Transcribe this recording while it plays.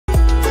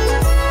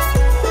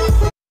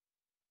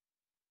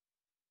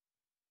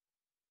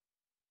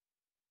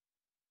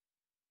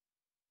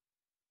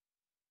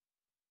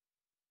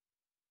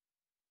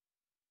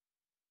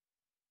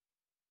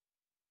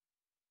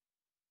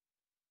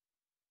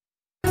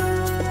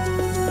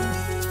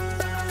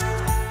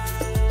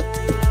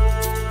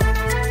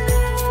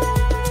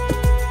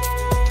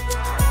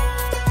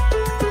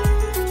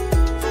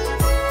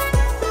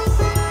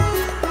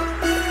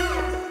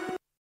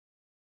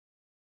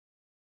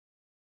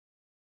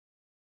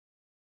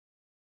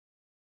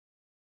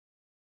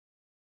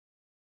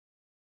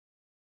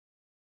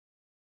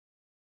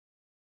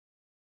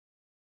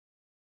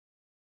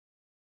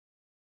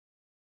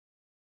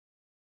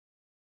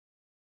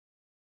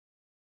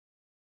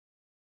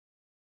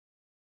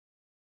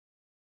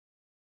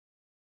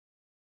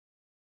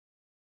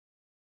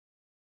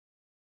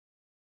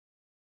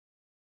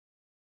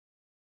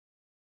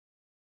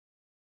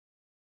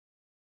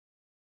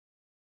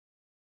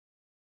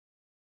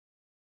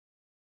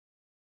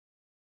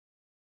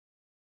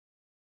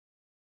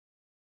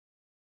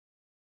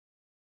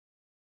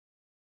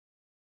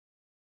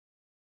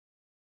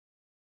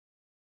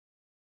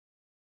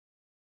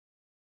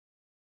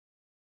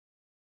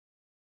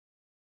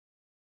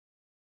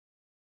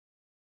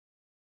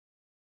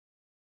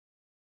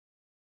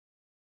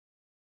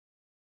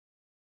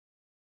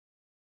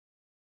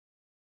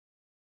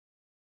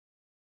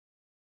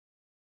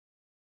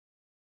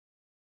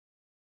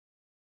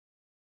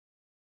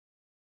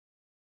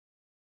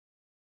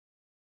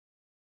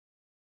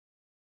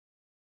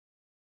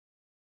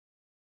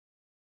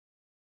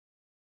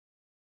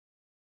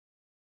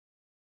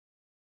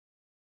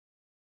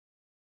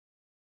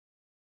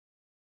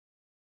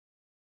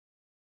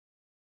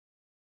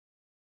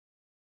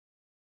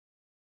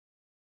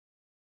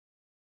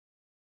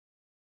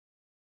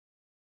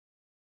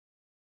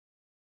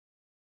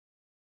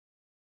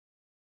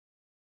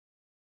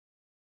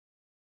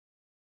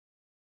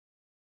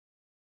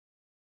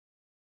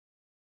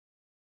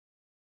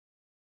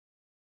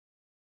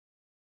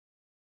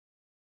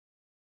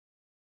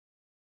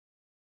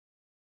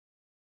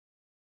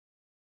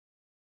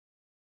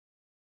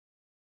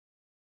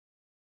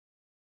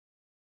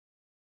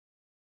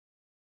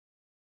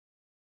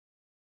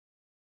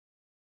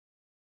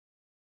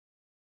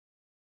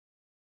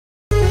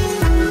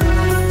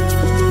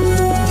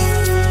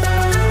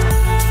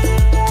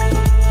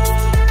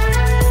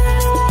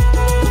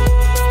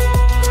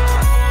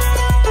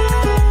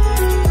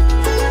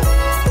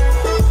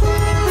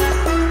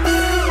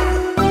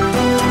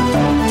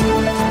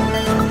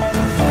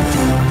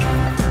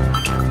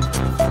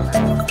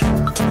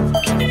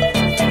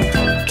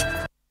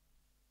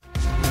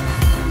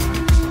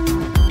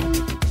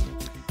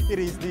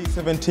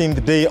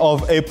17th day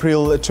of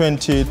April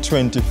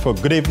 2024.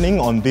 Good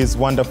evening on this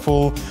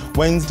wonderful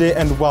Wednesday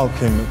and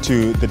welcome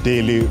to the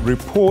Daily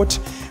Report.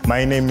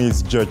 My name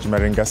is George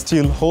Marenga,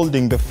 still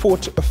holding the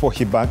fort for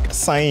Hibak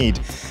Said.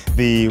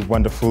 The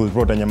wonderful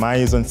Rhoda Nyamai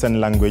is on sign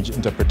language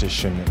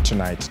interpretation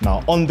tonight.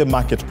 Now, on the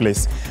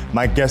marketplace,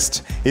 my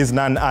guest is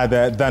none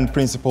other than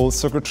Principal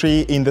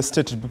Secretary in the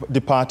State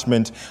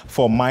Department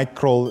for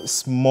Micro,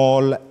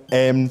 Small,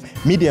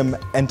 Medium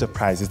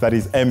Enterprises, that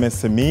is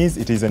MSMEs.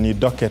 It is a new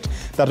docket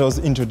that was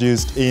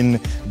introduced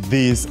in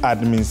this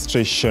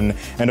administration.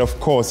 And of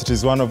course, it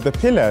is one of the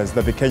pillars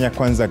that the Kenya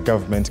Kwanza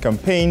government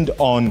campaigned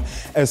on,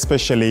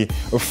 especially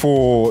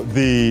for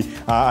the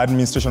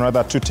administration,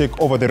 rather to take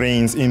over the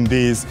reins in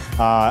this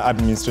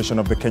administration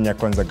of the Kenya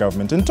Kwanza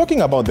government. And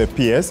talking about the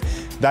PS,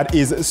 that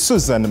is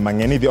Susan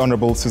Mangeni, the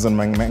Honorable Susan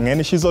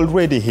Mangeni. She's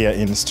already here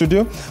in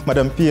studio.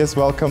 Madam PS,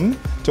 welcome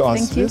to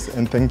us. Thank you.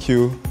 And thank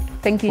you.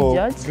 Thank you,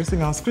 George. For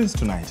gracing our screens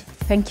tonight.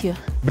 Thank you.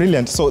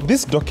 Brilliant. So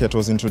this docket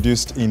was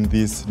introduced in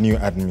this new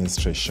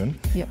administration.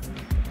 Yep.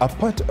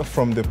 Apart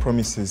from the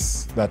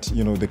promises that,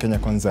 you know, the Kenya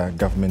Kwanza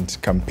government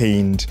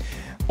campaigned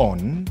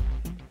on,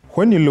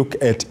 when you look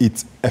at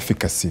its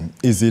efficacy,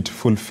 is it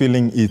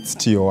fulfilling its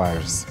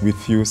TORs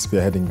with you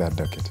spearheading that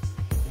docket?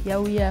 Yeah,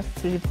 we are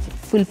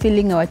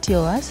fulfilling our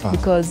TORs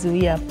because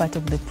we are part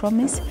of the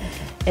promise.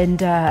 And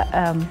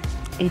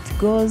it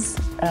goes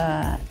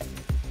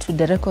to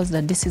the records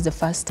that this is the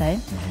first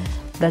time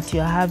that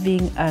you are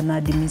having an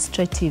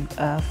administrative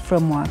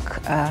framework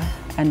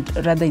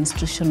and rather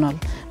institutional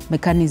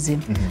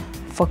mechanism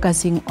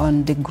focusing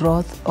on the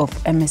growth of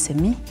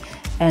MSME.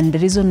 And the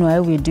reason why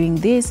we're doing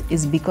this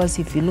is because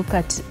if you look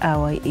at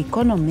our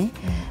economy,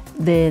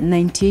 the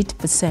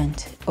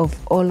 98% of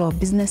all our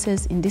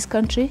businesses in this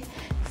country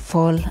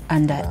fall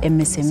under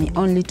MSME.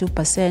 Only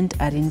 2%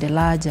 are in the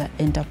larger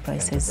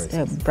enterprises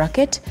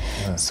bracket.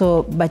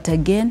 So, but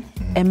again,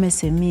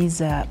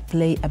 MSMEs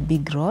play a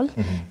big role.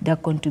 Their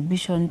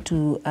contribution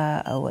to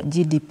our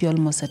GDP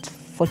almost at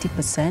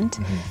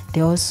 40%.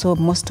 They also,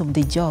 most of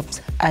the jobs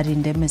are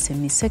in the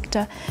MSME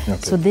sector.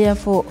 So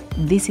therefore,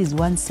 this is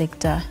one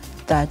sector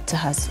that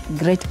has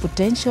great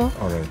potential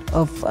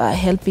of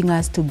helping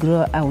us to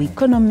grow our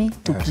economy,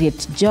 to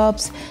create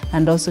jobs,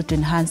 and also to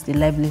enhance the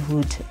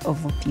livelihood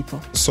of our people.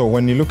 So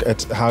when you look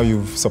at how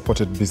you've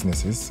supported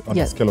businesses on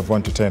a scale of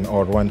 1 to 10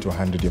 or 1 to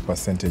 100, your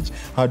percentage,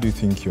 how do you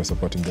think you're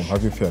supporting them? How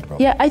have you fared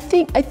well? Yeah, I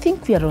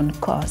think we are on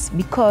course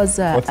because...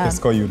 what's the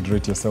score you'd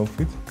rate yourself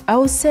with? I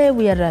would say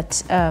we are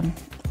at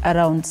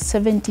around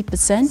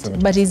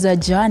 70%, but it's a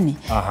journey.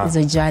 It's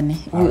a journey.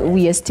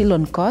 We are still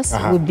on course.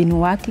 We've been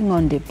working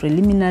on the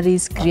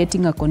preliminaries,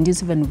 creating a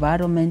conducive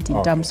environment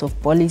in terms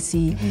of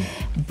policy,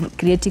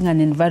 creating an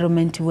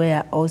environment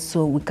where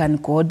also we can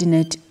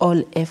coordinate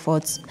all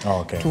efforts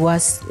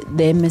towards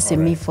the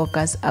MSME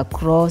focus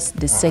across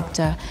the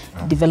sector,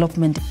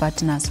 development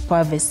partners,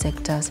 private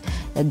sectors,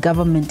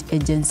 government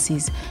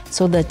agencies,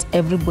 so that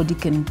everybody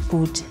can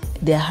put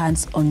their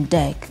hands on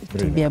deck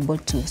to be able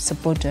to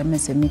support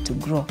MSME to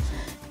grow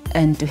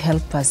and to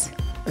help us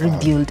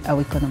rebuild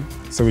our economy.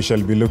 So we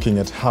shall be looking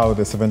at how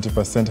the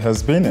 70%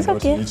 has been and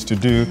what we need to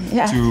do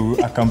to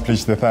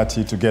accomplish the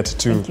 30 to get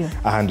to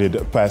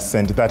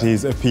 100%. That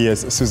is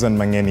PS Susan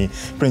Mangeni,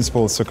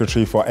 Principal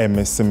Secretary for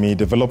MSME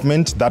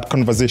Development. That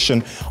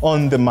conversation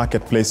on the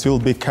marketplace will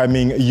be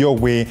coming your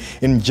way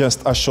in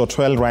just a short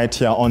while right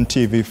here on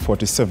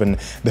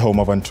TV47, the home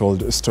of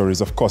untold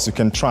stories. Of course, you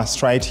can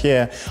trust right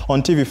here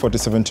on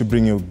TV47 to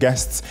bring you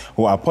guests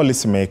who are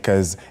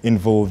policymakers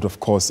involved, of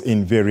course,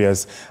 in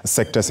various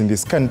sectors in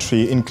this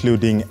country,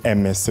 including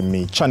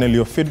MSME. Channel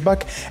your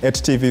feedback at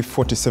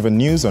TV47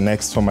 News on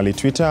X, formerly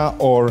Twitter,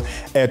 or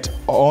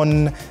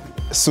on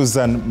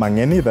Susan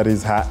Mangeni, that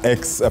is her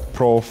X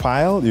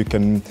profile. You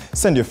can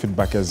send your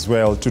feedback as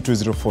well.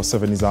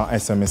 22047 is our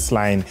SMS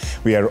line.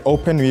 We are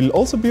open. We'll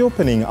also be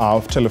opening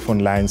our telephone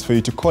lines for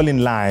you to call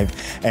in live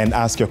and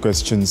ask your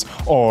questions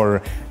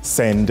or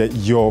send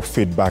your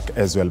feedback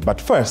as well. But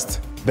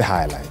first, the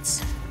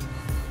highlights.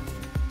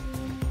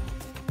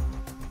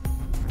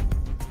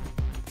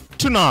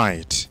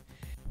 Tonight,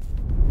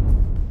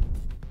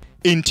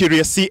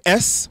 Interior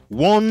CS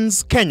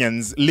warns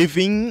Kenyans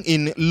living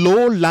in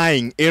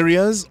low-lying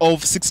areas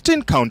of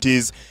 16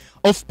 counties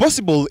of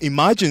possible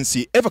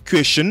emergency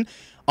evacuation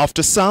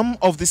after some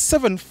of the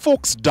 7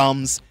 Forks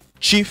dams,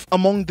 chief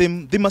among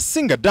them the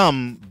Masinga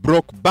Dam,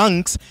 broke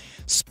banks,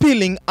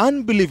 spilling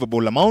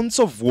unbelievable amounts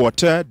of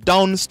water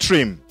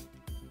downstream.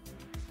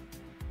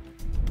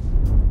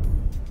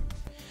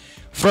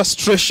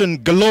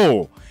 Frustration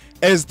galore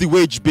as the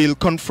wage bill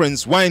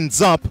conference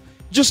winds up.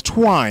 Just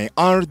why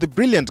are the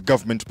brilliant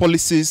government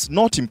policies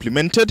not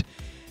implemented?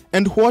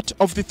 And what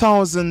of the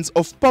thousands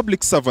of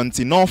public servants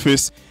in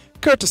office,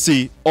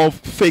 courtesy of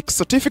fake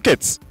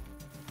certificates?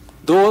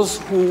 Those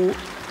who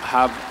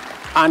have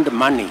earned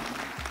money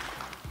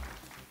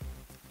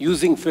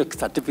using fake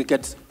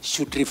certificates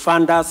should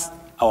refund us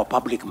our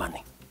public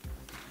money.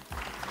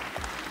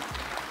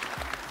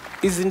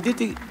 Isn't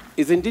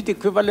it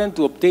equivalent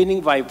to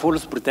obtaining by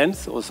false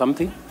pretense or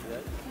something?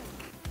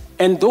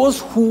 And those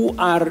who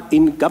are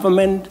in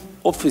government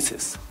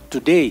offices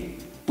today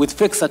with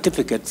fake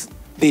certificates,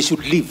 they should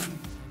leave.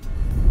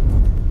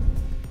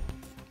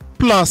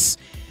 Plus,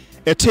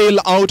 a tale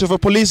out of a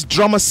police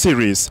drama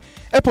series,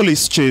 a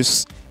police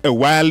chase, a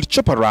wild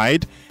chopper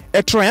ride,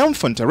 a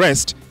triumphant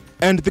arrest,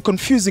 and the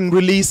confusing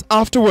release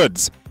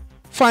afterwards.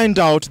 Find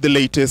out the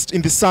latest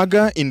in the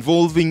saga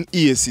involving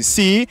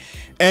EACC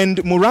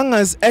and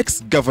Muranga's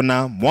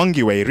ex-governor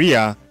Mwangi wa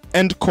Iria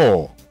and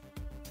co.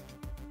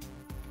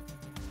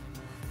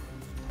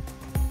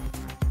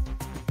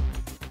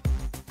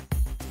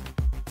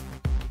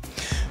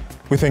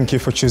 We thank you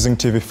for choosing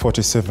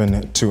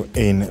TV47 to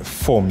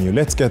inform you.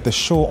 Let's get the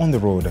show on the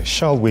road,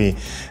 shall we?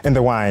 And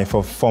the wife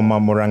of former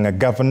Murang'a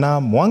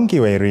Governor Mwangi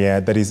wa Iria,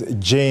 that is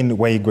Jane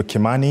Waigwa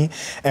Kimani,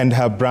 and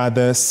her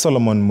brother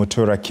Solomon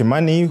Mutura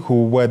Kimani,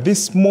 who were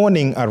this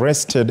morning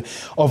arrested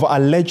of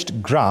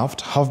alleged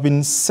graft, have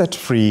been set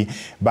free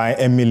by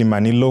a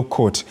Milimani Law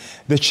Court.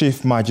 The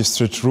Chief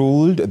Magistrate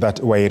ruled that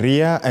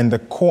Wairia and the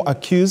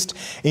co-accused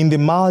in the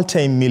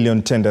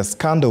multi-million tender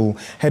scandal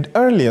had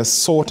earlier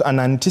sought an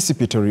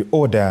anticipatory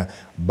order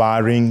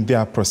barring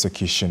their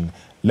prosecution.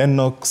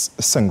 Lennox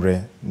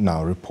Sangre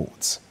now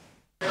reports.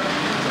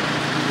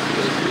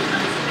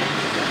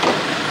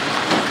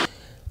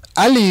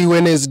 Early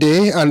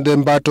Wednesday, and the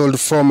embattled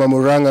former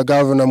Murang'a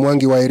Governor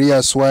Mwangi wa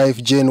Iria's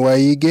wife Jane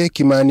Waigwa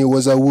Kimani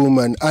was a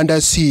woman under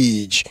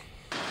siege.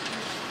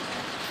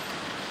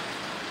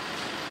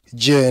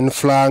 Jane,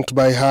 flanked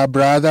by her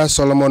brother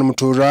Solomon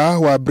Mutura,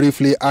 were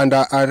briefly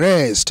under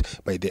arrest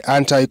by the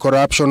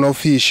anti-corruption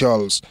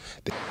officials.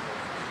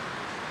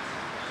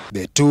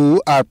 The two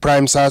are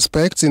prime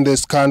suspects in the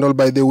scandal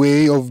by the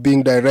way of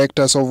being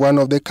directors of one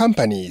of the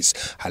companies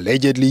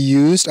allegedly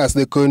used as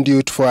the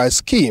conduit for a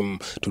scheme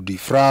to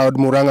defraud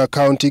Murang'a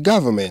County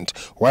government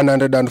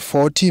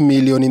 140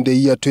 million in the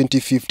year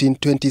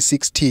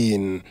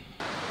 2015-2016.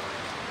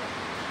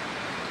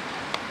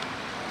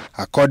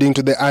 According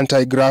to the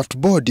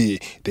anti-graft body,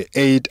 the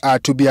 8 are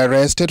to be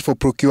arrested for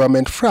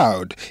procurement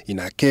fraud in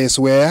a case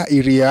where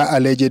Iria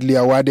allegedly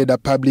awarded a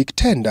public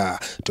tender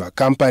to a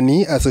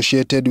company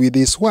associated with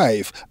his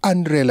wife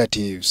and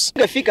relatives.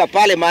 Fika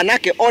pale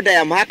manake order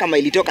ya mahakama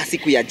ilitoka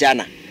siku ya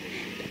jana,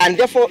 and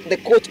therefore the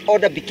court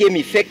order became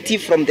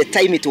effective from the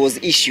time it was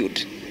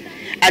issued.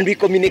 And we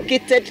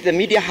communicated to the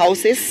media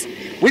houses,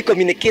 we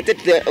communicated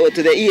to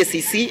the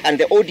EACC and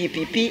the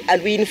ODPP,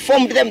 and we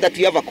informed them that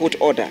we have a court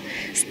order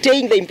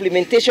staying the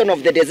implementation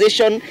of the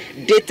decision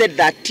dated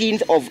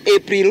 13th of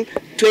April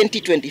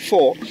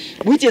 2024,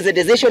 which is a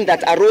decision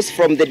that arose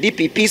from the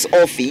DPP's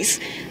office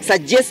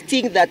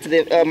suggesting that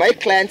my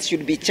clients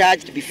should be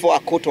charged before a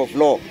court of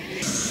law.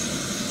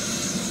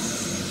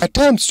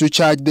 Attempts to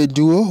charge the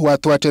duo were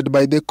thwarted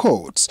by the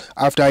courts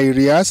after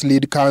Iria's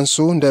lead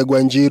counsel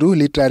Ndegwanjiru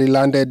literally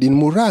landed in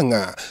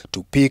Murang'a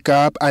to pick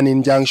up an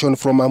injunction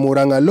from a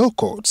Murang'a law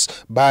courts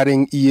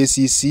barring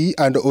EACC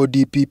and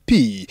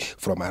ODPP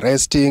from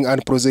arresting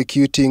and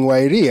prosecuting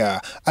Wairia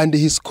and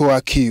his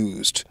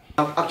co-accused.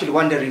 I'm actually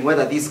wondering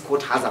whether this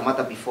court has a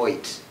matter before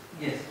it.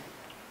 Yes.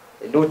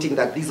 Noting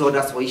that these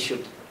orders were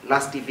issued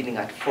last evening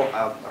at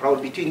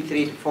around between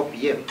 3 to 4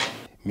 p.m.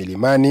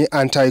 Milimani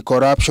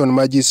anti-corruption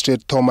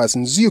magistrate Thomas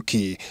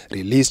Nzuki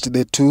released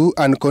the two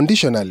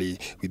unconditionally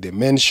with the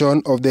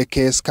mention of the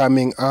case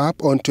coming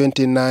up on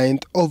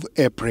 29th of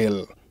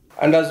April.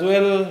 And as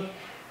well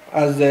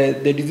as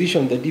the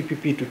decision of the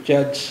DPP to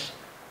charge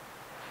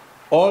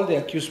all the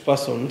accused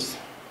persons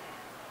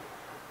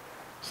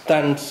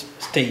stands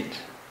stayed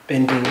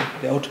pending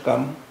the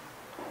outcome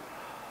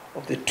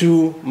of the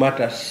two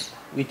matters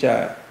which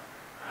are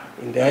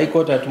in the High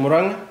Court at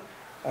Murang'a,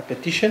 a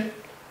petition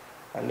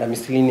and a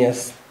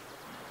miscellaneous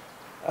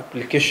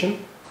application.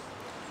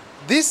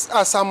 These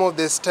are some of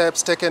the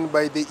steps taken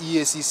by the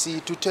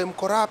EACC to tame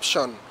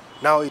corruption.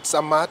 Now it's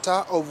a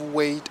matter of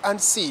wait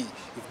and see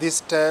if these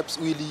steps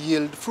will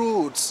yield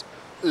fruits.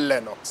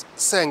 Lennox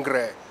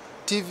Sangre,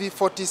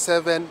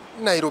 TV47,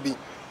 Nairobi.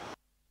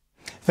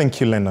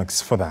 Thank you,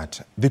 Lennox, for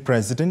that. The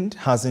President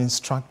has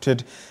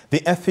instructed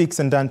the Ethics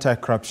and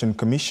Anti-Corruption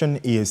Commission,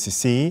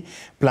 EACC,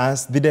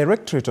 plus the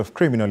Directorate of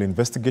Criminal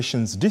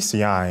Investigations,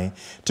 DCI,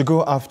 to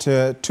go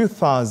after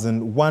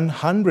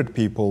 2,100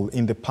 people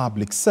in the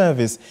public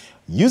service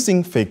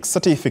using fake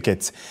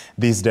certificates.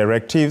 These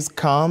directives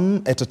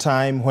come at a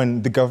time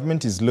when the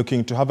government is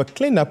looking to have a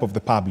cleanup of the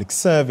public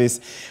service,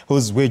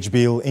 whose wage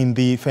bill in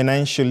the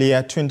financial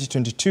year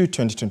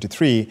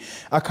 2022-2023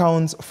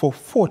 accounts for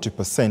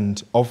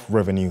 40% of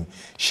revenue.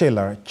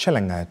 Sheila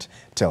Chelangat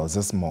tells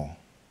us more.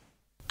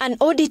 An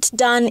audit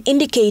done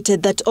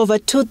indicated that over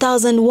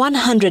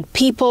 2,100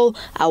 people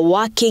are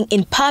working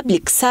in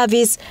public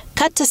service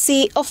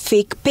courtesy of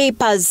fake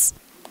papers.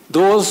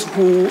 Those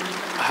who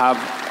have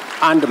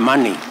earned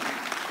money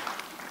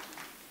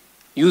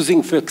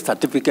using fake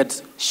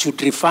certificates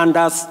should refund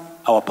us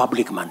our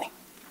public money.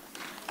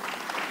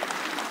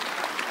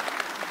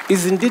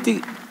 Isn't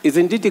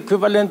it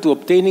equivalent to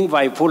obtaining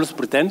by false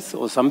pretense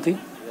or something?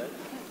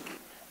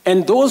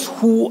 And those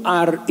who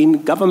are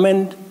in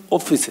government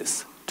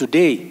offices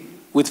today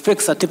with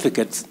fake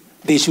certificates,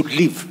 they should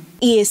leave.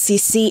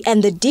 EACC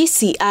and the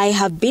DCI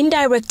have been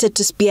directed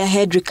to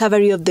spearhead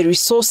recovery of the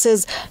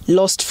resources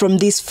lost from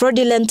this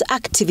fraudulent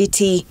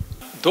activity.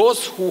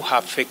 Those who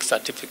have fake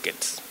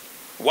certificates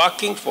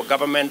working for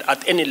government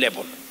at any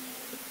level,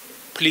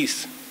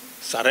 please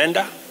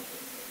surrender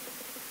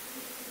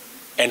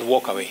and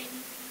walk away.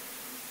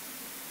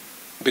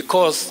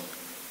 Because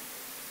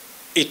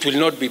it will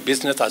not be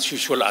business as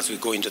usual as we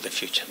go into the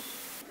future.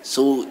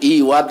 So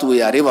hii watu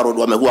ya River Road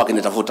wamekuwa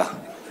wakinitafuta.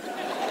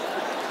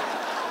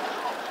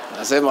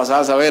 Nasema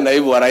sasa wewe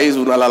naibu wa rais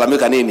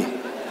unalalamika nini?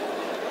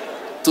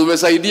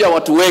 Tumesaidia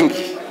watu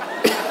wengi.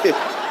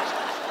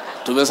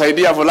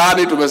 Tumesaidia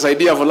fulani,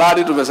 tumesaidia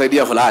fulani,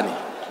 tumesaidia fulani.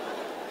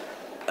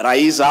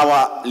 Rais,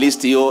 hawa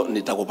list hiyo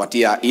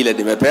nitakupatia ile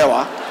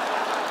nimepewa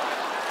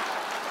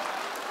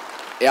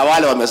ya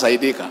wale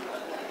wamesaidika.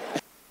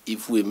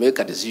 If we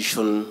make a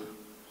decision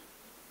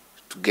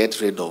to get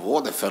rid of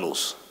all the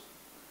fellows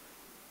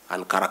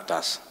and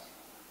characters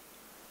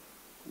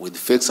with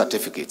fake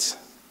certificates,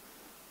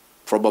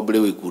 probably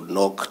we could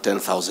knock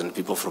 10,000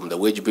 people from the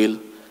wage bill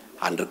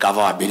and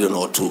recover $1 billion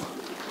or $2 billion.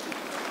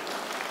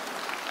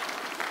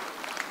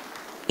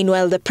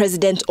 Meanwhile, the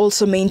president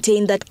also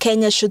maintained that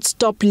Kenya should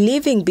stop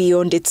living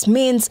beyond its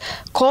means,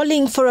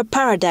 calling for a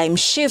paradigm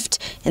shift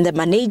in the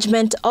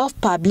management of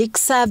public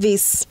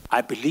service.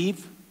 I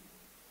believe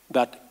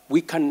that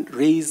we can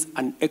raise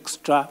an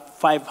extra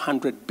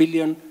 500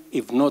 billion,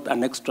 if not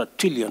an extra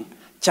trillion,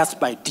 just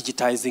by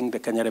digitizing the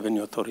Kenya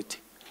Revenue Authority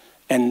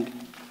and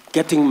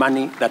getting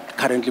money that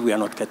currently we are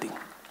not getting.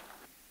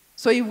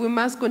 So if we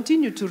must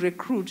continue to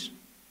recruit,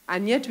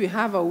 and yet we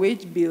have a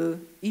wage bill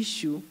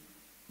issue,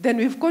 then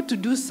we've got to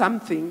do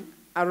something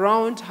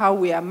around how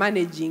we are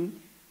managing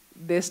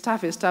the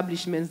staff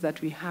establishments that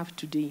we have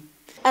today.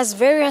 As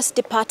various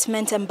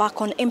departments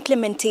embark on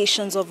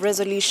implementations of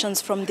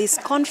resolutions from this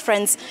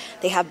conference,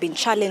 they have been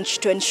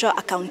challenged to ensure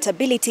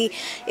accountability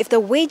if the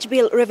wage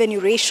bill revenue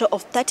ratio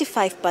of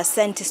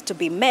 35% is to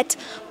be met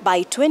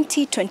by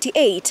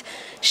 2028.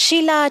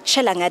 Sheila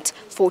Chelangat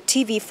for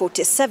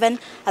TV47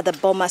 at the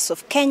Bomas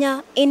of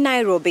Kenya in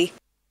Nairobi.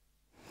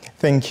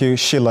 Thank you,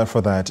 Sheila,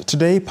 for that.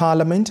 Today,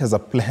 Parliament has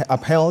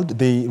upheld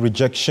the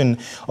rejection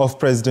of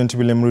President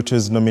William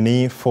Ruto's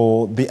nominee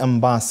for the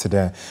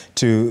ambassador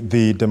to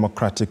the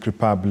Democratic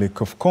Republic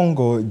of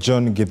Congo,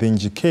 John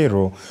Githinji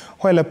Kero,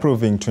 while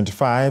approving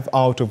 25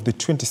 out of the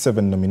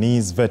 27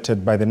 nominees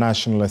vetted by the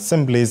National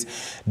Assembly's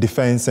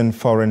Defense and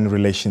Foreign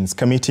Relations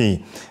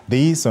Committee.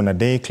 These on a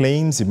day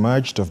claims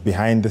emerged of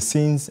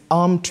behind-the-scenes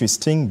arm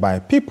twisting by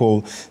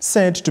people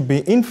said to be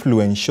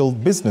influential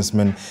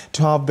businessmen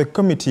to have the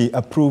committee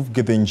approve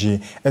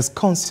Githinji as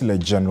Consular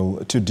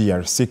General to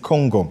DRC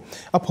Congo.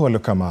 Apollo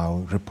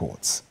Kamau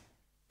reports.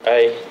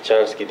 I,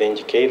 Charles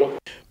Githinji Kero.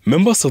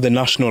 Members of the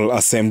National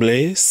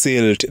Assembly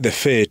sealed the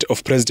fate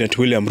of President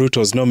William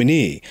Ruto's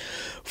nominee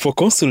for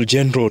Consul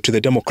General to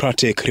the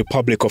Democratic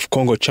Republic of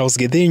Congo, Charles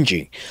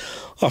Githinji,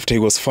 after he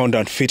was found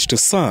unfit to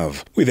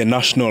serve with the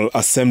National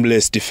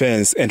Assembly's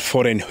Defense and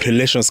Foreign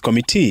Relations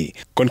Committee,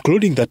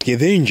 concluding that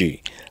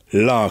Githinji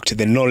lacked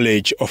the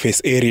knowledge of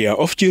his area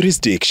of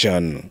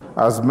jurisdiction.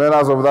 As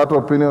members of that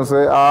opinion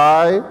say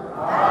aye.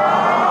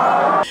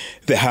 Aye.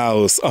 The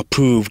House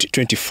approved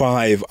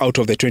 25 out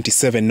of the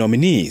 27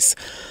 nominees,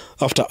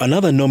 after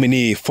another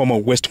nominee, former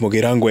West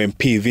Mogirango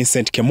MP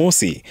Vincent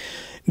Kemosi,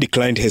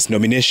 declined his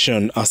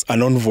nomination as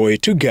an envoy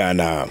to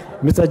Ghana.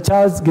 Mr.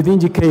 Charles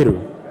Githinji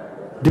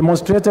Kero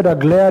demonstrated a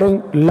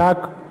glaring lack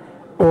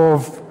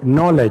of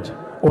knowledge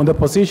on the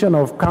position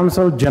of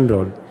Consul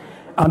General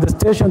and the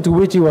station to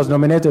which he was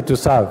nominated to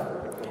serve.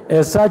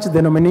 As such,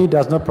 the nominee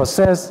does not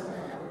possess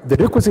the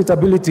requisite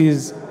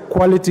abilities,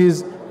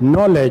 qualities,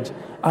 knowledge,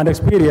 and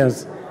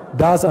experience,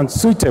 thus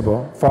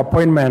unsuitable for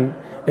appointment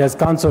as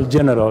Consul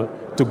General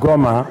to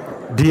Goma,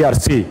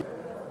 DRC.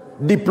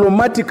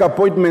 Diplomatic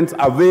appointments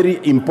are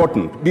very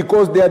important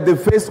because they are the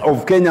face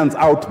of Kenyans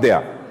out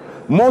there.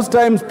 Most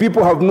times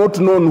people have not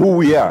known who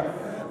we are,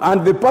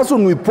 and the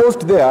person we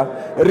post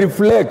there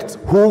reflects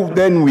who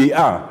then we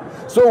are.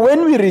 So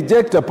when we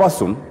reject a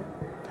person,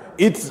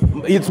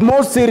 it's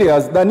more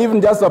serious than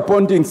even just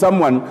appointing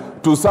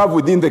someone to serve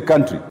within the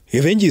country.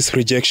 Githinji's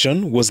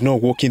rejection was no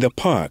walk in the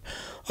park,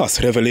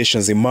 as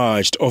revelations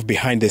emerged of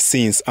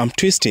behind-the-scenes arm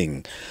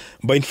twisting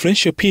by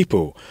influential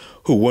people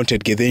who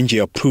wanted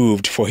Githinji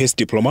approved for his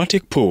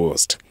diplomatic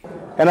post.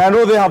 And I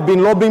know they have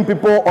been lobbying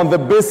people on the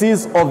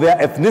basis of their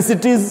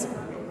ethnicities,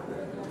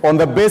 on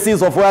the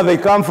basis of where they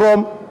come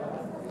from,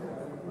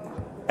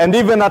 and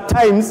even at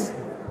times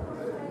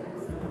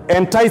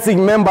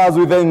enticing members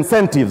with the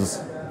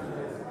incentives.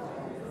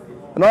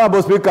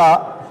 Honorable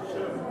Speaker,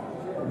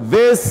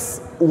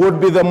 this would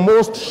be the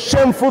most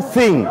shameful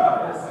thing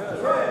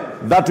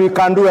that we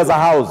can do as a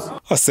House.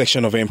 A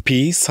section of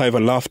MPs, however,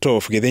 laughed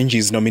off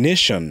Githinji's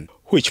nomination,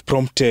 which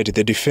prompted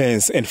the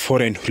Defense and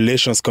Foreign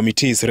Relations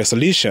Committee's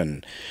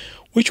resolution,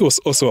 which was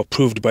also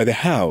approved by the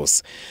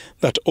House,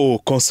 that all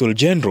Consul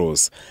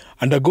Generals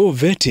undergo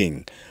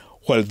vetting,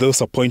 while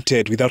those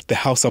appointed without the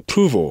House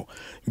approval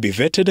be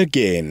vetted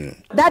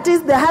again. That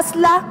is the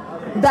hustler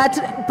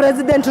that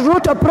President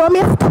Ruto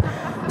promised.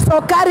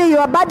 So carry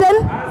your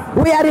burden.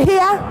 We are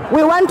here.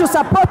 We want to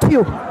support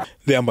you.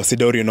 The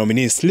ambassadorial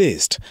nominees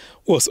list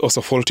was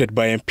also faulted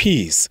by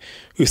MPs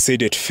who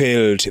said it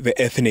failed the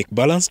ethnic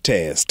balance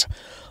test.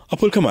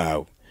 Apul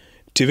Kamau,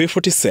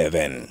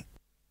 TV47.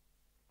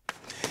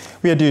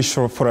 We are due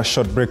for a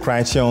short break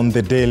right here on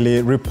the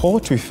Daily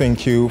Report. We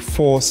thank you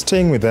for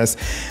staying with us.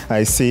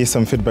 I see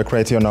some feedback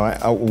right here on our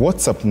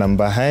WhatsApp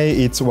number. Hey,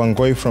 it's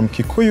Wangoi from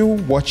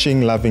Kikuyu,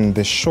 watching, loving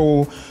the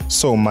show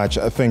so much.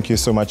 Thank you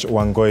so much,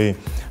 Wangoi,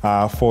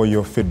 for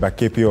your feedback.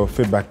 Keep your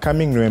feedback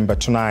coming. Remember,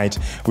 tonight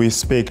we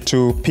speak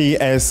to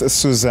PS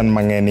Susan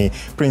Mangeni,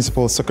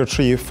 Principal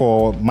Secretary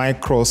for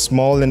Micro,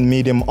 Small and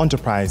Medium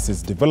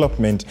Enterprises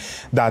Development.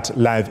 That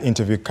live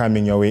interview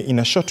coming your way in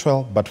a short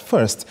while. But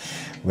first,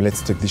 well,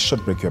 let's take this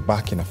short break. We're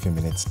back in a few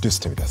minutes. Do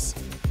stay with us.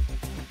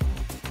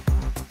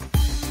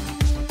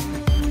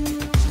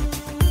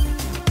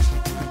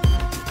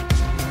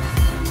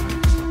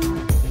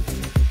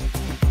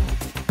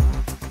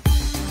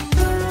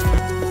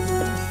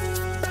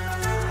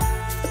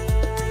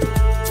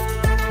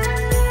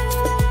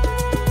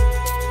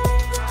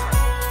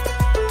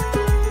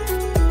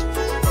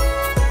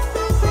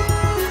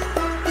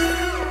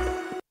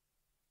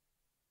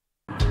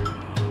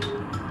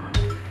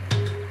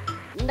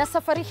 Na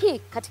safari hii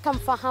katika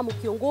Mfahamu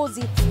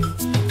Kiongozi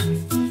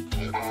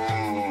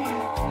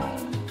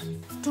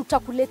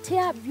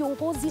tutakuletea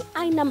viongozi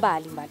aina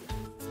mbalimbali.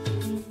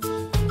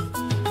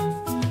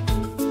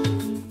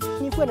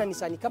 Nikuwe na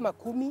Nisani kama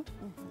 10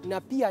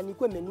 na pia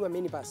nikuwe menua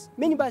minibus.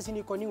 Minibus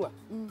nikoniwa.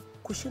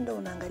 Kushinda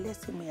unaangalia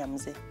simu ya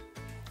mzee.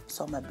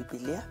 Soma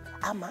Biblia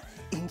ama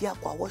ingia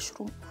kwa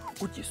washroom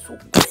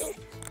ujisugue.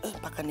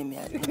 Mpaka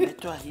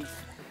nimetoa hivi.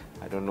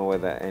 I don't know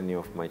whether any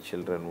of my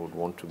children would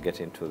want to get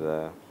into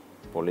the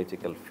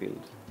political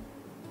field.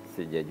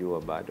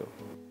 Sijajua bado.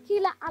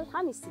 Kila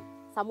Alhamisi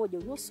saa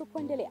 1:30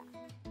 kuendelea.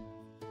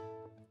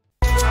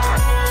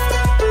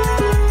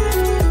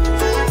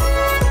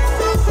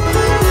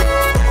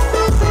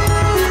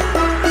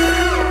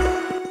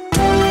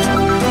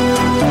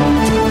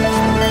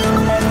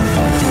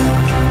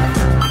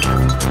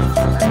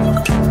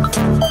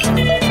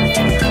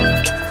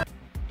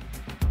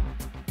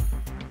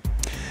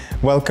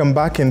 Welcome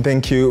back and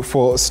thank you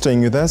for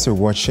staying with us. You're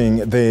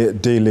watching the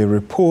Daily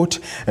Report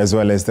as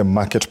well as the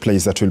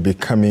marketplace that will be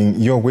coming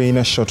your way in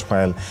a short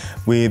while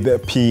with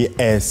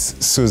PS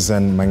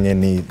Susan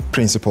Mangeni,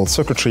 Principal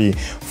Secretary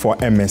for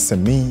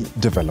MSME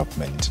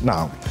Development.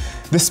 Now,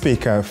 the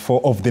Speaker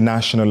of the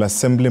National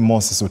Assembly,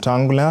 Moses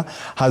Wetangula,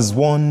 has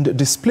warned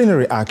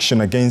disciplinary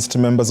action against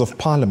members of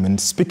Parliament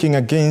speaking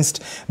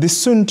against the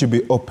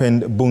soon-to-be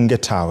opened Bunge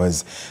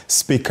Towers.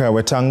 Speaker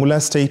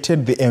Wetangula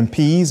stated the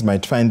MPs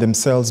might find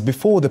themselves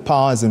before the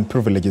Powers and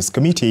Privileges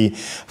Committee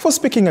for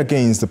speaking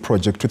against the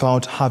project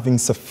without having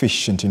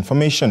sufficient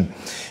information.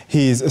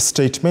 His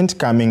statement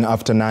coming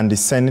after Nandi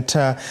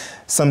Senator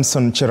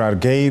Samson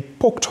Cherargei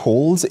poked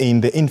holes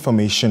in the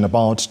information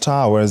about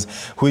towers,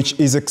 which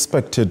is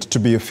expected to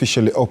be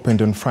officially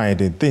opened on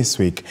Friday this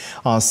week.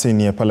 Our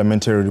senior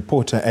parliamentary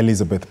reporter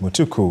Elizabeth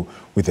Mutuku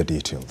with the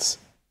details.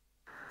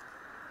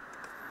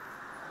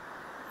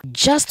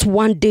 Just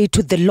one day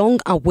to the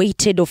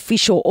long-awaited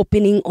official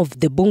opening of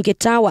the Bunge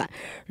Tower,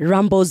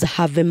 rumbles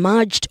have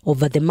emerged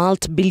over the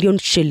multi-billion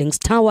shillings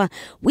tower,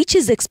 which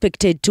is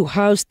expected to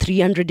house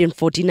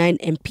 349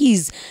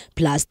 MPs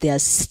plus their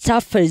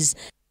staffers.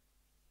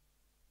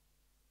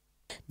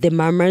 The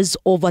murmurs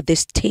over the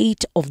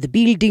state of the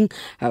building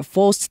have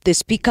forced the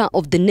Speaker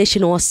of the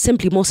National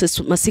Assembly, Moses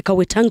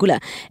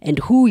Wetangula, and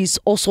who is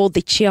also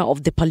the chair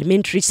of the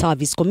Parliamentary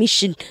Service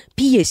Commission,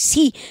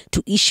 PSC,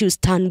 to issue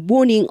stern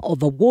warning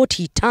over what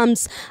he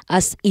terms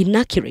as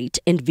inaccurate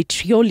and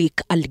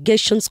vitriolic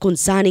allegations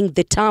concerning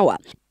the tower.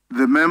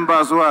 The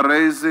members who are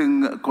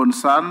raising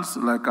concerns,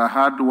 like I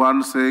had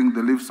one saying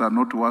the lifts are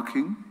not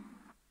working,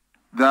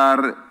 there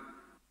are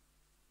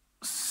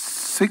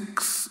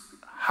 6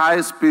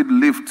 high-speed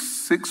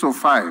lifts, 6 or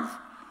 5,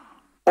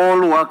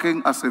 all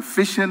working as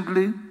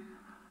efficiently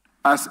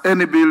as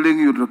any building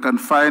you can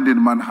find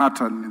in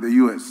Manhattan in the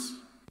US.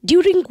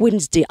 During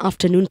Wednesday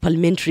afternoon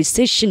parliamentary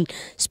session,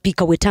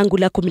 Speaker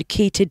Wetangula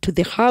communicated to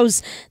the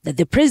House that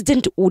the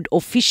President would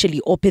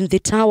officially open the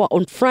tower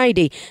on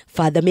Friday,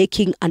 further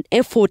making an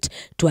effort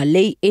to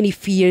allay any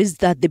fears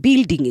that the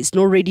building is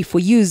not ready for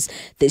use.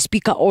 The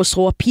Speaker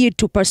also appeared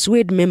to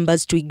persuade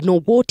members to ignore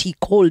what he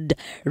called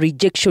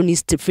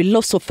rejectionist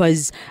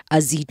philosophers,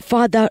 as he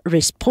further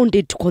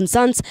responded to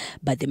concerns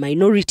by the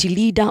minority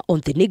leader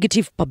on the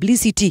negative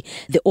publicity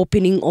the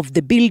opening of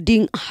the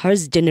building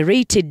has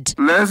generated.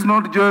 Let's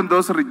not join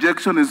those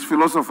rejectionist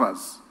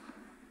philosophers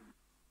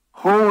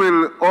who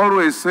will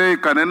always say,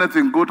 can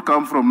anything good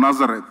come from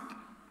Nazareth?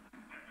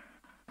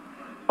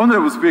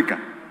 Honorable Speaker,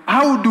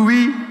 how do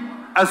we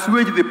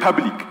assuage the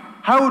public?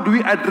 How do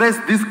we address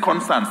these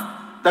concerns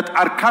that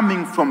are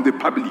coming from the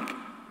public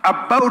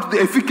about the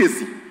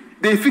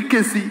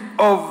efficacy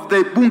of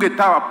the Bunge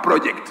Tower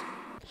project?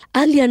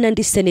 Earlier,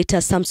 Nandi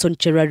Senator Samson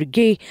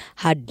Cherargei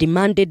had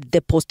demanded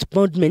the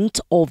postponement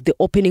of the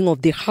opening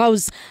of the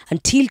House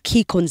until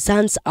key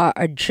concerns are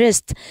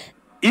addressed.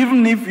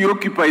 Even if you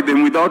occupy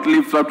them without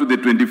lifts up to the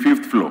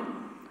 25th floor,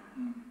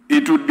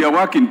 it would be a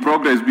work in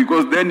progress,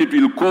 because then it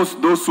will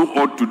cost those who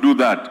ought to do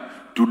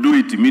that to do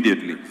it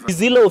immediately.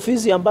 Zile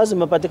ofisi ambazo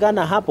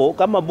zimepatikana hapo,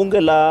 kama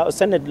bunge la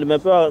Senate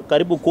limepewa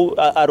karibu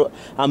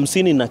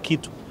 50 na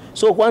kitu.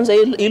 So kwanza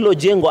hilo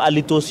jengo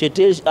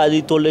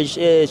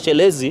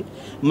alitoshelezi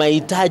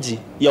mahitaji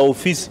ya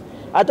ofisi.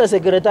 Hata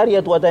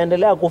secretariat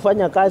wataendelea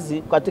kufanya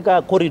kazi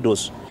katika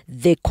corridors.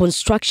 The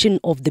construction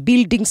of the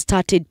building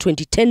started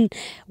 2010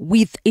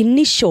 with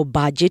initial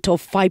budget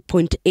of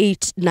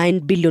 5.89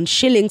 billion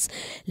shillings,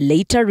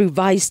 later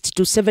revised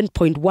to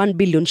 7.1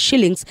 billion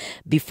shillings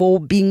before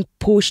being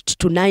pushed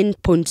to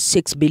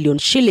 9.6 billion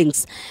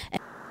shillings.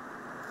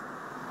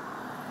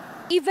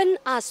 Even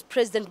as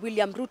President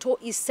William Ruto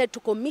is set to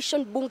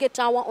commission Bunge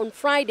Tower on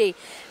Friday,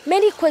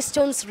 many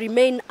questions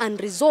remain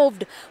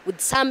unresolved, with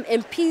some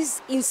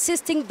MPs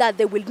insisting that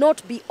they will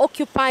not be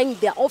occupying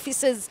their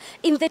offices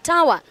in the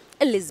tower.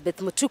 Elizabeth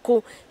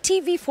Mutuku,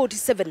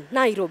 TV47,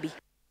 Nairobi.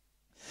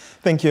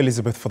 Thank you,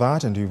 Elizabeth, for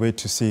that, and we wait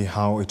to see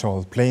how it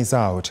all plays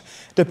out.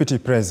 Deputy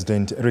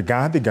President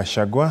Rigathi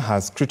Gachagua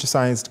has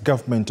criticized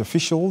government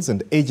officials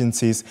and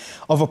agencies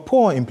of a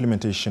poor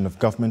implementation of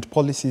government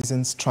policies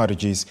and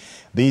strategies.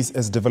 These,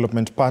 as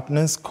development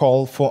partners,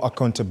 call for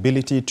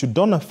accountability to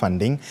donor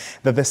funding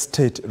that the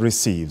state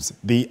receives.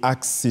 The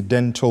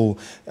accidental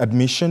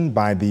admission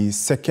by the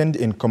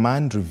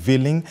second-in-command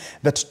revealing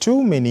that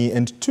too many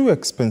and too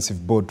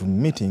expensive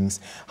boardroom meetings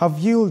have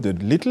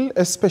yielded little,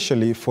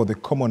 especially for the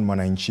common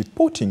Mwananchi,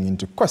 putting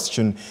into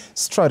question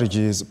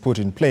strategies put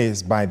in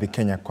place by the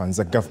Kenya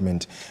Kwanza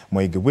government.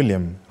 Moige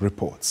William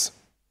reports.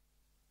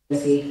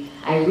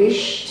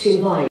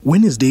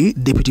 Wednesday,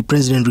 Deputy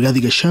President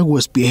Rigathi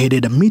Gachagua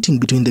spearheaded a meeting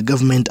between the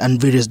government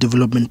and various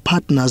development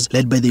partners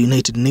led by the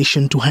United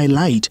Nations to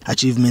highlight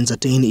achievements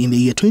attained in the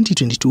year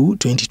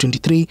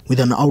 2022-2023 with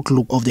an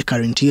outlook of the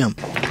current year.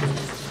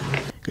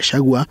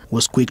 Gachagua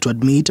was quick to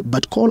admit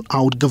but call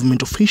out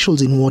government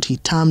officials in what he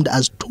termed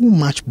as too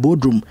much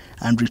boardroom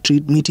and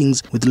retreat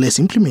meetings with less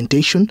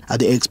implementation at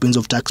the expense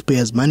of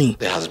taxpayers' money.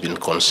 There has been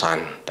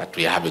concern that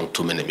we are having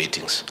too many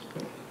meetings.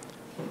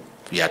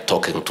 We are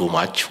talking too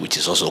much, which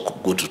is also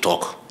good to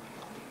talk.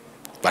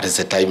 But it's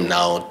the time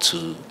now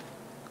to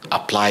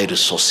apply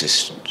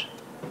resources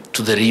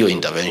to the real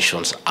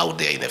interventions out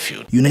there in the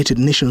field. United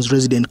Nations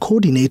resident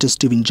coordinator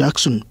Stephen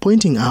Jackson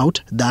pointing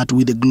out that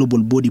with the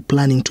global body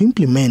planning to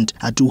implement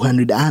a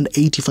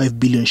 285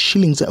 billion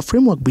shillings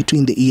framework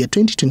between the year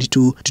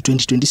 2022 to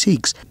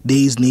 2026, there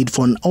is need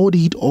for an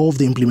audit of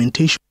the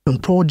implementation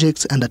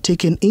projects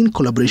undertaken in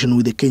collaboration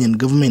with the Kenyan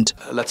government.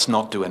 Let's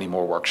not do any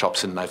more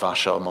workshops in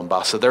Naivasha or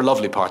Mombasa. They're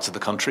lovely parts of the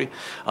country,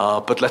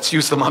 but let's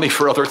use the money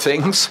for other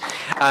things.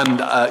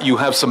 And you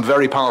have some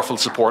very powerful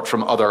support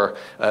from other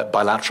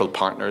bilateral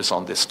partners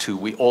on this too.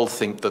 We all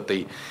think that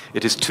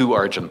it is too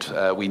urgent.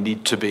 We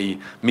need to be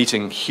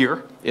meeting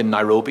here in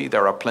Nairobi.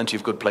 There are plenty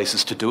of good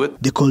places to do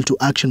it. The call to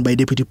action by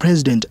Deputy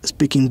President,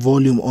 speaking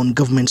volume on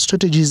government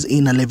strategies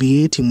in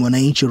alleviating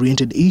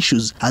Mwananchi-oriented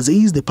issues, has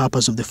eased the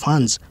purpose of the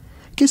funds.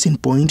 Case in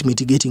point,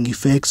 mitigating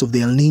effects of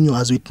the El Nino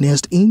as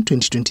witnessed in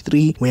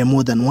 2023, where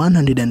more than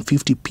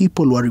 150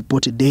 people were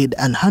reported dead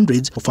and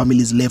hundreds of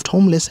families left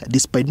homeless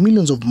despite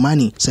millions of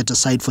money set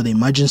aside for the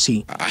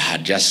emergency. I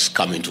had just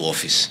come into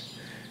office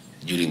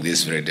during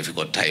this very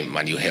difficult time,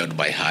 and you held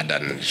my hand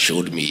and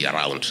showed me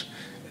around.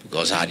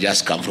 Because I had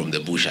just come from the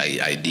bush,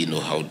 I didn't know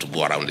how to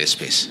go around this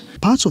space.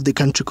 Parts of the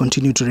country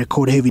continue to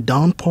record heavy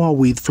downpour,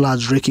 with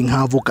floods wreaking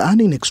havoc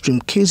and in extreme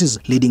cases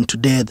leading to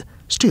death.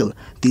 Still,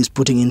 this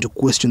putting into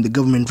question the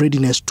government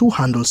readiness to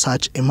handle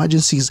such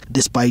emergencies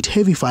despite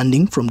heavy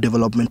funding from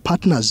development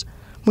partners.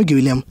 Moige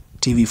William,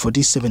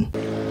 TV47.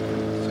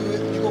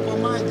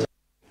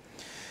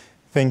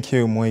 Thank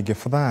you, Moige,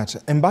 for that.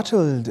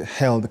 Embattled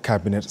Health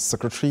Cabinet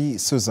Secretary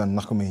Susan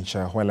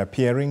Nakhumicha, while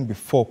appearing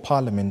before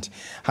Parliament,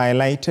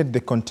 highlighted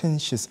the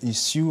contentious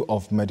issue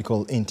of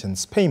medical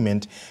interns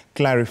payment,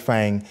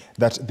 clarifying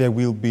that there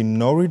will be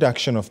no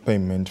reduction of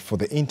payment for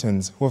the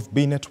interns who have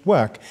been at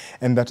work,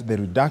 and that the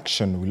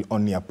reduction will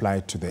only apply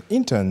to the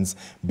interns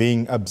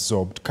being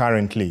absorbed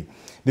currently.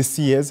 The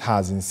CS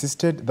has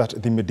insisted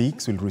that the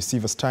medics will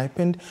receive a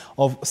stipend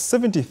of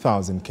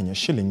 70,000 Kenya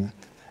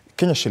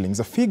shillings,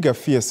 a figure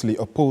fiercely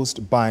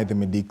opposed by the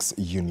medics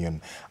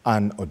union.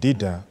 Anne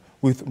Odida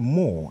with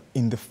more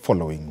in the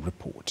following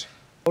report.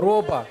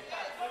 Roba,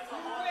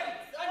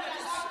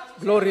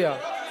 Gloria,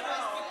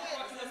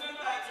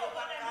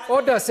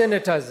 Order,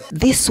 senators.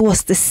 This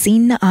was the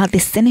scene at the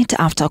Senate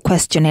after a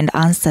question and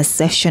answer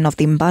session of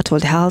the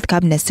embattled Health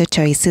Cabinet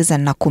Secretary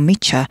Susan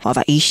Nakumicha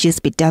over issues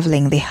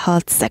bedeviling the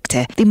health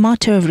sector. The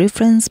matter of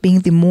reference being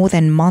the more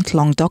than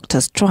month-long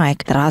doctor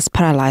strike that has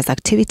paralyzed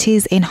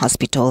activities in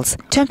hospitals.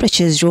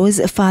 Temperatures rose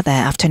further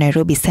after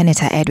Nairobi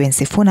Senator Edwin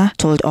Sifuna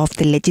told off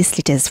the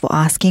legislators for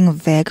asking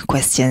vague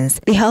questions.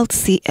 The health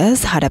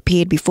CS had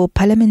appeared before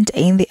Parliament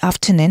in the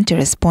afternoon to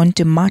respond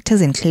to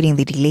matters including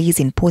the delays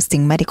in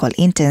posting medical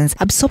interns,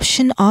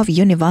 absorption of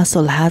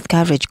universal health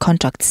coverage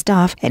contract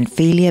staff, and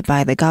failure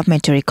by the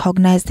government to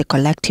recognize the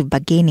collective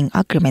bargaining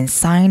agreement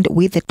signed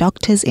with the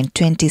doctors in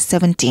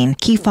 2017,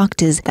 key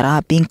factors that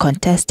are being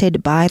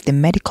contested by the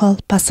medical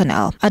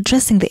personnel.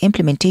 Addressing the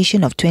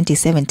implementation of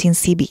 2017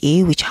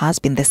 CBA, which has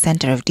been the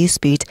center of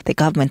dispute, the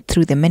government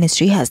through the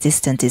ministry has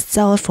distanced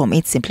itself from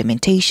its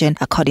implementation.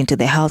 According to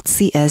the health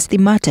CS, the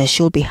matter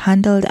should be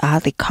handled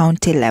at the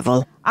county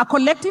level. A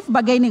collective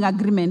bargaining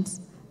agreement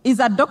is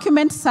a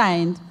document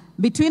signed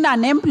between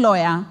an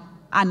employer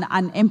and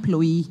an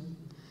employee.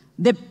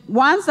 The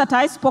ones that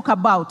I spoke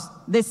about,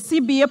 the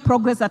CBA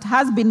progress that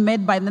has been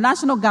made by the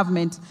national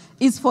government,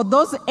 is for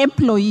those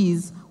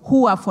employees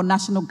who are for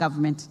national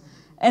government.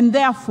 And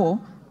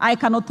therefore, I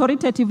can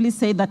authoritatively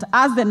say that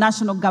as the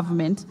national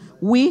government,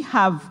 we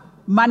have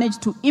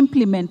managed to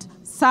implement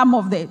some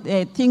of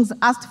the things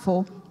asked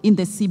for in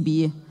the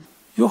CBA.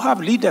 You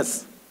have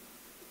leaders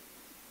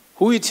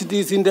who it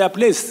is in their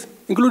place,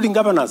 including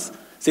governors,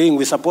 saying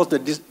we support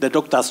the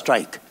doctor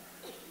strike.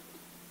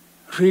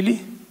 Really?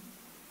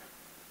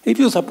 If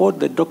you support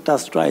the doctor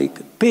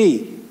strike,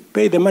 pay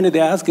the money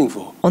they are asking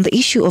for. On the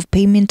issue of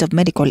payment of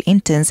medical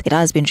interns, it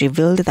has been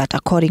revealed that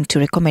according to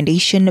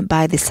recommendation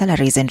by the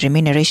Salaries and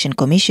Remuneration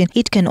Commission,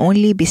 it can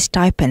only be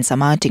stipends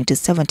amounting to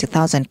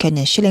 70,000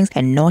 Kenyan shillings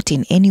and not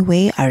in any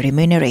way a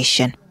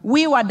remuneration.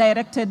 We were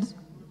directed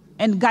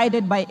and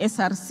guided by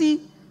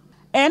SRC,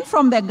 and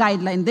from the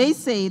guideline they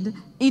said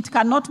it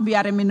cannot be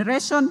a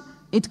remuneration,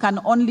 it can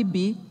only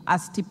be a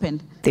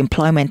stipend. The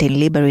Employment and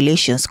Labour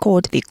Relations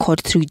Court, the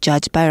court through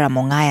Judge Byra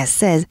Mongaya,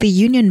 says the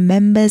union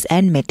members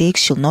and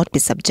medics should not be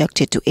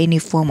subjected to any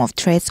form of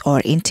threats or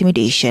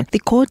intimidation. The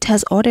court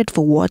has ordered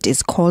for what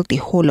is called the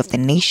whole of the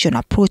nation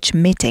approach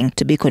meeting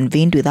to be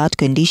convened without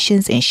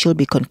conditions and should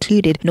be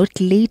concluded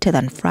not later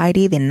than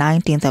Friday the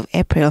 19th of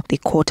April. The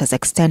court has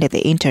extended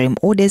the interim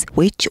orders,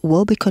 which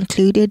will be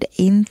concluded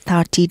in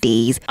 30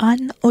 days.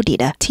 Ann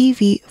Odida,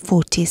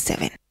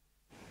 TV47.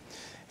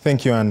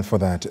 Thank you, Anne, for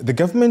that. The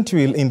government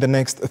will, in the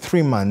next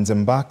 3 months,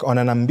 embark on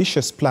an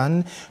ambitious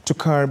plan to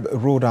curb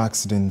road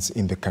accidents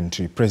in the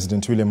country.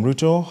 President William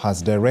Ruto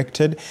has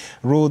directed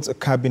Roads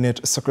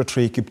Cabinet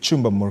Secretary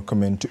Kipchumba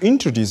Murkomen to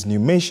introduce new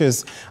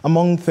measures,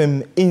 among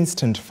them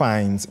instant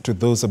fines to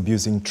those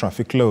abusing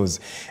traffic laws.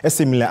 A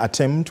similar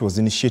attempt was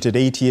initiated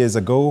 8 years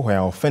ago, where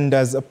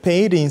offenders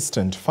paid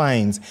instant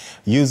fines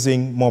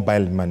using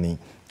mobile money.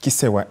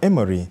 Kisewa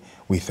Emory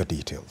with the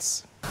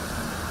details.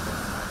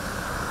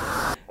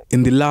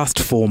 In the last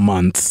 4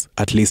 months,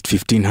 at least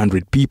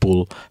 1,500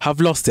 people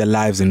have lost their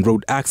lives in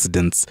road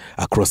accidents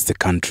across the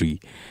country.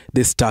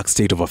 This stark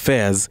state of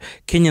affairs,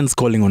 Kenyans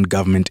calling on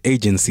government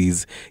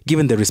agencies,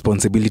 given the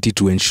responsibility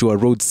to ensure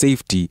road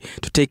safety,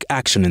 to take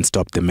action and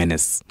stop the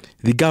menace.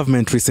 The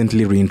government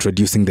recently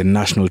reintroducing the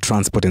National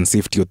Transport and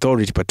Safety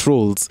Authority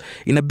patrols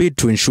in a bid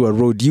to ensure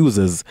road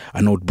users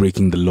are not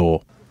breaking the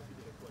law.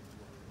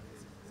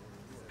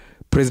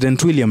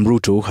 President William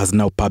Ruto has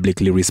now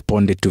publicly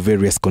responded to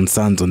various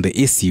concerns on the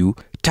issue,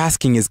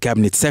 tasking his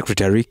Cabinet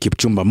Secretary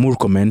Kipchumba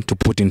Murkomen to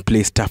put in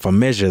place tougher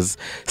measures,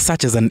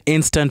 such as an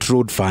instant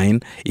road fine,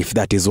 if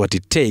that is what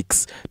it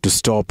takes to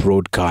stop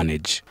road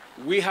carnage.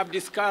 We have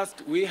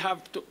discussed, we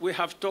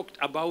have talked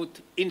about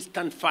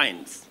instant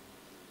fines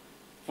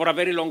for a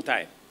very long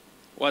time.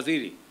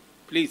 Waziri,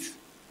 please,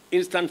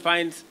 instant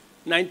fines,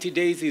 90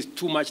 days is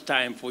too much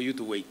time for you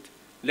to wait.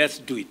 Let's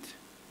do it.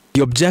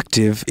 The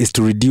objective is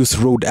to reduce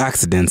road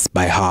accidents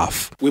by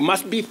half. We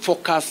must be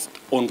focused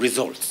on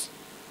results.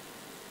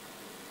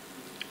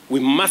 We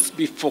must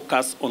be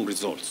focused on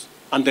results.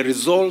 And the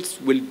results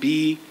will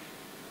be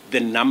the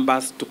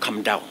numbers to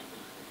come down.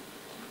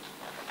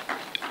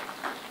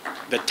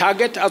 The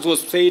target, as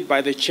was said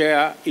by the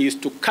chair, is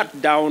to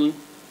cut down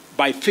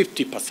by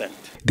 50%.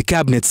 The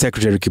Cabinet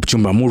Secretary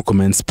Kipchumba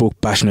Murkomen spoke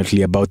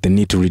passionately about the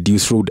need to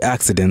reduce road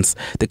accidents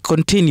that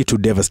continue to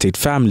devastate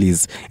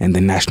families and the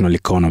national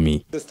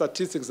economy. The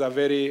statistics are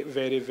very,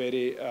 very,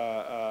 very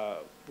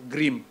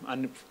grim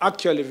and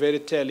actually very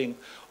telling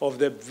of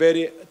the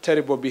very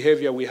terrible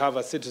behavior we have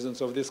as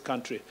citizens of this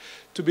country.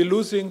 To be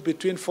losing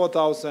between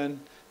 4,000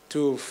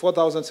 to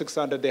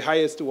 4,600. The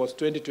highest was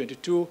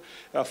 2022,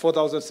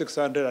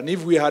 4,600. And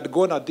if we had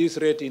gone at this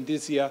rate in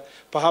this year,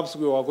 perhaps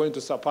we were going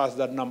to surpass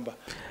that number.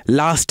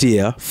 Last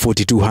year,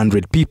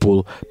 4,200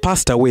 people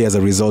passed away as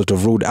a result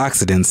of road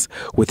accidents,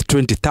 with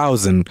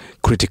 20,000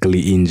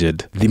 critically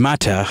injured. The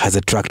matter has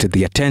attracted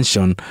the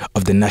attention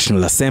of the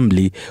National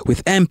Assembly,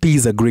 with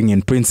MPs agreeing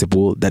in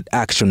principle that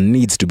action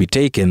needs to be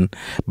taken,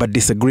 but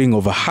disagreeing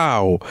over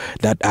how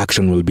that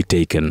action will be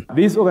taken.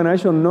 This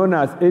organization known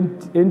as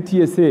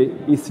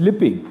NTSA is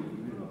sleeping.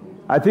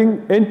 I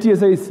think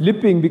NTSA is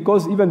sleeping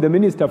because even the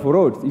Minister for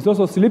Roads is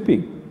also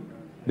sleeping.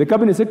 The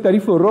Cabinet Secretary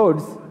for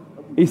Roads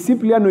is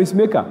simply a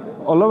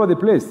noisemaker all over the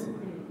place,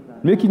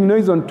 making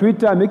noise on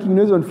Twitter, making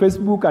noise on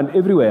Facebook and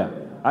everywhere,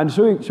 and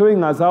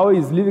showing us how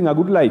he's living a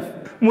good life.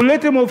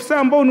 Mulete maofisa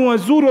ambao ni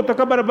wazuri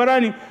watakaa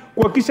barabarani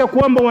kuhakikisha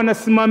kwamba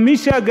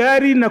wanasimamisha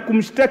gari na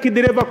kumshtaki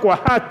dereva kwa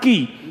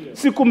haki.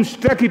 Si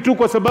kumshtaki tu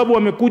kwa sababu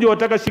wamekuja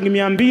wataka shilingi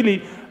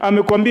 200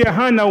 amekwambia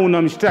hana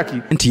unamshtaki.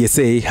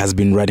 NTSA has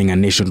been running a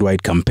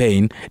nationwide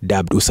campaign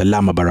dubbed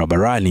Usalama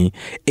Barabarani,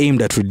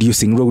 aimed at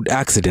reducing road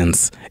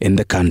accidents in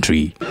the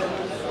country.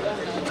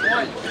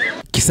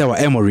 Kisawa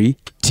Emory,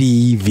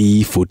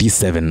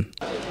 TV47.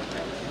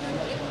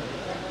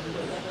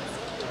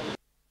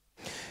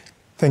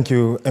 Thank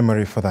you,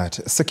 Emery, for that.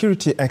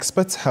 Security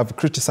experts have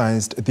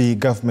criticized the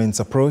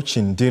government's approach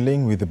in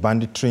dealing with the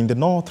banditry in the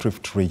North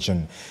Rift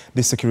region.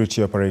 The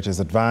security operators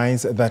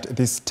advise that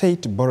the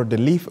state borrowed a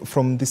leaf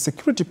from the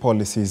security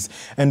policies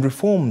and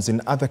reforms in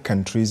other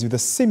countries with a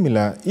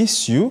similar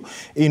issue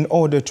in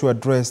order to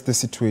address the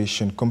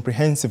situation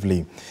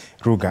comprehensively.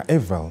 Ruga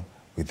Eval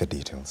with the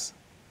details.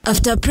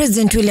 After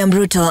President William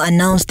Ruto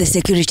announced the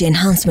security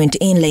enhancement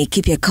in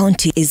Laikipia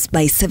County is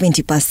by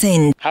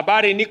 70%.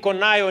 Habari niko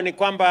nayo ni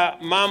kwamba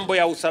mambo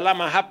ya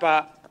usalama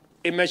hapa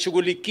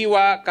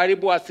imeshughulikiwa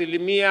karibu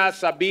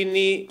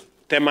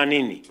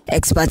 70-80.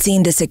 Experts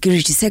in the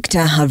security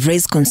sector have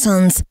raised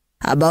concerns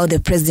about the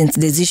president's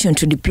decision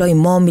to deploy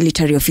more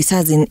military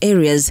officers in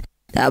areas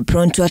that are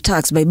prone to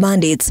attacks by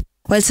bandits.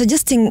 While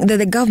suggesting that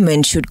the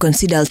government should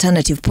consider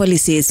alternative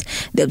policies,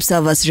 the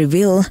observers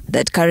reveal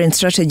that current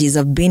strategies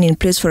have been in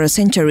place for a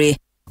century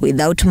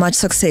without much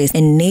success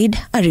and need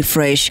a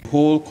refresh. The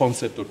whole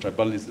concept of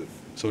tribalism,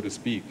 so to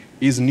speak,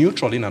 is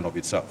neutral in and of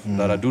itself.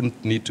 That I don't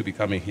need to be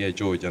coming here,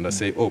 George, and I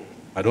say, oh,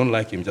 I don't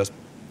like him just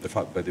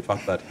by the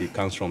fact that he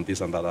comes from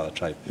this and that other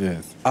tribe.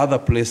 Yes. Other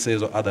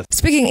places or other...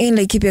 Speaking in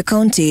Laikipia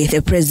County,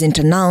 the president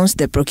announced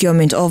the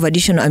procurement of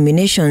additional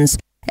ammunitions,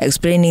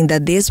 explaining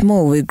that this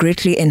move will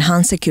greatly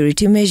enhance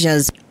security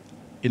measures.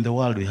 In the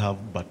world, we have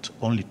but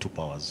only two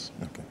powers.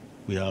 Okay.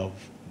 We have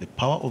the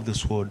power of the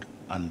sword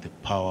and the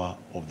power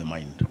of the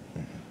mind.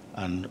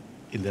 And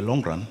in the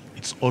long run,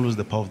 it's always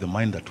the power of the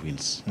mind that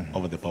wins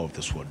over the power of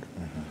the sword.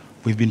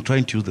 We've been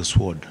trying to use the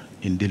sword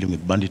in dealing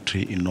with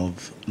banditry in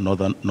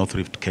North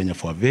Rift Kenya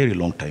for a very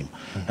long time.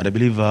 And I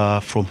believe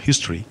from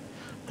history,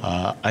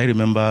 I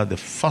remember the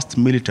first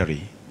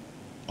military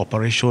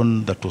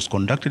operation that was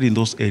conducted in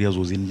those areas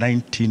was in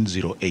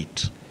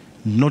 1908.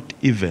 Not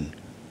even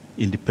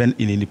in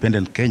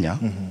independent Kenya,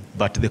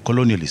 but the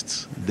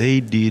colonialists. They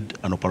did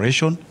an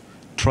operation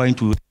trying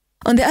to...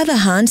 On the other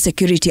hand,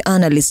 security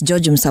analyst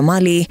George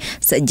Msamali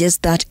suggests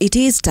that it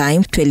is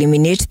time to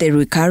eliminate the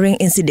recurring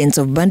incidents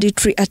of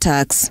banditry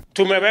attacks.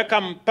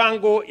 Tumeweka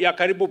mpango ya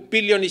karibu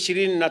bilioni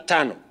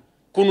 25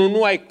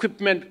 kununua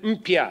equipment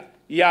mpya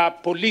ya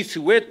polisi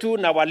wetu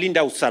na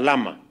walinda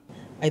usalama.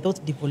 I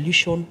thought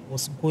devolution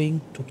was going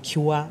to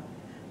cure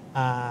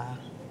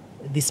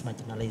this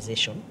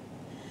marginalization.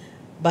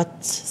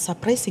 But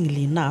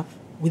surprisingly enough,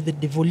 with the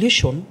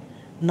devolution,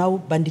 now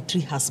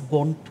banditry has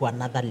gone to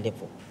another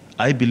level.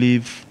 I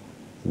believe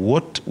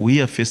what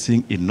we are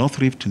facing in North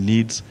Rift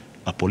needs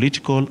a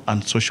political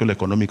and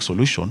socio-economic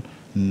solution,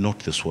 not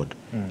the sword.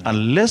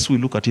 Unless we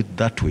look at it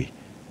that way,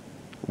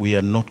 we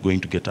are not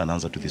going to get an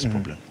answer to this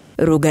problem.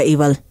 Ruga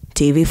Ival,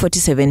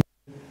 TV47.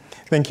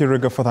 Thank you,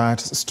 Ruga, for that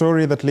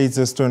story. That leads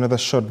us to another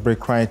short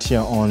break right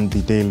here on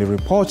the Daily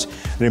Report.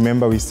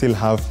 Remember, we still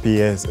have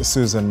PS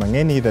Susan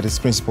Mangeni, that is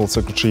Principal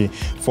Secretary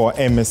for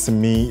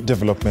MSME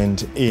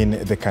Development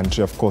in the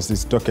country. Of course,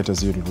 this docket,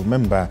 as you'll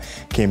remember,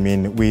 came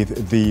in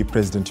with the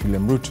President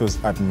William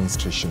Ruto's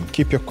administration.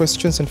 Keep your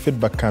questions and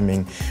feedback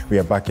coming. We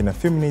are back in a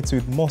few minutes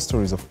with more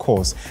stories, of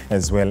course,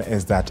 as well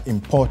as that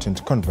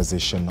important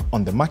conversation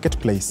on the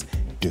marketplace.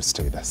 Do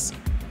stay with us.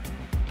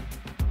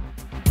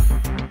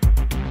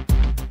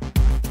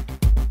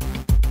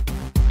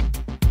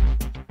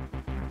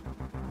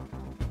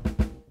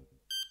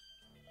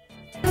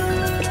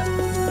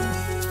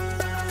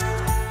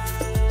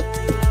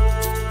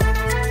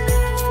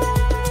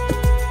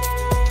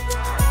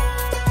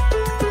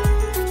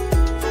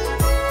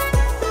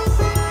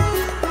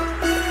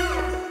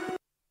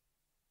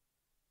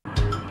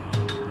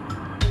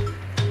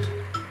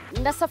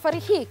 Na safari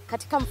hii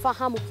katika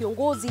Mfahamu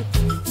Kiongozi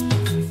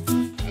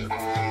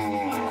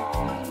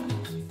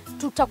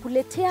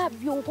tutakuletea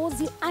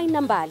viongozi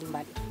aina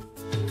mbalimbali.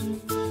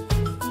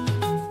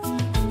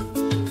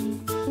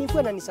 Ni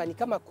nikuwe na nisani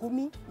kama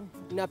 10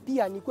 na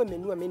pia nikuwe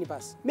menua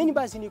minibus.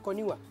 Minibus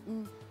nikoniwa.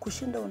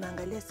 Kushinda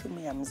unaangalia simu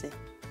ya mzee.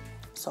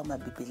 Soma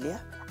Biblia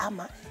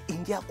ama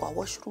ingia kwa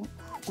washroom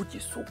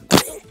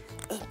ujisugue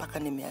mpaka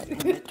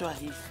nimetoa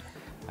hivi.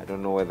 I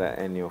don't know whether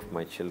any of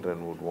my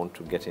children would want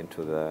to get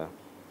into the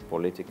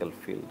political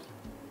field.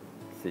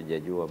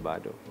 Sijajua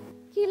bado.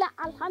 Kila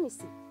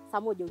Alhamisi saa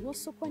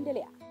 1:30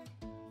 kuendelea.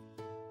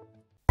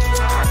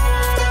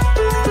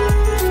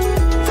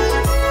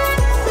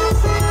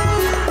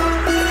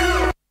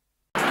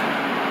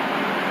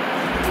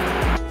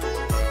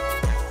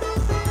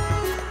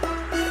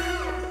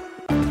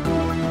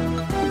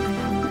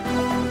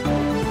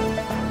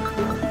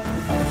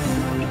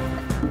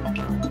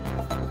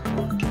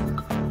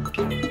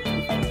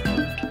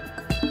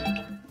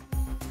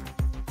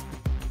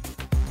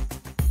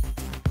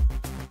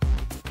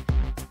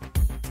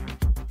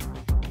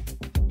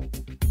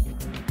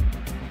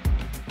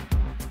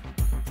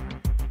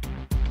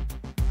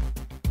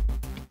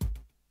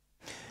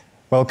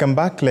 Welcome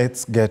back.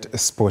 Let's get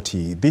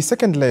sporty. The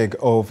second leg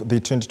of the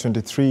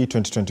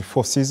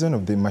 2023-2024 season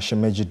of the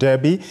Mashemeji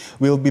Derby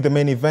will be the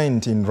main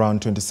event in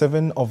round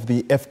 27 of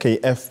the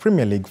FKF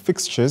Premier League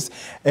fixtures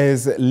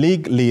as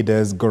league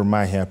leaders Gor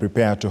Mahia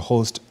prepare to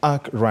host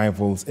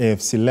arch-rivals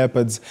AFC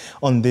Leopards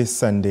on this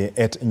Sunday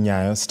at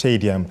Nyayo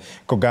Stadium.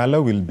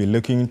 Kogalo will be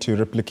looking to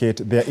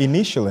replicate their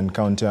initial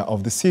encounter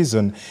of the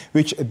season,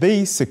 which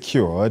they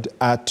secured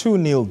a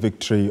 2-0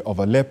 victory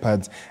over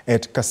Leopards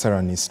at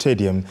Kasarani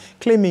Stadium,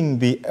 claiming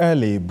the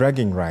early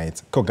bragging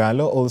rights.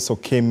 Kogalo also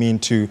came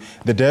into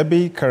the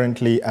derby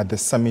currently at the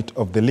summit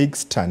of the league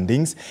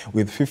standings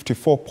with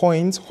 54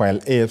 points, while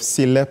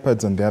AFC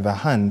Leopards, on the other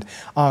hand,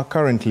 are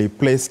currently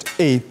placed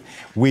 8th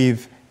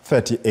with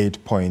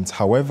 38 points.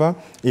 However,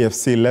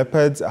 AFC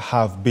Leopards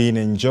have been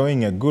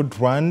enjoying a good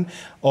run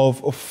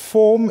of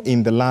form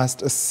in the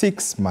last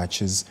 6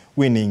 matches,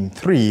 winning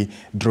 3,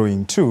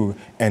 drawing 2,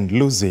 and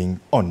losing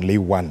only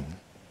 1.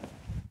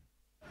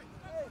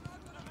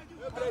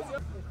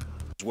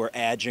 We're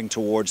edging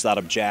towards that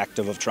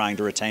objective of trying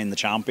to retain the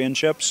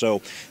championship.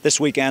 So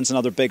this weekend's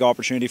another big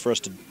opportunity for us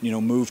to,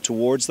 move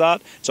towards that.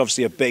 It's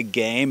obviously a big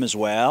game as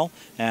well.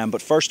 But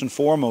first and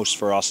foremost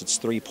for us, it's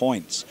 3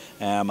 points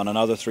and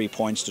another 3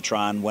 points to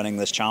try and winning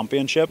this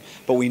championship.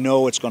 But we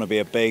know it's going to be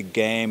a big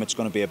game. It's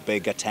going to be a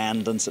big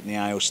attendance at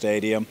Nyayo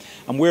Stadium.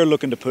 And we're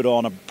looking to put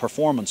on a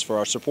performance for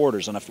our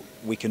supporters. And if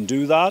we can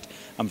do that,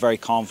 I'm very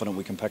confident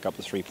we can pick up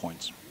the 3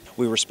 points.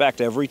 We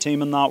respect every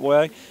team in that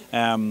way.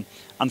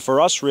 And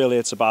for us, really,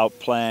 it's about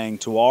playing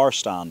to our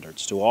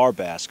standards, to our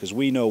best, because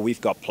we know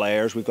we've got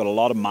players, we've got a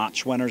lot of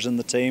match winners in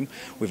the team.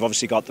 We've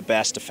obviously got the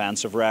best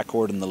defensive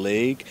record in the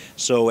league.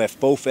 So if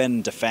both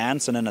in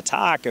defence and in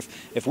attack,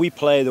 if we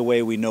play the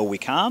way we know we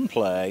can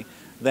play,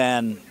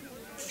 then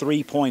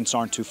 3 points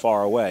aren't too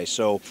far away.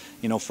 So,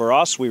 for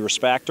us, we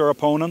respect our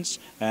opponents.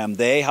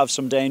 They have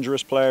some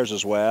dangerous players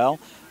as well.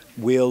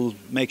 We'll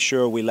make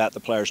sure we let the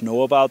players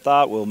know about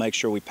that. We'll make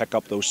sure we pick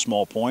up those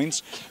small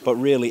points. But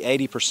really,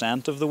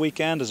 80% of the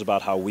weekend is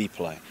about how we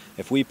play.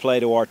 If we play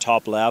to our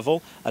top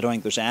level, I don't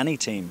think there's any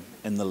team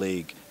in the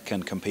league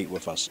can compete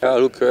with us. Yeah,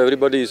 look,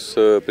 everybody is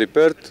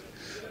prepared.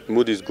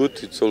 Mood is good.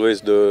 It's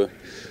always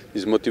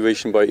this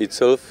motivation by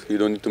itself. You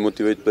don't need to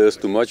motivate players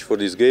too much for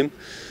this game.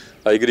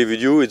 I agree with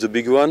you. It's a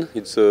big one.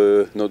 It's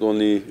not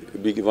only a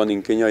big one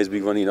in Kenya, it's a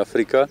big one in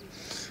Africa.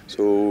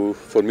 So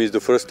for me, it's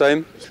the first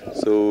time.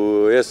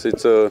 So yes,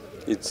 it's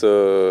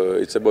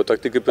about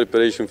tactical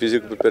preparation,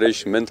 physical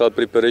preparation, mental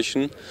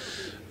preparation.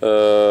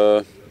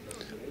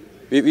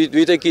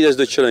 We take it as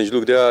the challenge.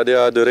 Look, they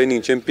are the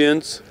reigning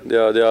champions. They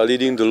are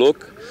leading the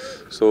log.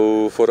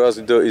 So for us,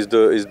 is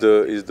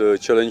the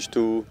challenge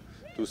to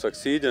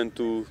succeed and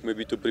to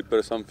maybe to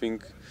prepare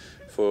something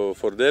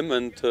for them.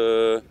 And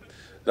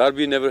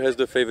Derby never has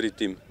the favorite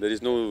team. There is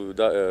no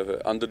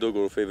underdog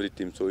or favorite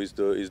team. So it's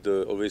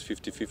always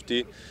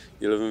 50-50,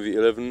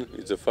 11v11.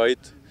 It's a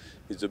fight.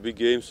 It's a big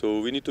game. So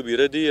we need to be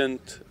ready, and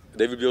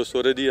they will be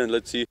also ready. And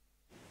let's see.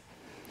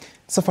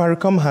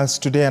 Safaricom has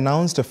today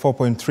announced a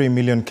 4.3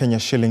 million Kenya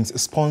shillings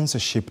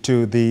sponsorship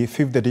to the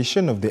 5th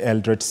edition of the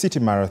Eldoret City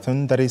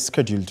Marathon that is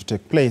scheduled to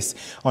take place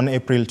on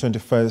April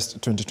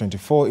 21st,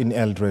 2024 in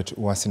Eldoret,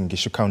 Uasin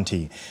Gishu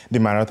County. The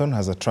marathon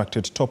has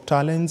attracted top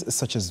talents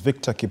such as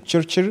Victor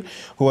Kipchirchir,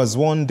 who has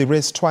won the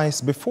race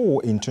twice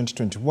before in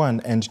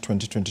 2021 and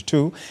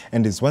 2022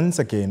 and is once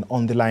again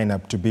on the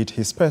lineup to beat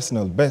his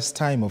personal best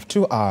time of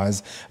 2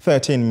 hours,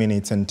 13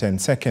 minutes and 10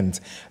 seconds.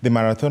 The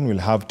marathon will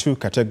have 2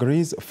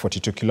 categories,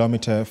 42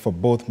 kilometers for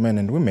both men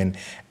and women,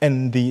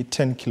 and the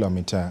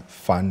 10-kilometer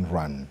fun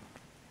run.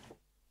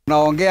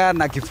 Tunaongea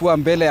na kifua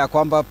mbele ya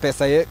kwamba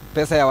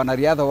pesa ya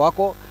wanariadha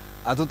wako,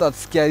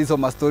 hatutasikia hizo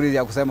mastori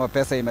ya kusema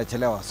pesa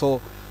imechelewa.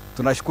 So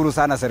tunashukuru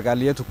sana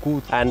serikali yetu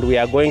kuu. And we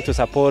are going to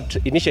support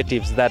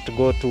initiatives that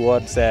go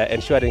towards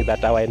ensuring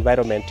that our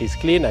environment is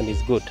clean and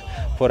is good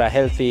for a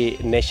healthy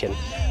nation.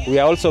 We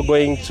are also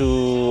going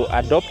to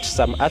adopt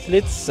some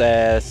athletes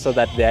so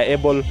that they are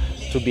able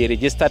to be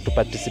registered to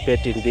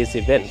participate in this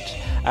event.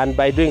 And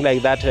by doing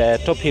like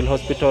that, Top Hill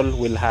Hospital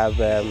will have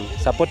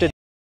supported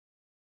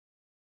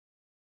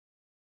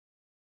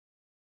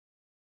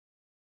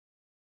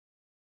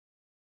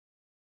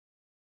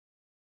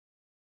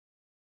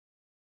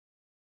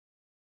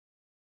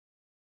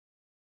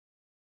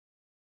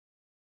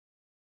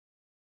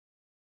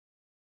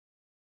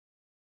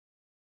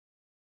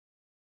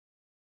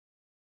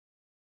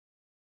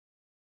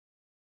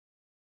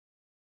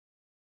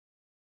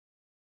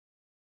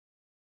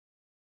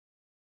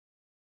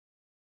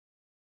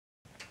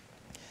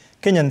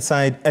Kenyan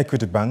side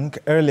Equity Bank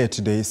earlier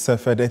today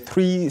suffered a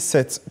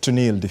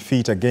 3-0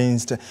 defeat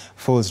against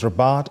FUS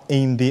Rabat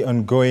in the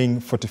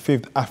ongoing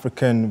 45th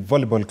African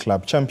Volleyball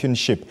Club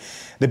Championship.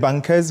 The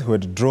bankers, who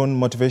had drawn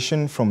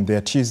motivation from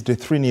their Tuesday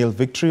 3-0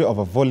 victory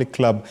over Volley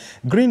Club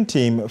Green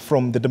Team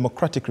from the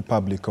Democratic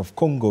Republic of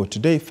Congo,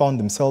 today found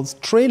themselves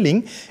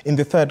trailing in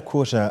the third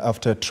quarter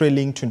after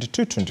trailing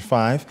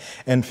 22-25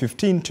 and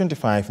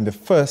 15-25 in the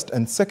first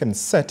and second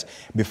set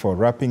before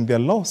wrapping their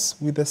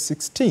loss with a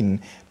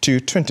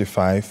 16-25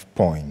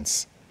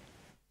 points.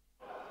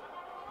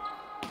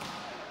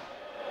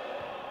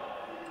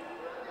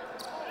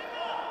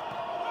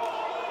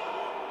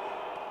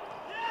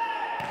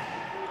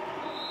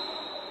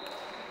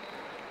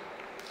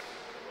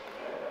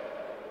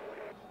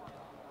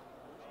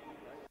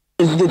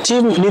 The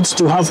team needs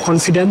to have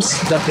confidence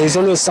that there is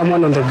always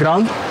someone on the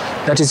ground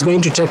that is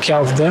going to take care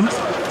of them,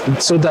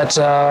 so that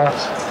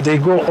they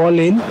go all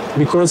in,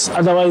 because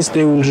otherwise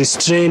they will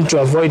restrain to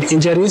avoid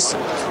injuries.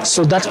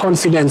 So that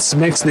confidence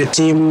makes the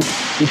team,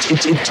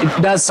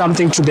 it does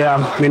something to their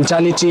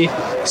mentality,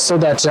 so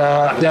that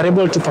they are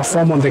able to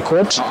perform on the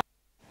court.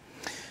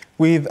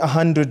 With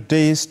 100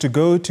 days to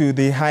go to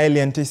the highly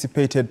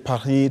anticipated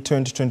Paris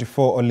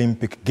 2024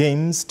 Olympic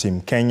Games,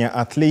 Team Kenya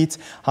athletes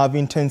have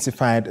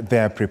intensified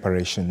their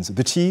preparations.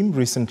 The team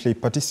recently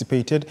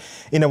participated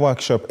in a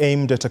workshop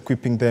aimed at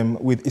equipping them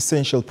with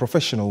essential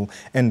professional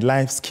and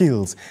life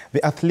skills.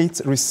 The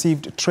athletes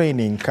received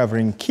training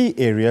covering key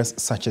areas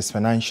such as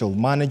financial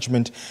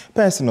management,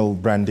 personal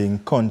branding,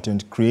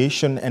 content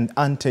creation, and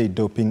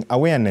anti-doping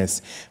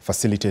awareness.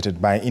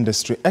 Facilitated by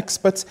industry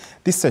experts,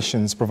 these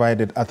sessions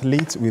provided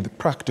athletes with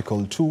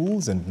practical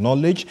tools and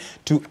knowledge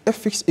to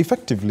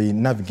effectively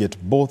navigate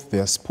both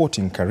their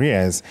sporting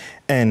careers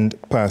and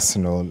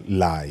personal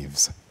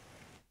lives.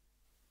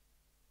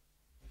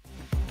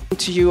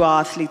 To you,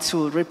 our athletes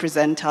who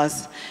represent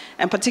us,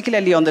 and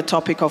particularly on the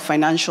topic of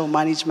financial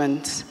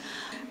management.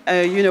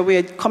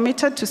 We're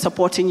committed to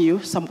supporting you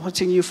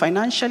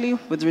financially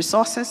with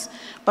resources,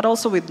 but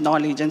also with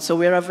knowledge. And so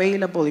we're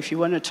available if you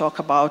want to talk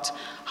about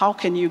how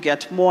can you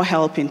get more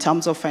help in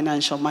terms of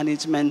financial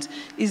management.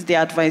 Is the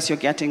advice you're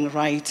getting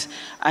right?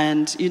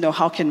 And,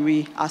 how can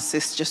we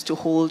assist just to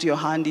hold your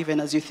hand even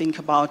as you think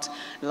about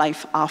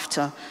life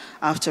after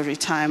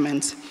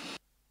retirement?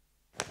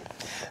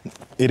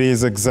 It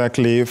is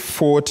exactly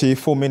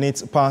 44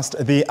 minutes past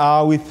the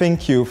hour. We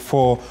thank you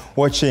for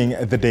watching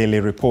the Daily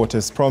Report.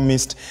 As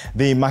promised,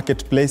 the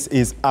marketplace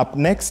is up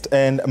next,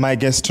 and my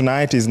guest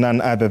tonight is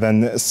none other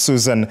than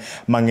Susan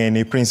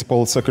Mangeni,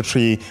 Principal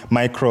Secretary,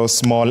 Micro,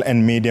 Small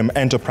and Medium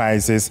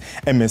Enterprises,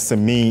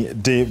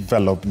 MSME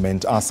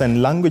Development. Our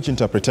sign language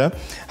interpreter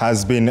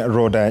has been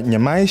Rhoda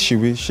Nyamai. She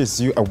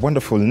wishes you a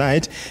wonderful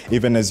night,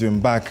 even as you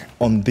embark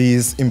on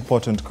this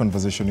important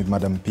conversation with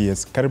Madam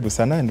P.S. Karibu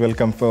sana, and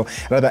welcome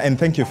and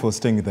thank you for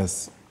staying with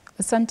us.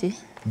 Asante.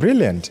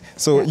 Brilliant.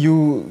 So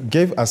you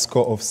gave a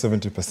score of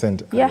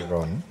 70% earlier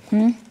on.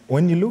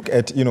 When you look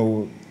at,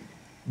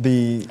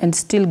 and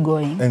still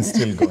going.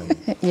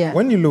 Yeah.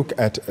 When you look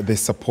at the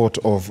support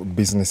of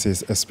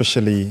businesses,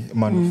 especially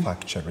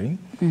manufacturing,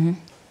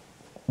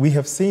 we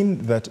have seen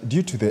that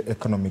due to the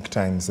economic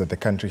times that the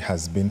country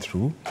has been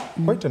through,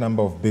 quite a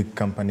number of big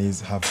companies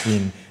have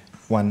been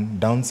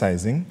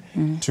downsizing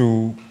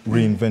to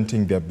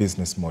reinventing their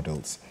business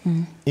models.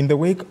 In the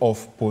wake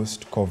of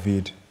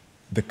post-COVID,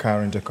 the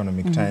current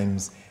economic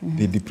times,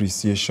 the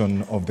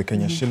depreciation of the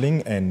Kenya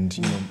shilling and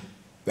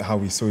how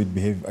we saw it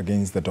behave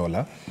against the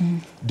dollar,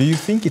 do you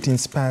think it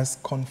inspires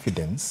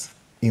confidence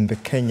in the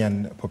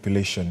Kenyan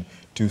population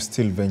to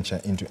still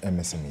venture into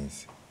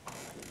MSMEs?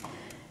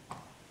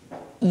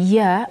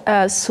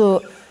 Yeah,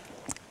 so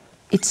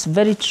it's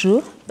very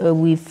true.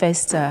 We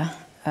faced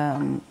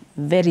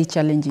very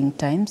challenging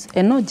times,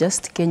 and not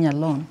just Kenya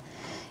alone.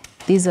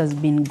 This has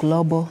been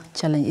global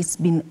challenge. It's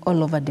been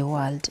all over the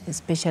world,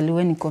 especially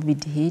when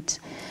COVID hit.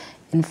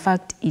 In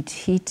fact, it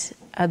hit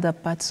other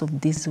parts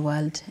of this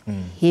world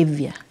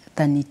heavier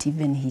than it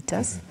even hit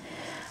us.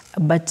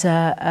 But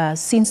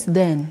since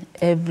then,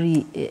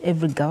 every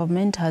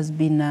government has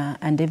been,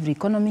 and every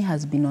economy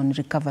has been on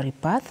recovery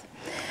path.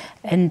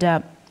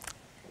 And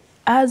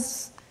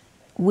as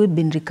we've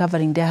been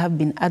recovering, there have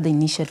been other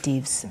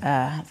initiatives,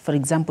 for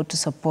example, to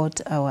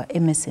support our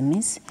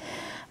MSMEs.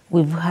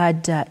 We've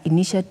had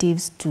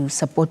initiatives to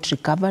support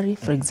recovery,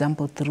 for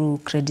example,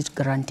 through credit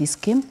guarantee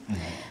scheme.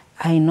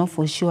 I know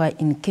for sure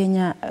in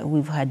Kenya,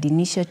 we've had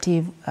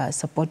initiative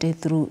supported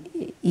through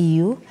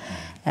EU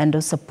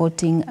and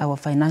supporting our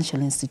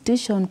financial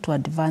institution to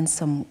advance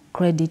some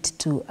credit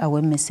to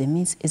our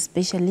MSMEs,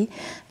 especially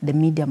the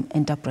medium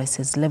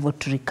enterprises level,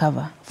 to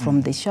recover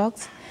from the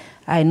shocks.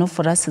 I know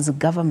for us as a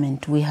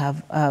government, we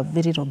have a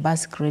very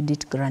robust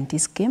credit guarantee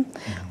scheme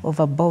of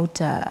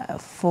about,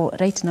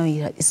 right now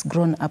it's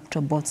grown up to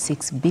about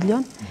 6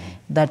 billion.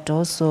 That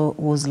also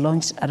was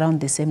launched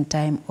around the same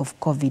time of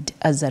COVID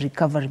as a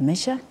recovery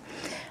measure.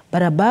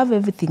 But above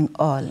everything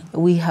all,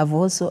 we have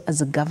also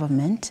as a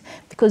government,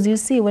 because you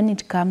see when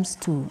it comes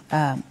to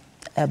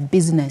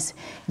business,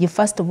 you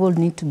first of all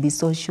need to be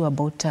so sure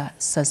about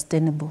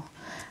sustainable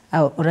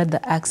or rather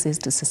access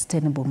to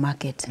sustainable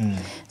market.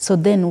 So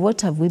then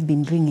what have we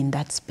been doing in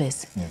that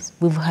space? Yes.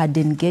 We've had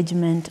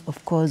engagement,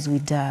 of course,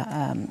 with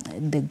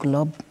the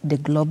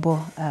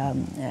global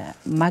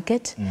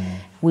market.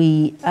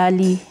 We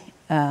early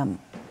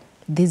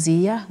this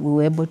year, we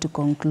were able to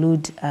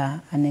conclude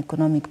an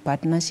economic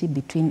partnership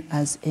between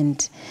us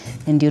and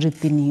the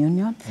European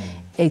Union,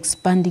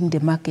 expanding the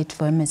market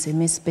for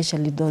MSMEs,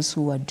 especially those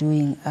who are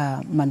doing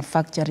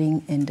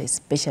manufacturing and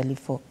especially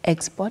for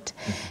export.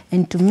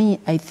 And to me,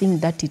 I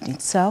think that in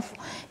itself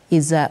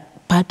is a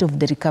part of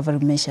the recovery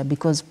measure,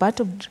 because part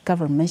of the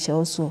recovery measure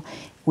also,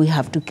 we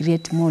have to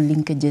create more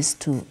linkages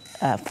to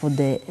for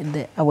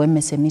our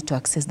MSME to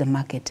access the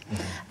market.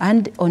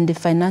 And on the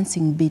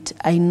financing bit,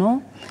 I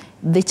know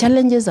the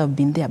challenges have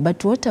been there,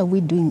 but what are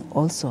we doing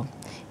also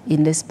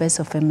in the space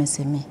of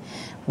MSME?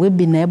 We've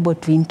been able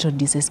to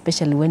introduce,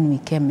 especially when we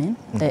came in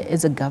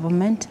as a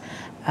government,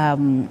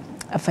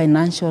 a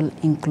financial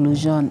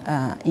inclusion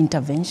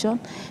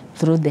intervention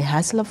through the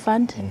Hustler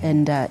Fund.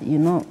 And, you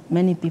know,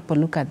 many people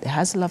look at the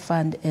Hustler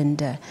Fund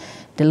and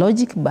the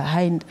logic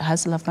behind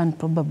Hustler Fund,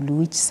 probably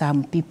which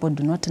some people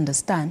do not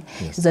understand,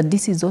 is that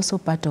this is also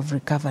part of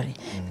recovery.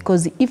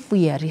 Because if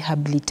we are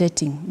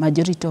rehabilitating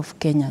majority of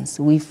Kenyans,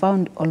 we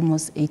found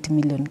almost 8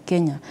 million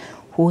Kenya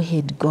who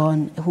had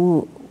gone,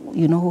 who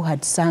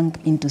had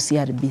sunk into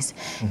CRBs.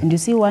 And you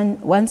see,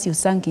 once you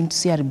sunk into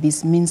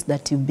CRBs means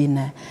that you've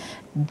been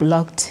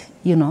blocked,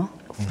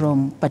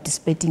 from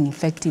participating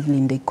effectively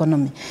in the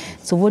economy.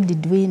 So what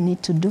did we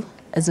need to do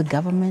as a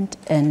government?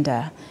 And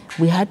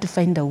we had to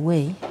find a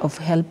way of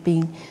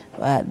helping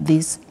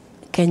these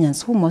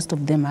Kenyans, who most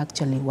of them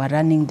actually were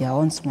running their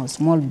own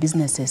small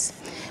businesses,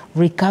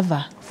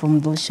 recover from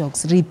those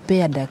shocks,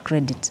 repair their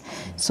credit.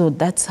 So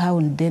that's how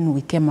then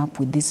we came up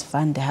with this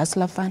fund, the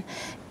Hustler Fund,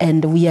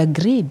 and we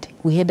agreed.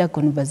 We had a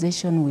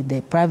conversation with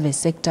the private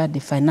sector, the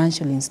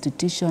financial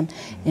institution,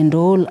 and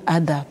all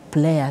other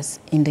players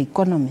in the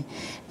economy,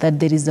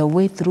 that there is a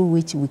way through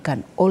which we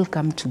can all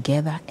come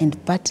together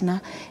and partner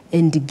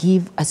and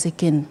give a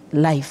second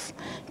life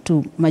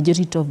to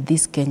majority of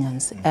these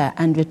Kenyans.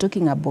 And we're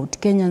talking about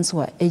Kenyans who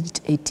are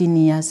aged 18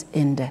 years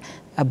and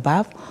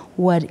above,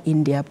 who are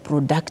in their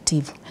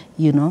productive,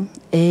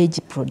 age,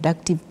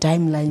 productive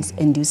timelines.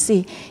 And you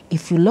see,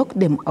 if you lock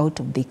them out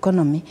of the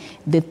economy,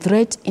 the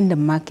threat in the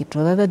market,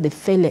 or rather the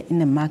failure in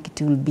the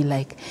market, will be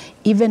like,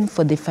 even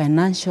for the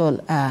financial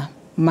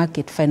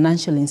market,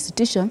 financial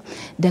institution,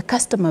 the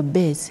customer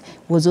base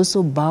was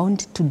also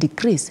bound to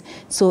decrease.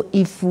 So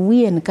if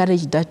we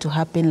encourage that to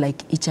happen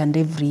like each and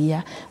every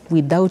year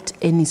without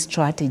any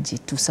strategy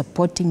to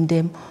supporting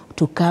them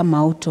to come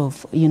out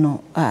of,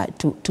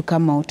 to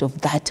come out of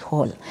that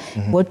hole,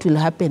 what will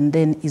happen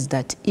then is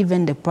that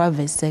even the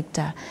private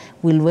sector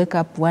will wake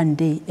up one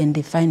day and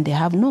they find they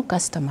have no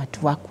customer to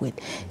work with.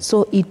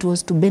 So it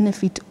was to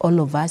benefit all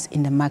of us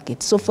in the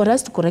market. So for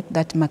us to correct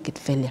that market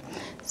failure,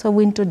 so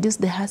we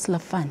introduced the Hustler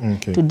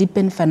Fund to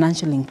deepen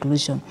financial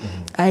inclusion.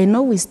 I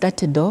know we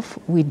started off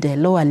with the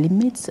lower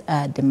limits.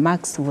 The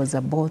max was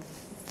about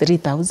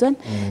 3,000.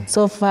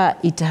 So far,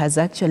 it has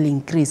actually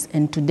increased.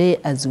 And today,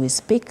 as we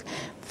speak,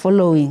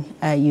 following,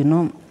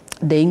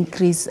 the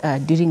increase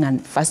during a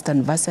first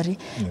anniversary,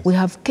 we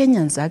have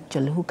Kenyans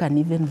actually who can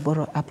even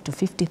borrow up to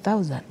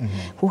 50,000,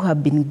 who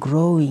have been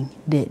growing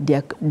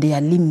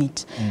their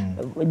limit,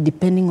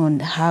 depending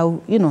on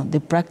how,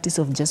 the practice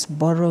of just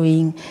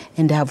borrowing,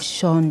 and they have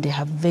shown they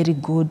have very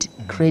good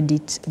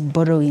credit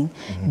borrowing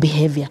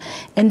behavior.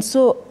 And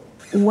so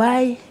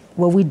why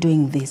were we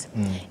doing this?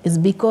 It's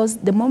because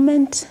the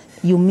moment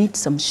you meet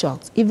some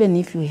shocks, even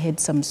if you had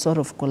some sort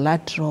of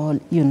collateral,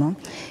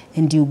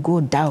 and you go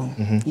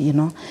down,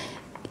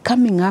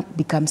 coming up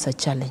becomes a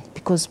challenge,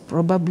 because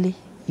probably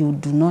you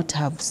do not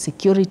have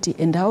security.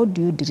 And how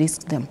do you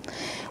de-risk them?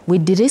 We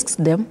de-risk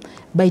them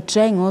by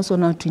trying also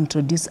now to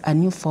introduce a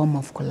new form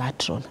of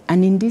collateral.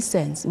 And in this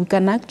sense, we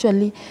can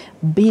actually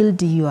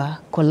build your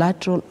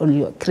collateral or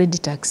your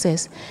credit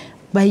access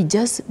by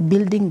just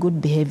building good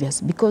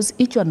behaviors, because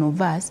each one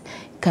of us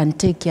can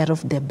take care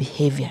of their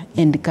behavior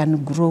and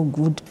can grow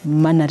good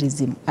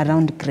mannerism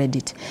around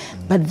credit.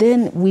 But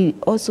then we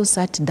also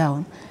sat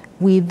down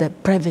with the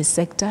private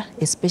sector,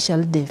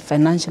 especially the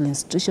financial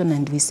institution,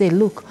 and we say,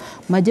 look,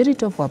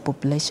 majority of our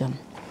population,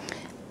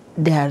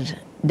 they're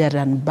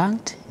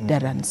unbanked,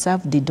 they're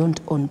unserved, they don't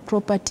own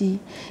property,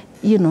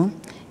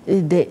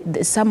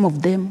 some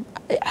of them,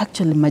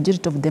 actually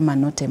majority of them are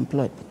not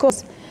employed.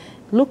 Because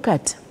look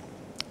at,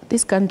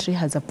 this country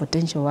has a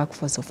potential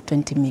workforce of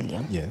 20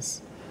 million.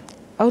 Yes.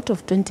 Out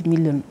of 20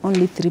 million,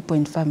 only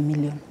 3.5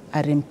 million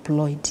are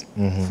employed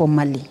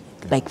formally,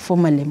 like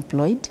formally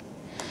employed,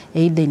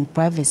 either in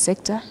private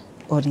sector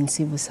or in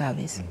civil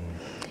service.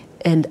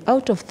 And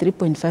out of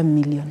 3.5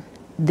 million,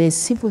 the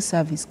civil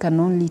service can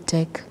only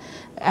take,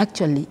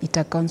 actually it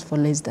accounts for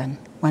less than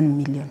 1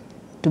 million.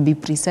 To be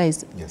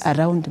precise,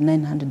 around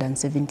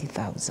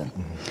 970,000.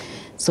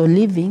 So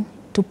leaving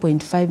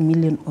 2.5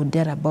 million or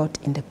thereabout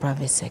in the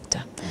private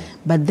sector.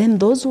 But then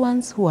those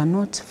ones who are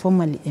not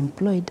formally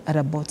employed are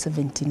about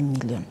 17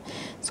 million.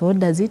 So what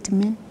does it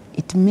mean?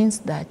 It means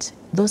that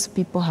those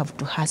people have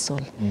to hustle,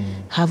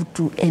 have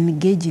to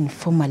engage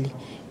informally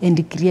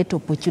and create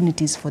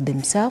opportunities for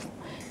themselves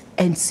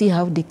and see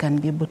how they can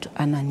be able to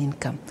earn an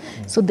income.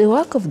 So the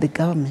work of the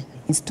government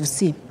is to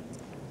see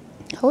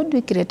how do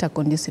we create a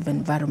conducive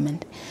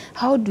environment?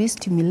 How do we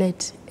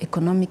stimulate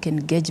economic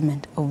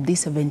engagement of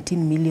these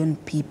 17 million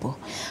people?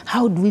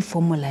 How do we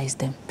formalize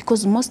them?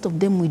 Because most of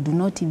them we do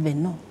not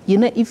even know. You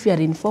know, if you are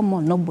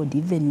informal, nobody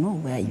even know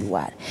where you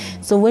are.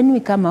 So when we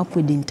come up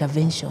with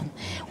intervention,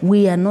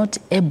 we are not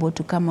able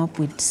to come up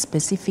with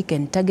specific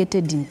and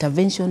targeted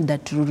intervention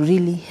that will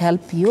really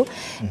help you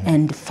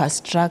and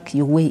fast track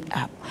your way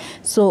up.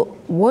 So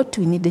what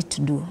we needed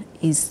to do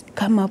is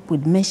come up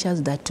with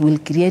measures that will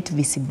create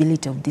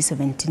visibility of this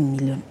 17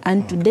 million.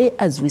 And today,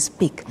 as we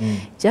speak,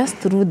 just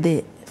through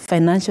the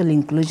Financial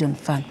Inclusion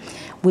Fund,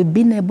 we've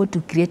been able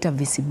to create a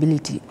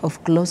visibility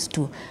of close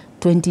to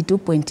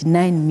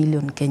 22.9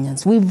 million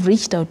Kenyans. We've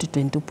reached out to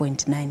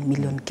 22.9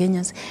 million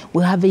Kenyans.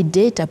 We have a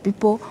data,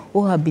 people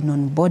who have been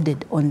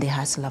onboarded on the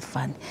Hustler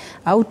Fund.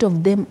 Out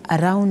of them,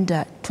 around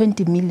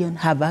 20 million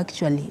have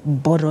actually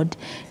borrowed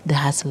the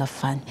Hustler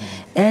Fund.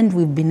 And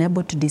we've been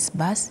able to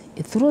disburse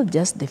through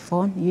just the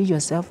phone, you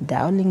yourself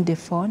dialing the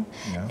phone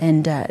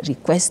and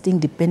requesting,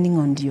 depending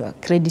on your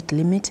credit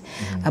limit,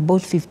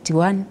 about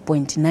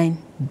 51.9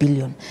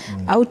 billion.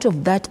 Out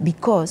of that,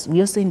 because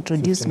we also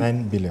introduced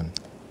 59 billion.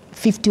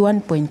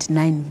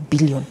 51.9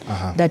 billion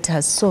that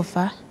has so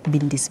far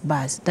been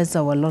disbursed. That's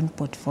our loan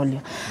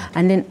portfolio.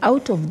 And then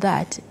out of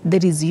that,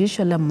 there is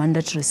usually a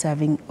mandatory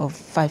saving of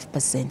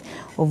 5%,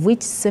 of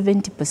which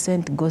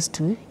 70% goes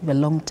to the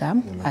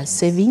long-term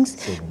savings,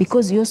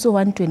 because you also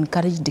want to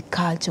encourage the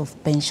culture of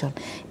pension,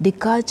 the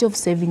culture of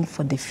saving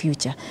for the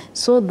future,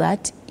 so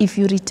that if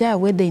you retire,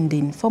 whether in the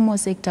informal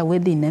sector,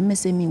 whether in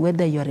MSME,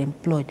 whether you're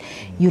employed,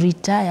 you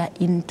retire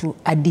into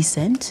a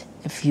decent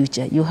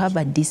future, you have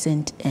a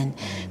decent end.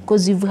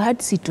 Because you've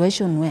had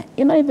situation where,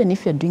 you know, even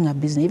if you're doing a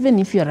business, even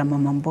if you're a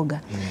mama mboga,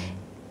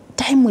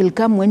 time will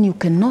come when you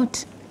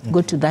cannot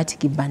go to that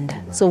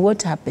kibanda. So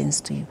what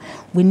happens to you?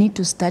 We need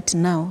to start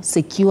now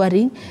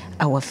securing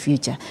our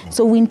future.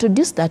 So we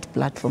introduced that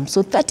platform.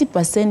 So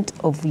 30%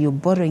 of your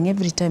borrowing,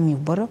 every time you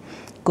borrow,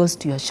 goes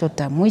to your short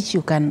term, which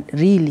you can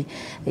really,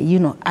 you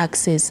know,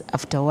 access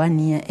after 1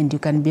 year, and you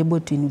can be able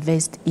to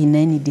invest in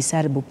any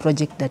desirable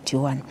project that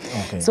you want.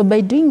 So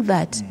by doing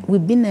that,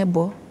 we've been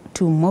able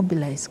to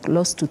mobilize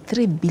close to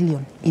 3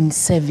 billion in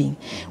saving,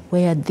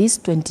 where these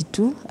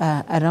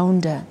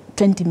around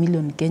 20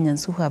 million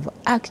Kenyans who have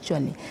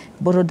actually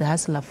borrowed the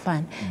Hustler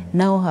Fund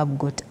now have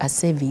got a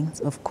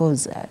savings, of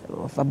course,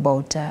 of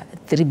about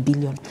 3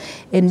 billion.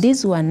 And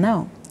these were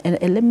now, and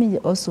let me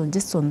also,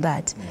 just on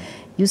that,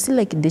 you see,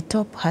 like the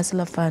top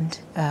Hustler Fund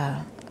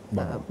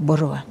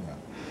borrower,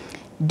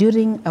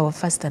 during our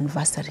first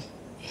anniversary,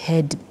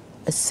 had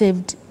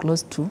saved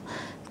close to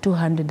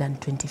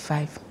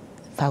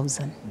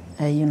 225,000,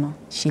 you know,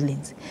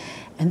 shillings.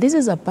 And this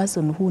is a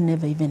person who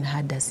never even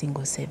had a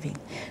single saving.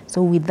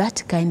 So with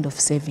that kind of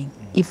saving,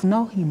 if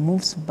now he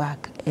moves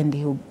back and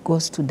he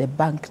goes to the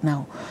bank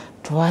now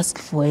to ask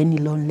for any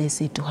loan, let's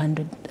say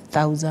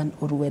 200,000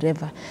 or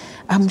wherever,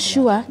 I'm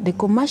sure the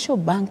commercial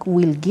bank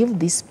will give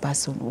this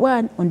person,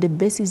 one, on the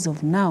basis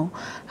of now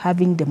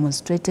having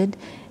demonstrated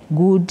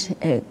good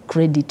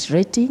credit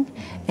rating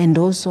and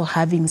also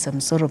having some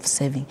sort of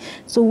saving.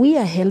 So we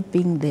are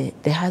helping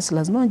the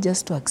hustlers not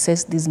just to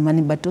access this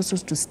money, but also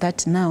to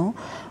start now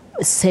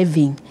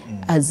saving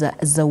as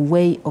a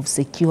way of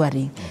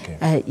securing,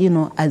 you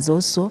know, as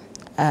also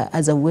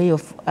as a way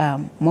of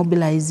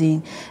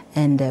mobilizing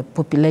and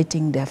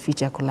populating their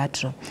future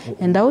collateral.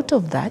 And out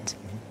of that,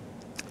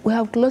 we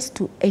have close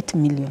to 8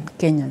 million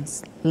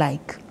Kenyans,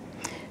 like,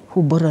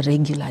 who borrow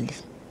regularly,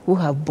 who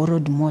have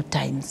borrowed more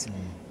times,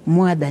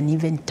 more than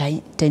even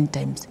 10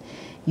 times.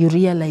 You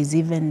realize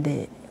even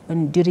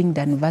during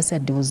the anniversary,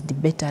 there was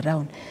debate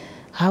around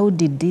how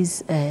did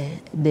this,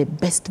 the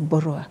best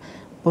borrower,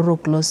 borrow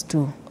close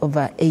to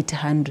over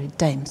 800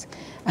 times.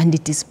 And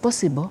it is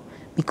possible,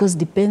 because it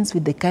depends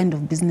with the kind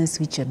of business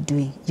which you're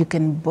doing. You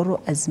can borrow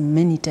as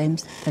many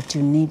times that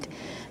you need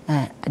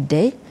a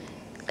day,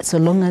 so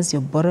long as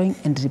you're borrowing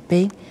and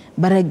repaying.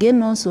 But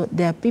again, also,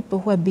 there are people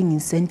who are being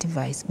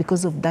incentivized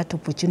because of that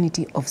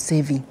opportunity of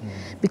saving.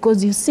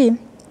 Because you see,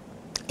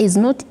 it's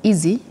not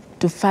easy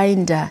to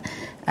find a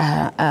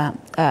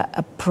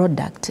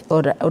product,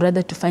 or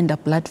rather to find a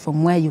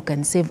platform where you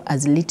can save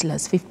as little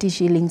as 50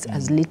 shillings,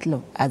 as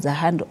little as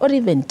 100, or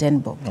even 10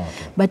 bob.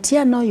 But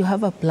here now you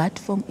have a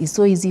platform. It's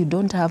so easy. You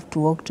don't have to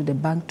walk to the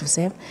bank to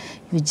save.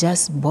 You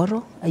just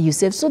borrow, you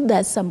save. So there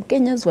are some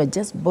Kenyans who are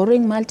just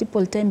borrowing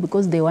multiple times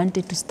because they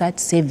wanted to start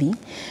saving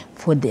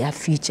for their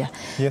future.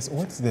 Yes,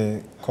 what's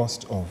the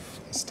cost of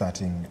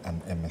starting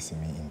an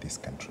MSME in this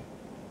country?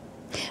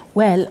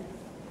 Well,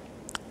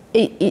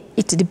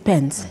 it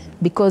depends,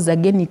 because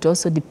again, it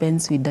also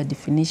depends with the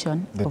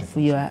definition of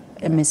your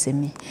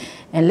MSME.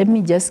 And let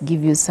me just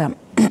give you some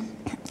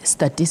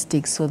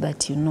statistics so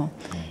that you know.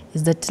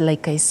 Is that,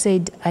 like I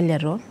said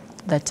earlier on,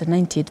 that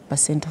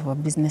 98% of our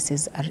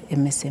businesses are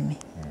MSME.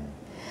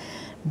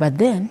 But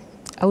then,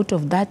 out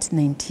of that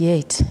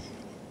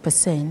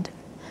 98%,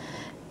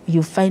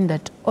 you find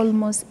that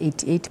almost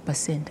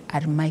 88%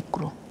 are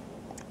micro.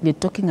 We're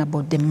talking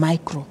about the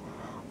micro,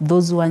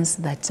 those ones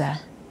that are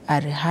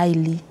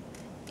highly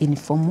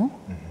informal.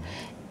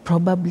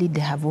 Probably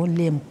they have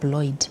only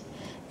employed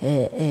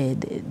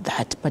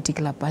that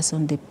particular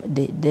person,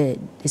 the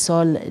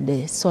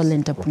sole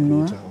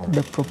entrepreneur,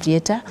 the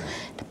proprietor,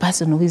 the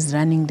person who is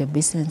running the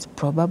business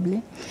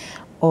probably,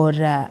 or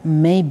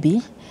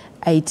maybe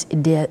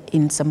they're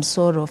in some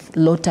sort of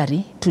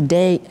lottery.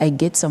 Today I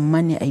get some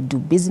money, I do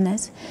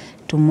business.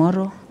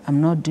 Tomorrow I'm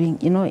not doing,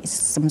 it's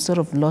some sort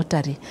of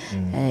lottery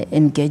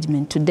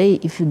engagement. Today,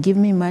 if you give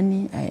me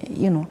money,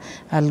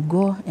 I'll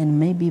go and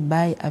maybe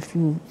buy a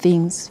few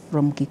things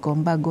from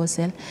Kikomba, go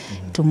sell.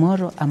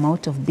 Tomorrow, I'm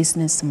out of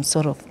business, some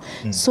sort of.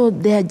 So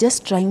they are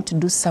just trying to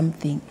do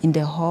something in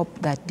the hope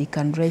that they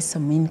can raise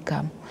some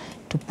income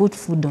to put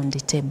food on the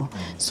table.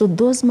 So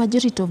those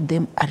majority of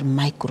them are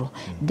micro.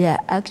 They are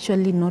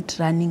actually not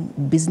running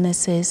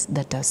businesses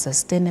that are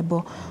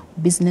sustainable,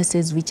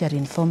 businesses which are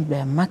informed by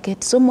a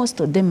market. So most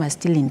of them are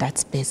still in that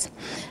space.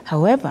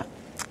 However,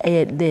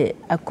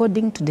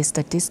 according to the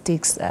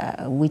statistics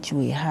which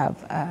we have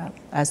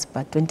as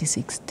per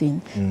 2016,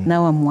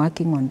 now I'm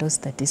working on those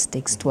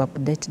statistics to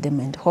update them,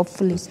 and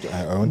hopefully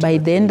by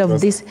the end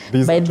of this,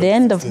 by the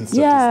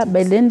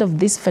end of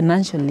this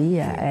financial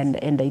year,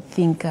 and I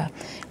think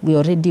we're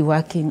already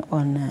working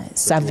on a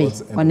survey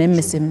on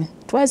MSME.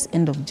 Towards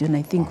end of June,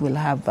 I think we'll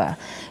have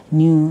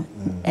new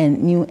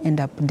and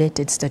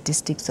updated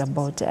statistics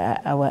about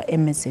our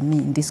MSME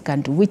in this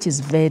country, which is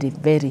very,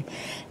 very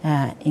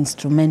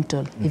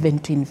instrumental even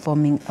to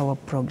informing our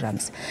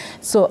programs.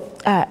 So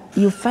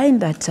you find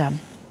that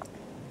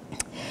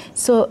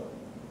so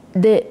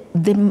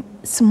the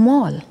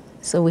small,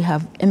 so we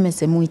have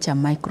MSME which are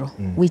micro,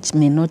 which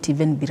may not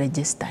even be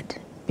registered.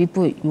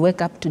 People, you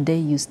wake up today,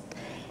 you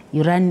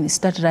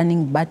start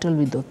running battle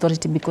with the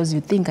authority because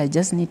you think I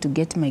just need to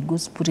get my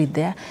goods, put it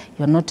there.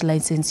 You're not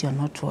licensed, you're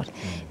not what.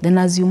 Then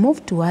as you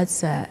move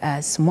towards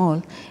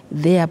small,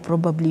 there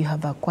probably you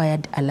have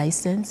acquired a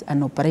license,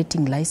 an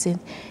operating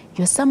license.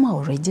 You're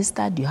somehow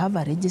registered, you have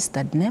a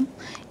registered name,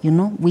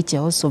 which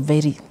are also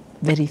very,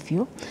 very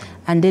few.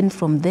 And then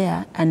from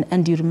there,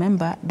 and you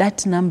remember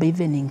that number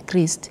even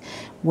increased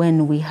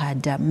when we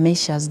had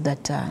measures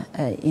that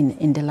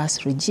in the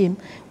last regime,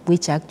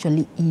 which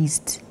actually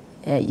eased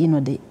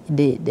the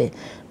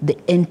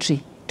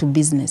entry to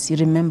business. You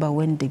remember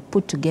when they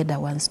put together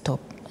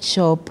one-stop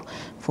shop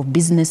for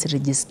business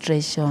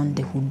registration,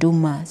 the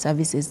Huduma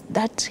services,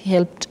 that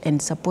helped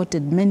and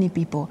supported many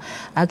people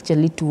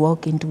actually to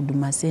walk into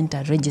Huduma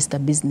Center, register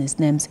business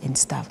names and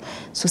stuff.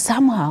 So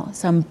somehow,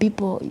 some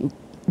people,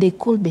 they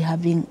could be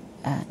having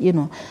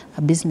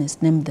a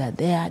business name that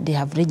they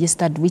have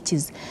registered, which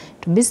is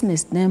to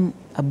business name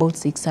about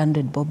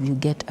 600 bob, you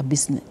get a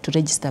business to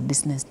register a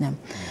business name.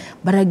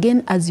 But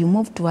again, as you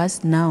move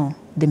towards now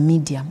the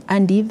medium,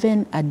 and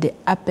even at the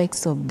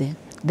apex of the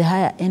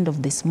higher end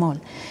of the small,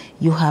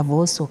 you have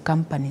also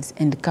companies,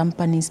 and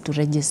companies to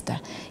register.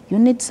 You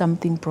need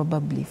something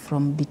probably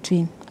from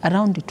between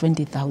around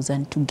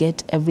 20,000 to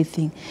get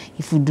everything.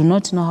 If you do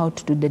not know how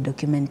to do the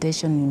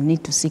documentation, you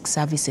need to seek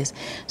services.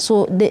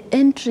 So the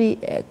entry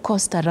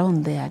cost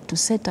around there to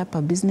set up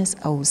a business,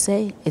 I would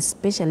say,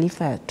 especially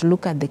if I to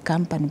look at the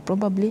company,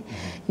 probably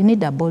you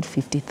need about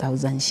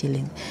 50,000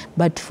 shillings.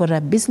 But for a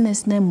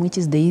business name, which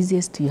is the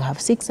easiest, you have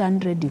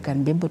 600, you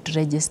can be able to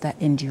register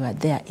and you are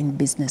there in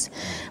business.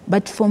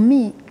 But for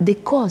me, the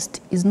cost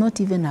is not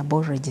even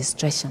about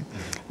registration.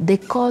 The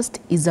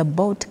cost is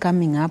about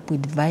coming up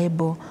with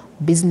viable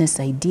business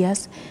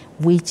ideas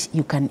which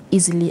you can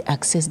easily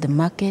access the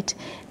market,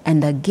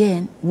 and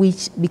again,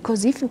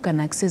 because if you can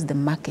access the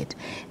market,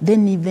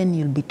 then even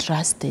you'll be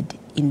trusted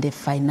in the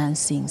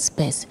financing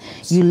space.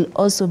 You'll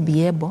also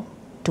be able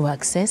to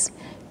access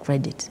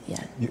credit.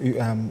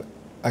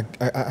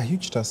 A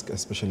huge task,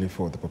 especially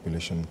for the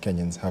population,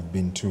 Kenyans, have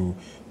been to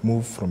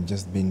move from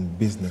just being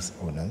business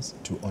owners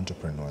to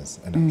entrepreneurs.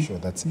 And I'm sure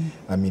that's,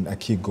 a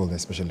key goal,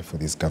 especially for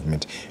this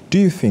government. Do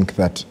you think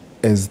that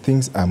as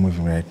things are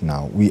moving right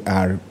now, we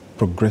are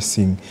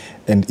progressing,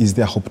 and is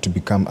there hope to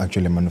become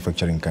actually a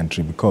manufacturing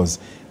country? Because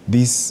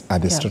these are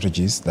the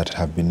strategies that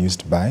have been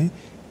used by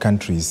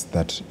countries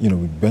that, we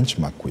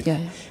benchmark with.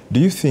 Do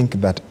you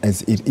think that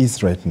as it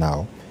is right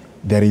now,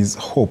 there is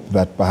hope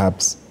that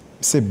perhaps,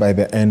 say by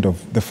the end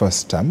of the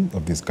first term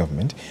of this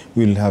government,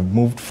 we'll have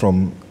moved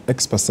from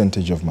X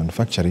percentage of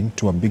manufacturing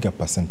to a bigger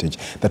percentage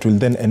that will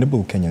then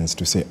enable Kenyans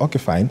to say, okay,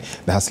 fine,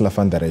 the hustler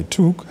fund that I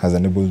took has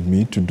enabled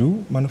me to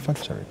do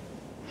manufacturing?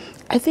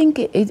 I think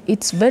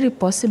it's very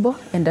possible,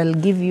 and I'll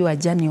give you a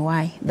journey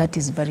why that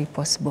is very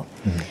possible.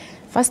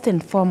 First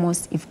and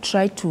foremost, we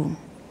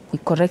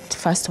correct,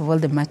 first of all,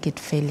 the market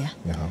failure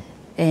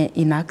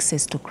in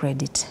access to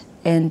credit.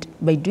 And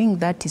by doing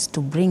that is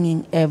to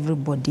bringing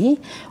everybody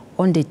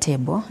on the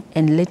table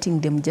and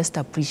letting them just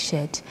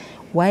appreciate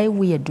why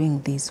we are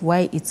doing this,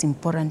 why it's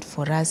important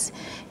for us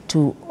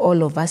to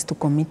all of us to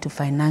commit to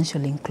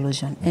financial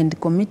inclusion. And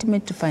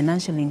commitment to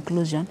financial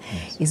inclusion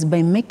is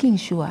by making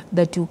sure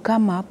that you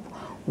come up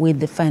with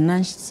the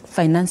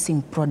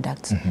financing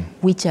products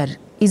which are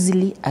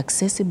easily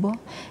accessible,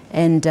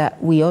 and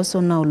we also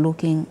now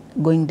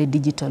going the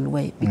digital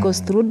way, because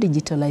through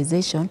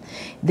digitalization,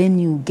 then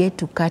you get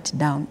to cut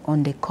down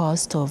on the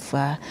cost of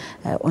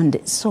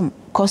some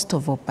cost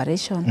of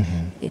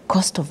operation,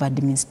 cost of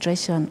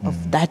administration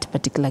of that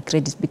particular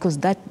credit, because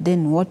that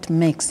then what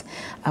makes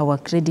our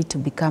credit to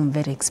become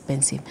very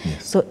expensive.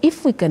 So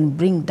if we can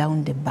bring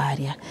down the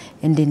barrier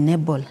and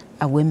enable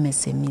our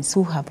MSMEs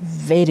who have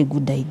very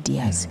good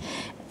ideas,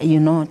 you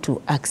know,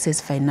 to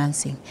access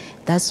financing,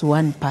 that's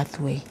one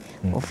pathway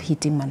of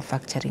hitting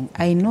manufacturing.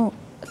 I know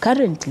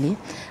currently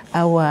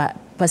our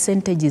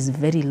percentage is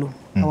very low.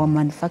 Our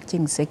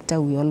manufacturing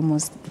sector, we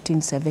almost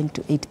between 7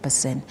 to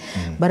 8%.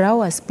 But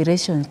our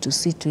aspiration to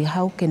see to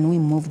how can we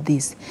move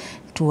this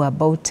to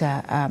about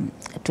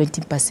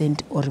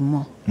 20% or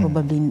more,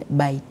 probably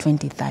by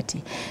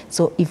 2030.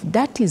 So if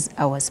that is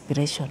our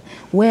aspiration,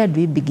 where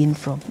do we begin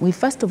from? We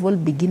first of all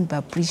begin by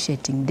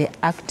appreciating the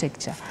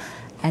architecture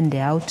and the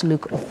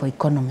outlook of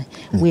economy.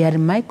 We are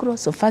micro,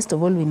 so first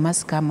of all, we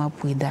must come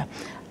up with a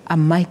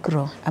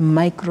micro,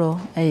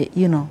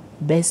 you know,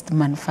 based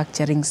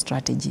manufacturing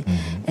strategy.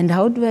 And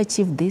how do we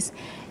achieve this?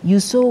 You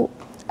saw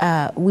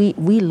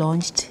we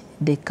launched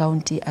the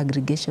county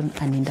aggregation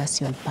and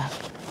industrial park,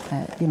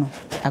 you know,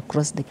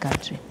 across the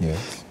country.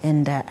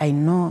 And I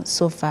know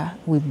so far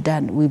we've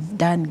done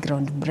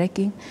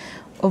groundbreaking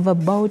of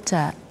about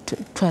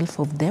 12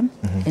 of them,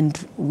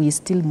 and we're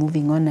still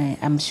moving on.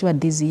 I'm sure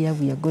this year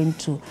we are going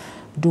to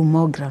do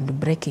more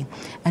groundbreaking.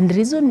 And the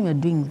reason we are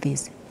doing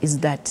this is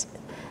that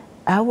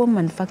our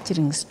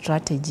manufacturing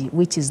strategy,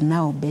 which is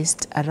now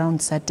based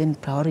around certain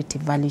priority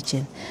value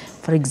chain.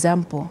 For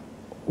example,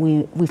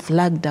 we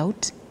flagged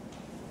out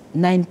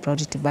 9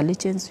 priority value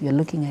chains. We are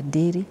looking at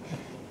dairy,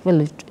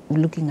 we're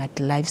looking at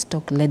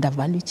livestock, leather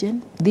value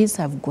chain. These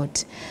have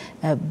got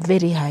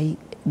very high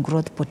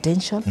growth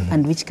potential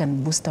and which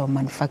can boost our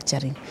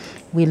manufacturing.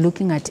 We're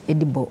looking at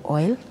edible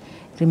oil.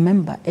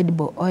 Remember,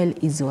 edible oil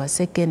is our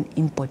second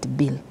import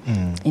bill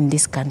in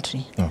this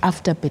country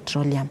after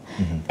petroleum.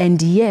 And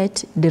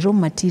yet, the raw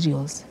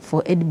materials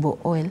for edible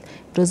oil,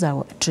 those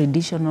are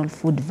traditional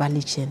food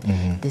value chain.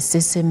 The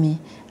sesame,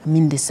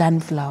 the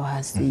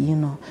sunflowers, you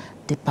know,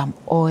 the palm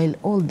oil,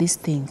 all these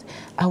things.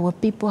 Our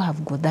people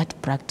have got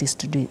that practice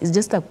to do it. It's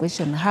just a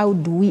question, how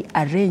do we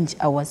arrange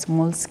our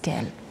small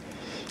scale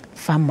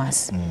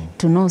farmers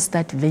to now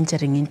start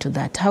venturing into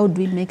that? How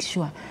do we make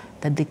sure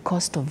that the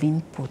cost of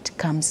input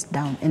comes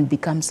down and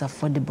becomes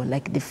affordable,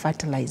 like the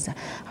fertilizer?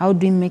 How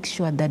do we make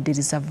sure that there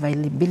is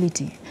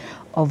availability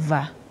of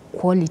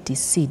quality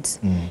seeds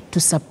to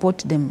support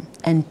them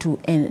and to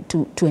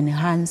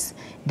enhance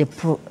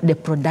the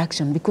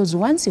production? Because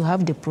once you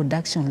have the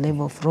production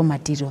level of raw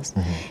materials,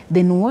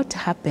 then what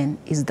happens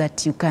is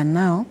that you can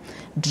now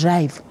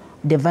drive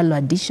the value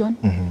addition,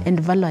 and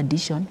value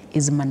addition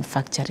is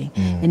manufacturing.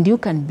 And you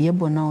can be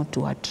able now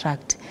to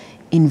attract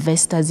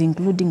investors,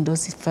 including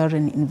those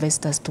foreign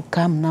investors, to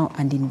come now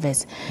and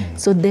invest.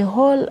 So the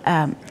whole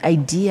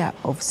idea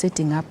of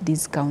setting up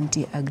this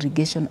county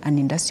aggregation and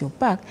industrial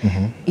park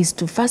is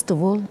to first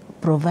of all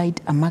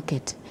provide a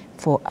market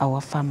for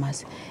our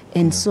farmers,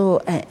 and so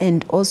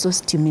and also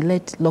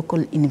stimulate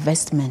local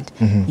investment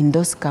in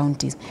those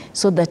counties,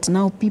 so that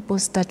now people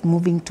start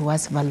moving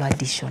towards value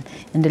addition.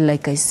 And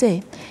like I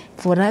say,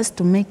 for us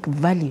to make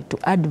value, to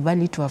add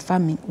value to our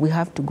farming, we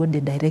have to go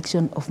the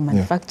direction of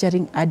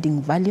manufacturing,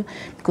 adding value,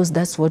 because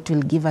that's what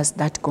will give us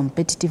that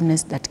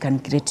competitiveness that can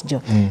create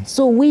jobs.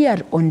 So we are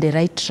on the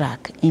right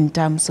track in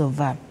terms of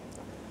our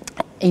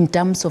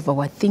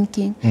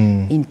thinking,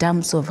 in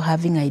terms of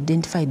having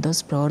identified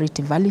those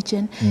priority value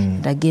chain.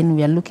 And again,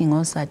 we are looking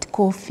also at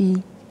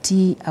coffee,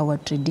 tea, our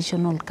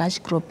traditional cash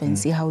crop, and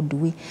see how do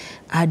we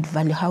add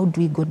value, how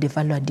do we go the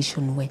value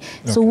addition way.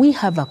 So we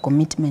have a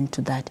commitment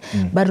to that,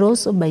 but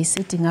also by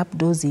setting up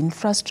those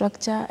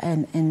infrastructure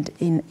and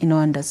in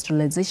our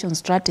industrialization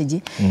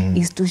strategy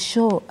is to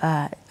show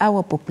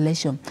our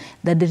population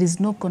that there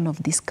is no corner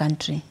of this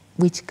country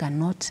which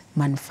cannot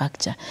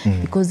manufacture,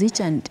 because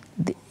each and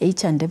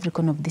every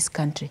corner of this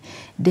country,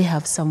 they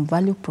have some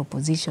value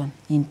proposition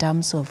in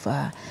terms of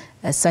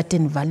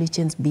certain value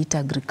chains, be it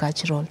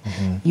agricultural.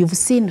 You've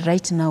seen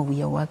right now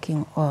we are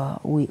working,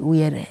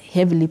 we are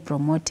heavily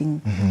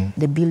promoting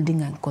the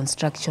building and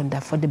construction, the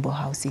affordable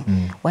housing.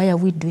 Why are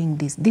we doing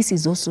this? This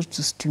is also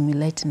to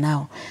stimulate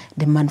now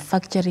the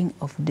manufacturing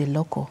of the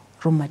local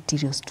raw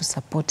materials to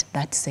support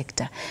that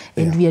sector.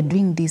 And we are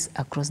doing this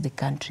across the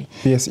country.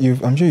 Yes,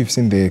 I'm sure you've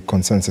seen the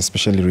concerns,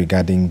 especially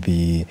regarding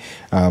the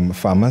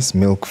farmers,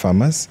 milk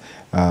farmers,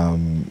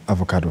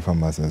 avocado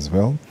farmers as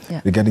well,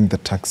 regarding the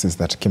taxes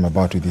that came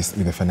about with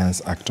the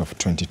Finance Act of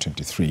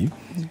 2023.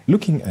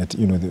 Looking at,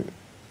 you know,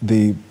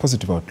 the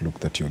positive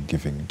outlook that you're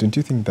giving, don't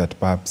you think that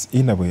perhaps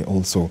in a way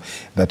also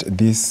that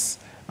these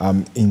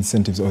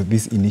incentives or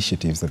these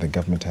initiatives that the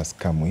government has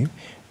come with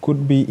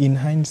could be, in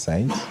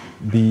hindsight,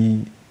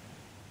 be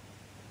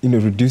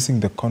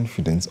reducing the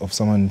confidence of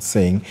someone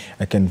saying,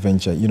 I can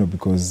venture,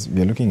 because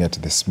we are looking at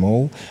the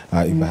small.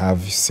 If I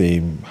have,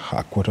 say,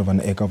 a quarter of an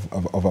acre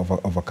of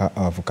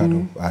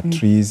avocado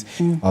trees,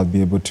 I'll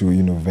be able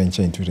to,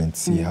 venture into it and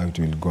see how it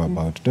will go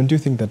about. Don't you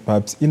think that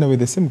perhaps, in a way,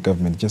 the same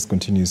government just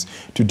continues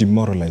to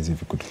demoralize, if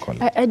you could call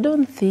it? I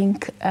don't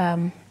think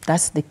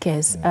that's the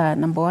case.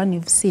 Number one,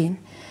 you've seen,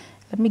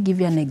 let me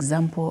give you an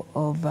example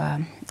of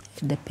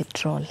the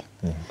petrol,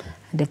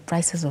 the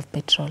prices of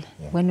petrol.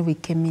 When we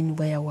came in,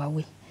 where were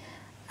we?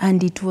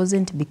 And it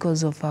wasn't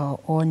because of our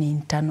own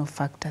internal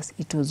factors.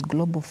 It was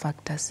global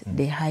factors,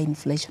 the high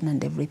inflation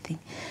and everything.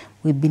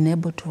 We've been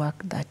able to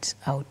work that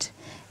out.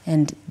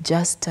 And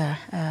just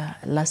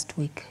last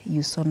week,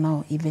 you saw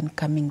now even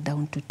coming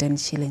down to 10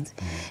 shillings.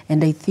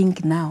 And I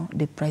think now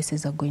the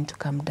prices are going to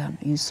come down.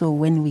 You saw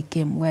when we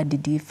came, where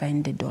did we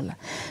find the dollar?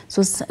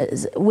 So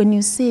when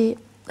you see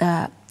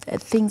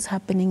things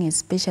happening,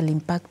 especially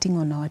impacting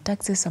on our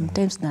taxes,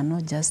 sometimes they're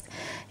not just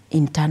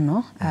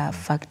internal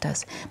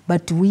factors,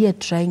 but we are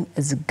trying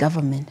as a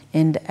government,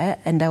 and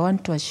I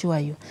want to assure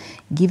you,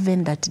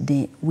 given that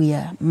we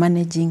are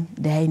managing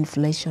the high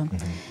inflation,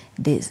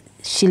 the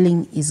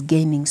shilling is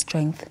gaining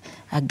strength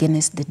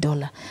against the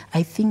dollar.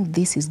 I think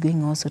this is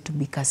going also to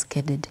be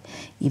cascaded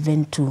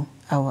even to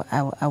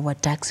our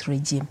tax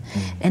regime.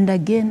 And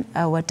again,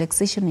 our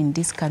taxation in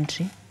this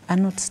country are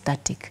not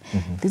static.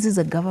 This is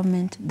a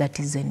government that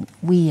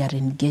we are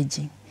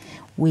engaging.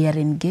 We are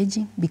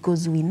engaging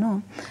because we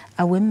know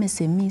our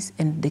MSMEs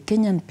and the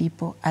Kenyan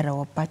people are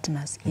our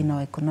partners in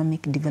our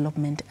economic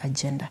development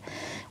agenda.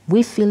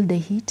 We feel the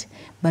heat,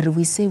 but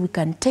we say we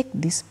can take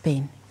this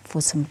pain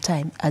for some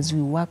time as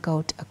we work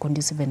out a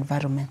conducive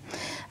environment.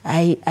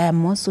 I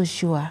am also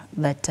sure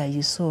that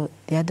you saw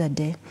the other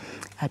day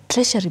a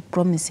Treasury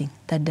promising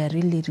that they're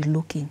really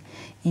looking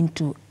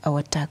into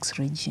our tax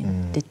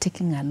regime. They're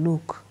taking a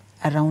look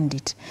around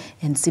it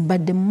and see.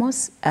 But the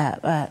most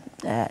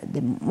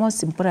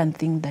important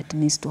thing that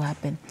needs to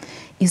happen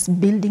is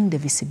building the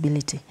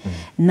visibility.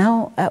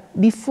 Now,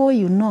 before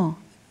you know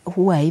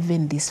who are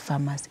even these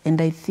farmers,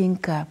 and I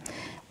think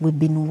we've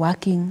been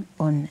working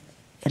on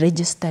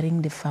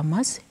registering the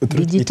farmers,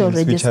 digital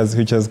registration.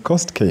 Which has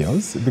caused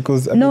chaos,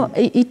 because...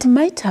 it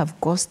might have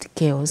caused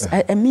chaos.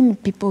 I mean,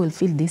 people will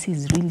feel this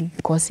is really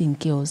causing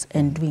chaos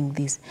and doing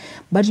this.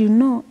 But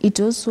it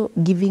also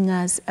giving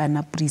us an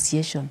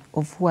appreciation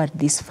of who are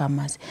these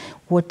farmers,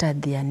 what are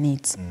their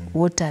needs,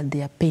 what are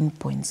their pain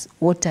points,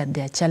 what are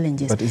their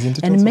challenges,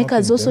 and make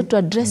us also to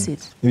address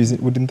it.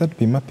 Wouldn't that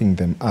be mapping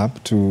them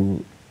up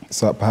to...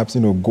 So perhaps,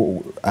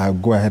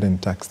 go ahead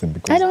and tax them,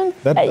 because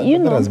that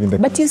has been the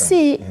but concern. You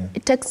see,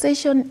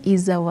 taxation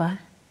is our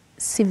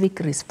civic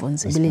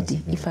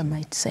responsibility, if I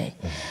might say,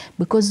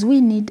 because we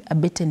need a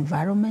better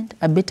environment,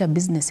 a better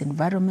business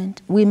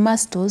environment. We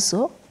must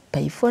also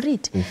pay for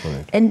it.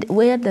 And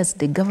where does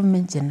the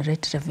government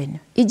generate revenue?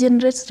 It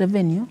generates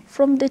revenue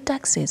from the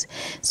taxes.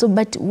 So,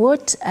 but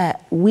what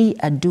we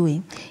are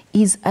doing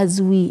is,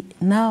 as we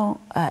now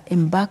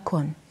embark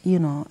on,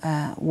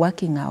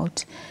 working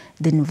out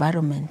the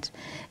environment,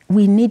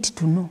 we need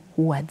to know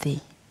who are they.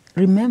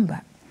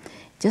 Remember,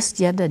 just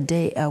the other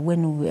day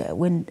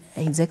when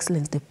His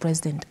Excellency the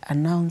President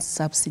announced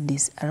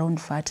subsidies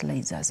around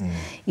fertilizers,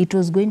 it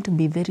was going to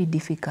be very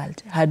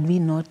difficult had we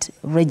not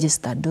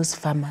registered those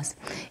farmers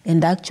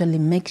and actually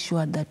make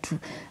sure that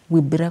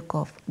we break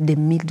off the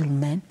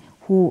middlemen,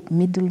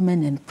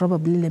 and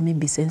probably, let me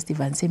be sensitive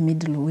and say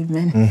middle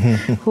women,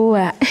 who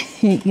are,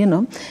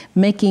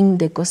 making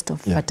the cost of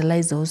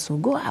fertilizer also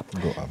go up.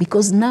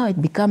 Because now it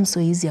becomes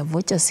so easy, a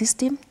voucher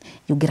system,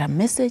 you get a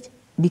message,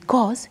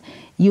 because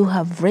you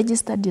have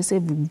registered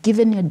yourself, you've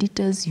given your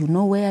details, you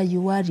know where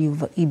you are,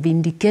 you've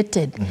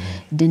indicated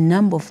the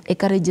number of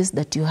acreages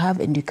that you have,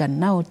 and you can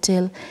now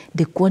tell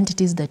the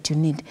quantities that you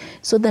need.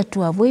 So that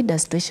to avoid a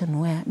situation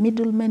where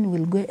middlemen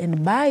will go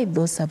and buy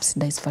those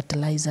subsidized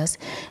fertilizers,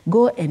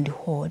 go and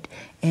hoard,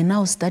 and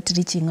now start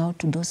reaching out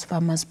to those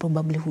farmers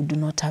probably who do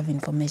not have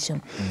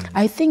information.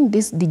 I think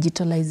this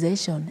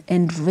digitalization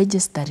and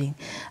registering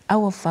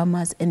our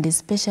farmers, and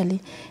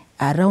especially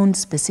around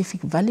specific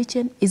value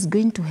chain, is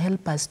going to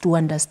help us to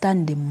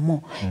understand them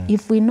more.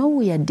 If we know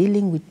we are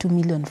dealing with 2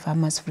 million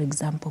farmers, for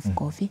example, of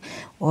coffee,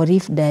 or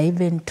if there are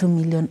even 2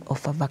 million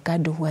of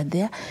avocado who are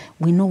there,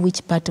 we know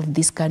which part of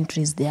this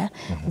country is there,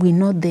 we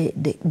know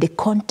the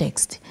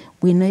context,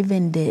 we know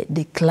even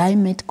the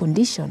climate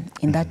condition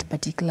in that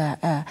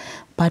particular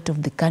part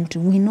of the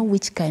country. We know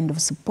which kind of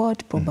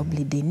support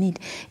probably they need.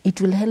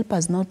 It will help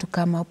us now to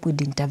come up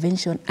with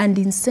intervention and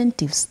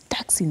incentives,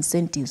 tax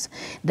incentives,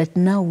 that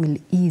now will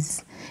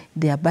ease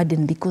their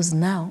burden, because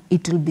now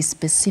it will be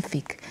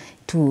specific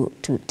to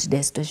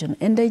their situation.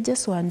 And I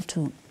just want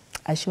to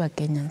assure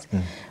Kenyans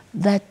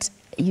that,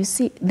 you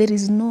see, there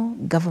is no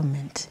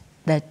government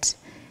that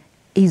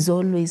is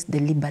always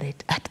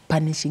deliberate at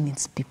punishing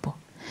its people.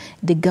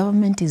 The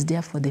government is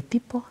there for the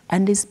people,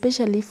 and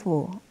especially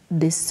for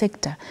the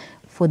sector,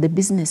 for the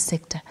business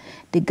sector.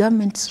 The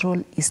government's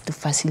role is to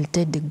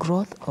facilitate the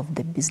growth of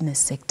the business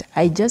sector.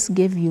 I just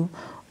gave you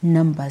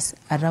numbers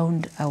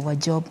around our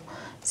job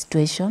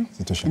situation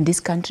in this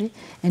country,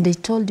 and I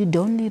told you the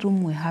only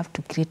room we have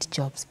to create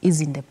jobs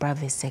is in the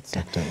private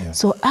sector.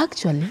 So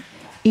actually,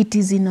 it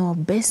is in our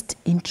best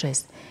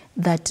interest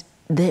that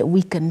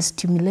we can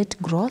stimulate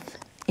growth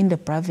in the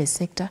private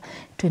sector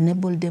to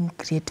enable them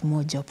create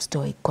more jobs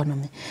to our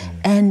economy.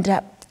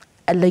 And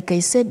like I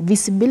said,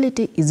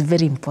 visibility is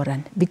very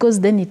important because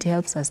then it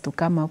helps us to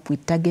come up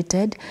with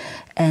targeted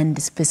and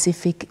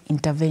specific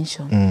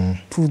intervention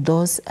to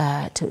those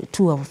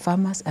to our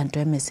farmers and to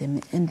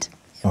MSME. And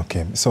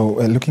okay, so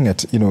looking at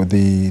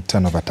the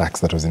turnover tax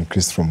that was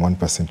increased from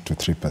 1% to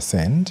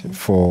 3%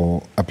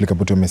 for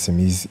applicable to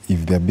MSMEs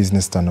if their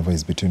business turnover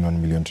is between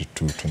 1 million to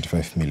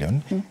 25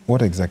 million,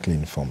 what exactly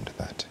informed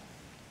that?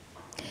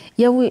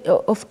 Yeah, we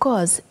of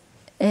course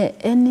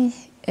any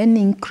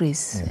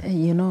increase,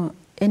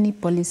 any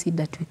policy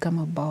that we come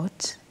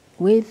about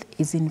with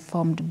is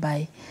informed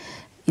by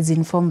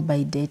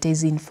data,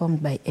 is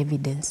informed by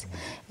evidence,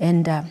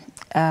 and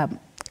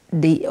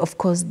of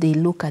course they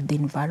look at the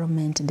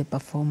environment, the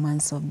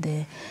performance of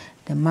the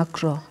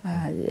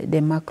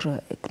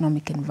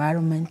macroeconomic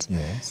environment.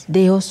 Yes.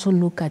 They also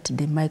look at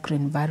the micro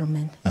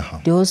environment.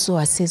 They also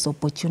assess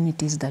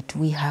opportunities that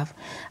we have,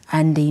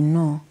 and they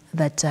know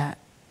that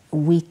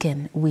we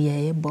are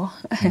able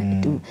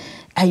to.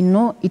 I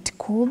know it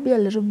could be a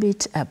little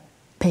bit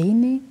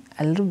paining,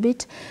 a little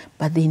bit,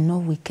 but they know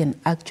we can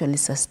actually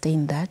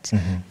sustain that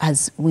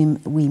as we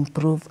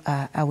improve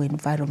our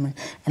environment.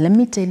 And let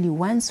me tell you,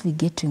 once we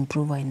get to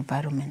improve our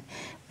environment,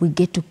 we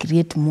get to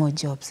create more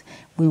jobs,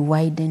 we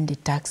widen the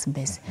tax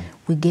base,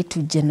 we get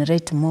to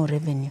generate more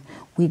revenue,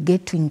 we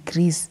get to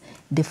increase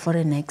the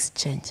foreign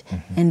exchange,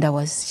 and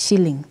our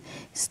shilling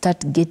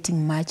start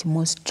getting much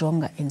more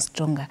stronger and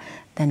stronger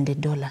than the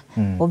dollar.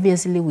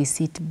 Obviously, we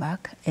sit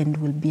back and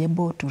we'll be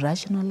able to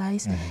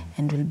rationalize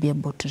and we'll be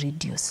able to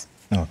reduce.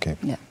 Okay.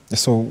 Yeah.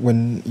 So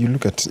when you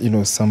look at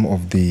some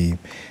of the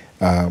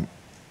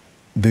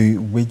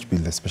wage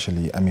bill,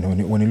 especially, I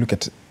mean, when you look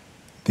at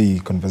the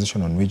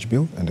conversation on wage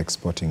bill and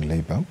exporting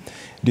labor,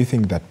 do you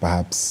think that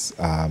perhaps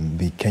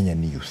the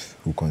Kenyan youth,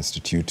 who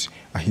constitute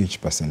a huge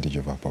percentage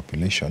of our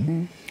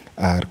population,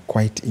 are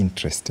quite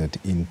interested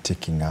in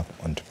taking up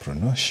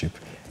entrepreneurship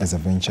as a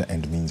venture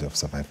and means of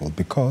survival?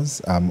 Because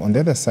on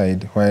the other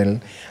side,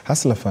 while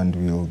Hustler Fund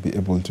will be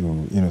able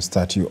to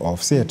start you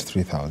off, say, at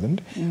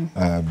 3,000,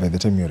 by the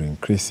time you're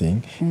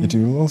increasing, it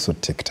will also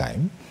take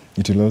time.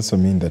 It will also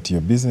mean that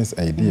your business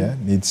idea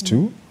needs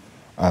to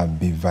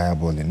be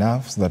viable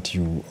enough so that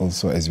you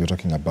also, as we were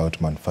talking about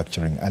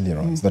manufacturing earlier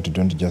on, so that you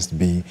don't just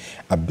be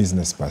a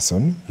business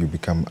person, you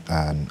become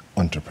an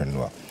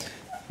entrepreneur.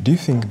 Do you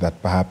think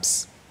that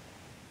perhaps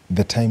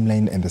the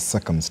timeline and the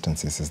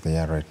circumstances as they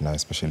are right now,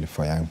 especially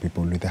for young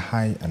people with the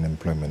high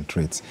unemployment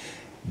rates,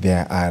 they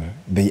are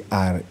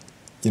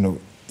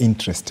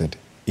interested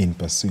in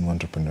pursuing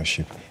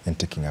entrepreneurship and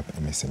taking up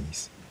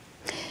MSMEs?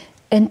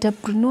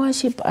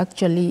 Entrepreneurship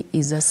actually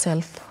is a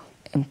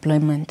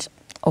self-employment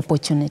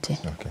opportunity,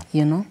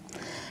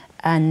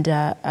 and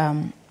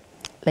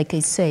like I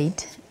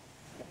said,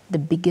 the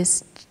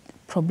biggest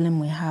problem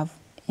we have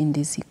in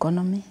this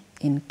economy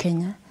in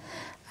Kenya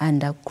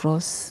and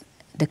across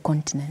the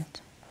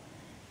continent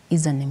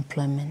is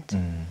unemployment.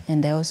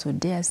 And I also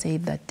dare say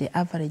that the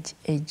average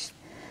age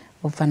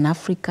of an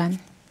African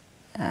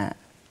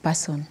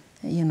person,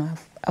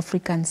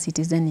 African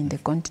citizen in the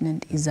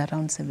continent is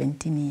around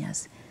 17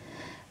 years.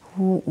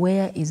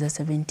 Where is a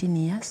 17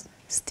 years?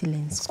 Still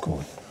in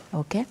school.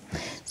 Okay?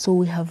 So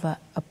we have a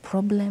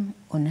problem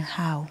on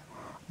how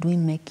do we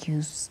make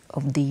use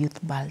of the youth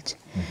bulge.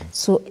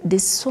 So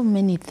there's so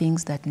many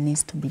things that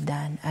needs to be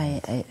done.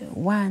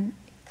 One,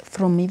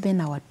 from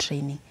even our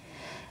training.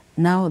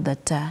 Now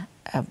that,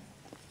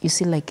 you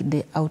see, like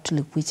the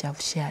outlook which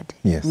I've shared,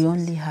 we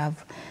only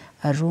have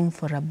a room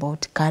for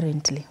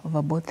currently of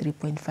about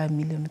 3.5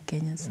 million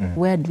Kenyans.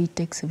 Where do we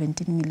take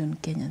 17 million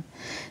Kenyans?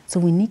 So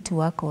we need to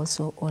work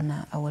also on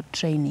our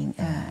training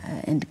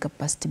and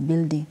capacity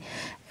building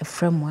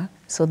framework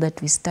so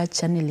that we start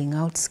channeling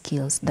out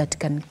skills that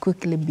can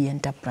quickly be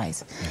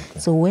enterprise.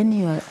 So when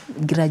you are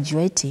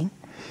graduating,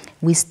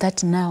 we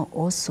start now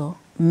also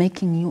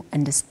making you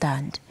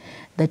understand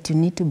that you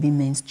need to be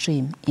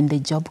mainstream in the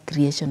job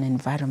creation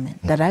environment.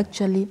 That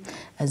actually,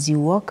 as you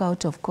walk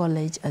out of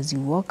college, as you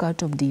walk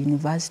out of the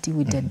university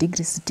with a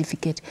degree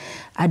certificate,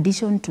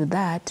 addition to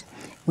that,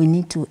 we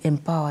need to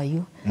empower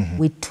you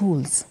with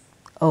tools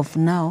of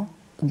now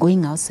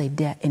going outside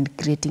there and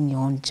creating your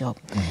own job.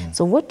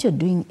 So what you're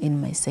doing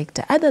in my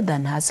sector, other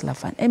than Hustler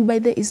Fund, and by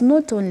the way, it's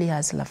not only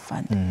Hustler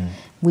Fund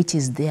which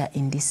is there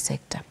in this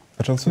sector.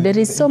 But also there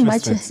is so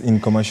much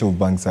in commercial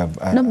banks have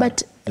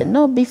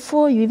no,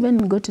 before you even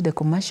go to the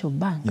commercial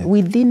bank,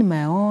 within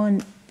my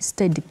own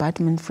State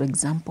Department, for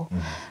example,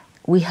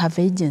 we have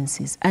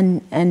agencies,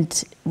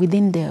 and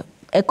within the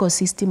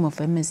ecosystem of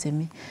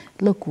MSME,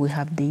 look, we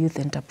have the Youth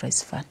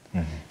Enterprise Fund.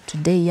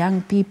 Today,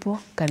 young people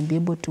can be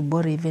able to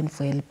borrow even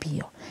for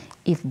LPO.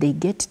 If they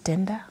get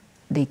tender,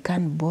 they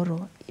can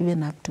borrow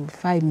even up to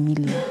 5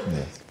 million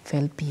for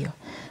LPO.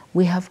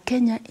 We have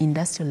Kenya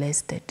Industrial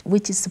Estate,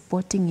 which is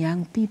supporting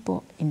young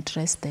people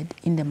interested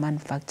in the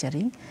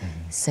manufacturing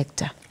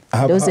sector.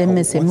 What's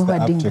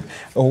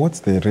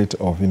the rate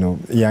of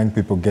young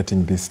people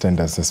getting these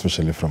tenders,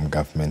 especially from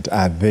government?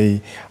 Are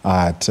they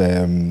at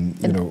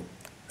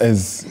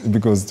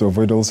because to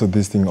avoid also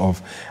this thing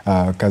of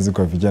kazi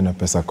kwa vijana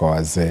pesa kwa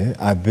wazee,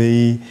 are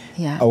they?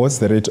 What's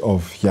the rate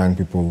of young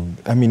people?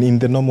 I mean, in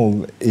the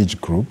normal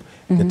age group,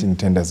 getting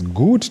tenders,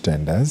 good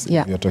tenders.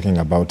 You're talking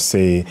about,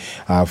 say,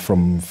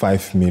 from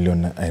 5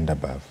 million and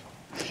above.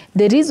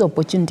 There is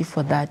opportunity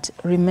for that.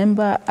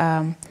 Remember,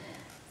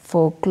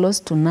 for close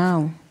to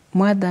now,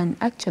 more than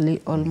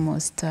actually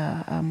almost,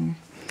 I'll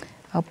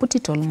put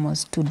it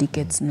almost 2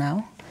 decades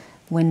now,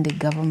 when the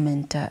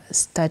government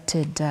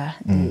started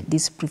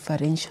this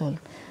preferential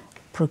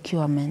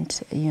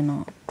procurement,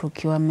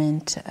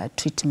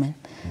 treatment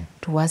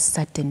towards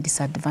certain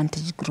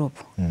disadvantaged group.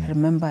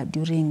 Remember,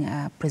 during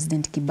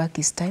President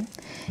Kibaki's time,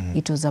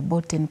 it was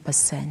about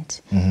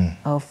 10%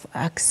 of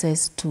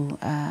access to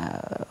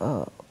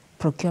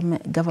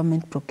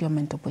government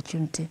procurement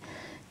opportunity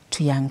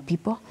to young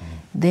people.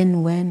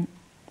 Then when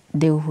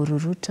the Uhuru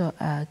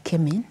Ruto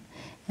came in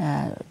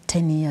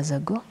 10 years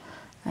ago,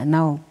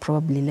 now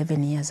probably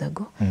 11 years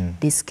ago,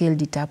 they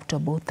scaled it up to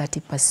about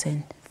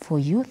 30% for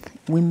youth,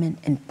 women,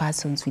 and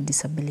persons with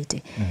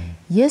disability.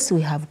 Yes,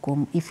 we have,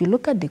 if you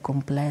look at the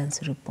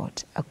compliance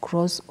report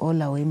across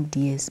all our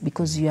MDAs,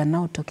 because you are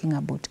now talking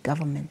about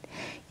government,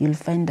 you'll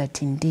find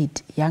that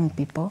indeed young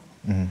people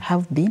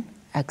have been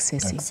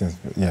accessing.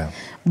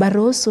 But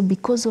also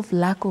because of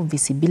lack of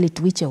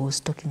visibility, which I was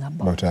talking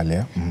about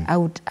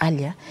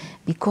earlier,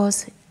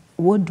 because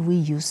what do we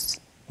use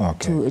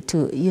to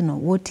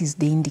what is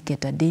the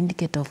indicator? The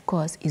indicator, of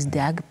course, is the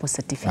AGPO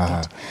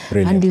certificate.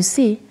 And you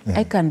see,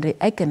 I can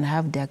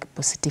have the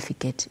AGPO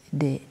certificate,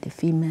 the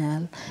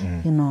female,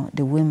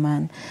 the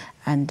women,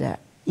 and the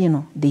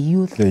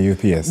youth. The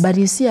youth, yes. But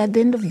you see, at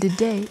the end of the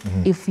day,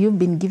 if you've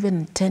been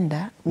given a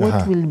tender,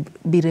 what will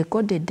be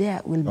recorded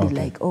there will be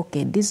like,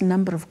 okay, this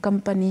number of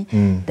company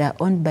that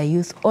are owned by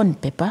youth on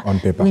paper.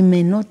 We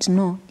may not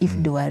know if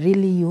they were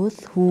really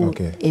youth who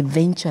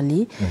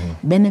eventually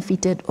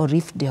benefited or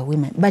if they are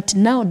women. But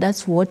now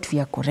that's what we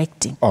are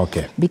correcting.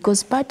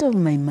 Because part of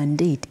my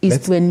mandate is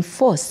to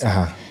enforce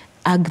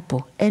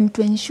AGPO and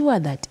to ensure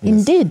that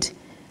indeed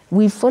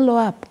we follow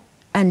up,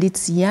 and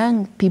it's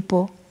young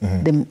people,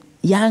 the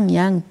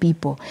young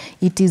people,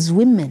 it is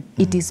women,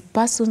 it is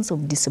persons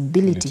of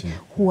disability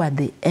who are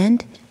the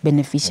end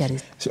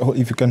beneficiaries. So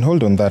if you can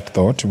hold on that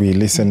thought, we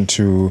listen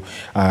to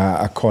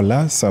a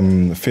caller,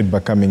 some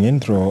feedback coming in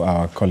through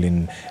our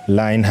calling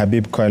line.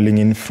 Habib calling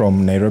in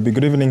from Nairobi.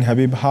 Good evening,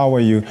 Habib. How are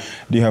you?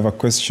 Do you have a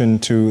question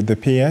to the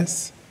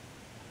PS?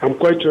 I'm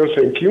quite well,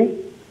 thank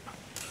you.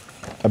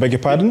 I beg your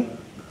pardon?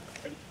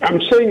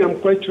 I'm saying I'm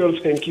quite well,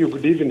 thank you.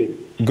 Good evening.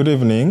 Good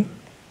evening.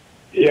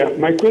 Yeah,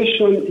 my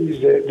question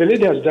is, the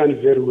lady has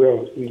done very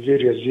well in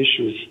various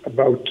issues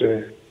about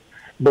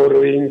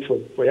borrowing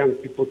for young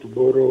people to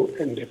borrow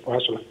and for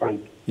hustler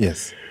fund.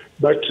 Yes.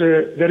 But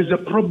there is a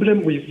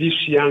problem with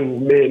these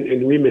young men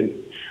and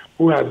women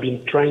who have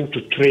been trying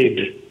to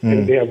trade,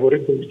 and they have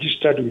already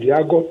registered with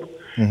YAGOP,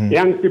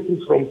 young people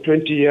from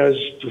 20 years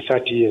to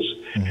 30 years.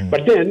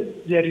 But then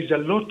there is a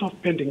lot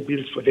of pending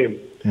bills for them.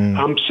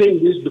 I'm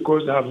saying this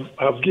because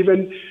I've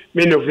given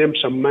many of them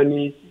some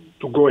money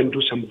to go and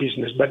do some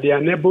business, but they are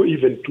unable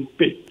even to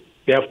pay.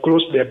 They have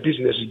closed their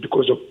businesses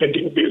because of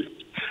pending bills.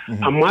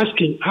 I'm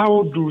asking,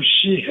 how do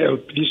she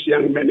help these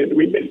young men and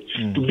women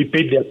to be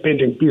paid their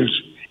pending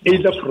bills,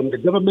 either from the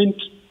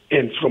government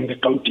and from the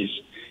counties?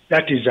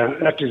 That is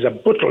a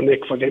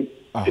bottleneck for them,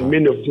 and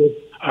many of them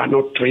are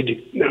not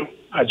trading now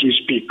as we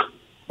speak.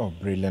 Oh,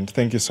 brilliant.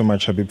 Thank you so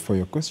much, Habib, for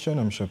your question.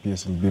 I'm sure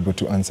PS will be able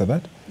to answer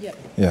that.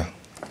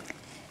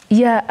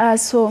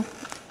 So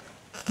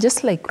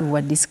just like we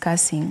were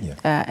discussing,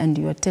 and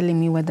you were telling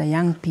me whether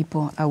young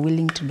people are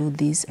willing to do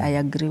this, I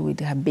agree with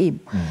Habib,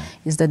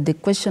 is that the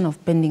question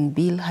of pending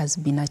bill has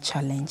been a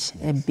challenge,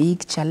 a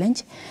big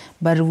challenge,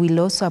 but we'll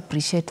also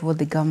appreciate what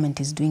the government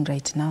is doing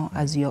right now.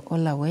 As you are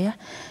all aware,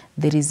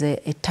 there is a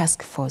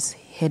task force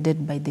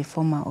headed by the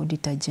former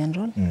Auditor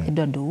General,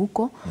 Edward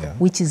Ouko,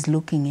 which is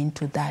looking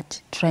into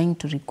that, trying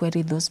to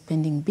require those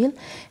pending bill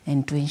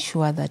and to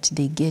ensure that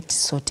they get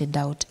sorted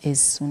out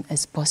as soon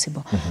as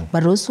possible.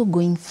 But also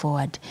going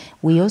forward,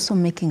 we're also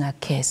making a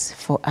case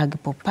for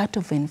AGPO. Part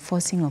of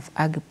enforcing of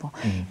AGPO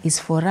is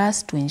for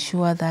us to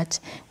ensure that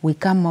we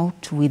come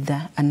out with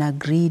an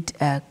agreed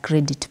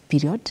credit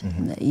period.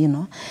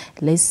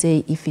 Let's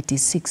say if it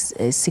is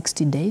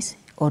 60 days,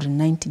 or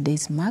 90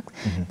 days mark,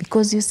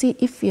 because you see,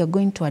 if we are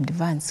going to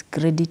advance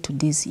credit to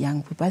these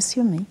young people,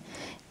 assuming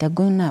they're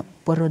going to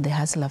borrow the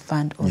hustler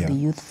fund or the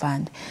youth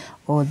fund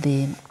or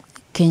the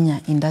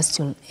Kenya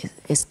Industrial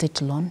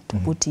Estate loan to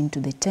put into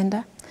the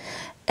tender,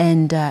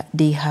 And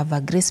they have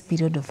a grace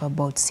period of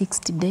about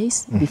 60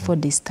 days before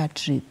they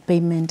start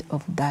repayment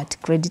of that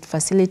credit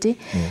facility.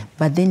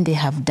 But then they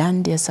have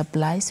done their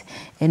supplies.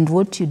 And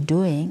what you're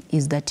doing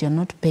is that you're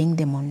not paying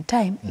them on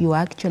time. You're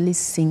actually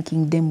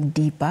sinking them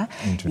deeper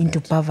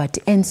into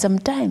poverty. And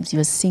sometimes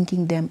you're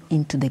sinking them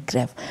into the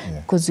grave.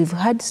 Because we've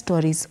had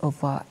stories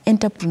of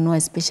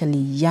entrepreneurs, especially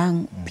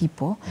young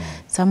people,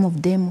 some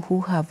of them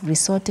who have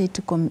resorted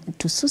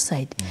to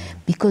suicide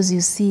because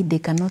you see they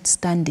cannot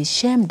stand the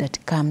shame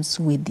that comes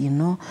with, you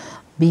know,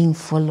 being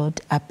followed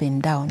up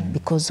and down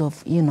because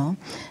of, you know,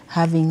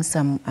 having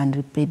some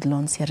unrepaid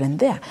loans here and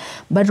there.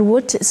 But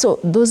so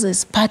those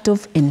is part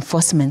of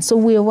enforcement. So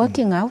we are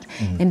working out,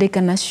 and I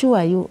can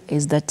assure you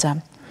is that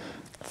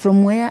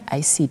from where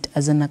I sit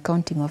as an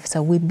accounting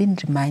officer, we've been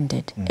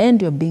reminded,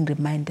 and you're being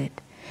reminded.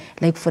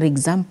 Like, for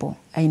example,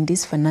 in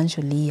this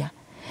financial year,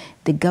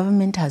 the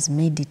government has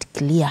made it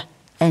clear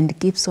and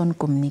keeps on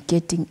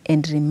communicating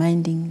and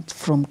reminding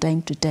from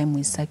time to time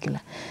with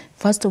circular.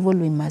 First of all,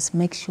 we must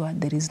make sure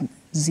there is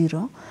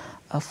zero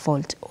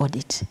fault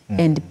audit.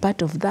 And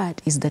part of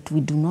that is that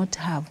we do not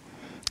have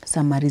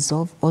some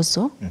resolve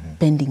also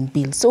pending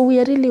bills. So we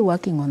are really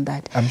working on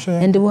that. I'm sure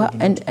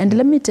and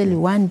let me tell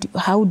you,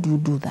 how do you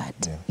do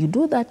that? You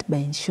do that by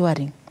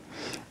ensuring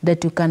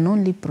that you can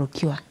only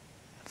procure,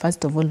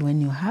 first of all,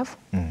 when you have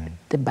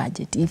the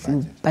budget, if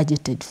you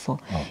budgeted for.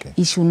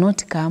 It should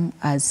not come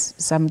as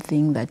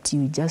something that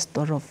you just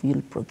thought of,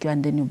 you'll procure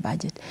and then you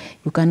budget.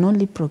 You can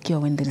only procure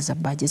when there is a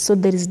budget. So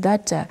there is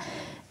that,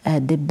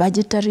 the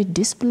budgetary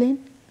discipline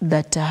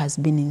that has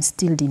been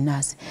instilled in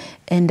us.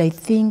 And I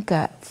think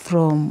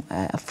from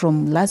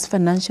last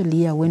financial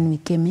year when we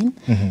came in,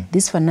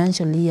 this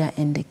financial year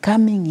and the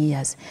coming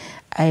years,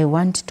 I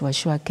want to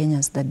assure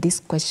Kenyans that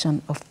this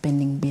question of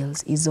pending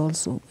bills is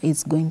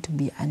going to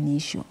be an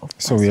issue of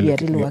us. So we are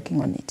really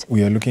working on it.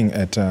 We are looking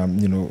at,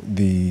 you know,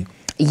 the...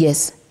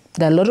 Yes,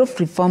 there are a lot of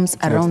reforms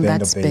around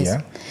that space.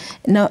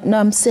 No,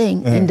 I'm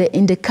saying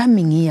in the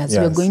coming years, we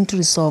are going to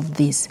resolve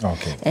this.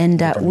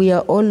 And we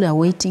are all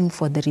waiting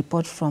for the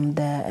report from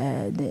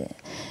the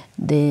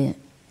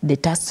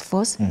task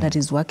force that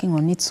is working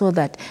on it, so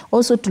that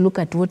also to look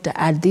at what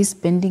are these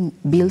pending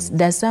bills.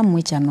 There are some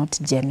which are not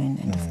genuine,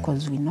 and of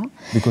course we know.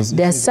 Because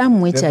there are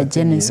some which are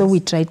genuine, so we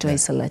try to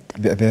isolate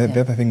them.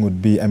 The other thing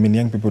would be, I mean,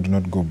 young people do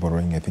not go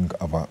borrowing, I think,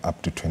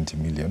 up to 20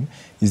 million.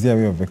 Is there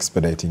a way of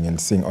expediting and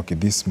saying, okay,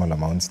 these small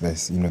amounts,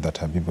 there's, you know, that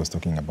Habib was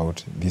talking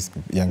about, these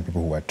young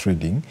people who are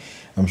trading,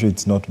 I'm sure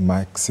it's not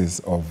maxes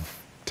of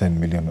 10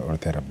 million or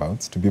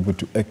thereabouts, to be able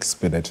to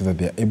expedite so that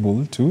they are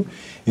able to,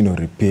 you know,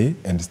 repay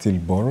and still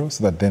borrow,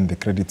 so that then the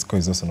credit score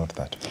is also not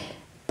that.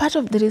 Part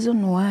of the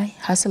reason why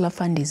Hustler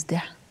Fund is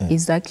there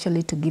is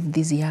actually to give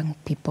these young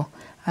people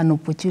an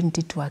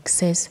opportunity to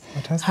access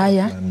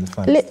higher.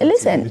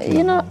 Listen,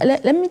 you know,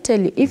 let me tell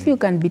you, if you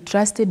can be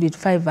trusted with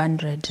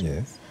 500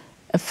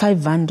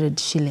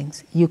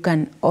 shillings, you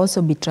can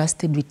also be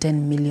trusted with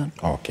 10 million.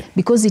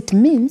 Because it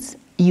means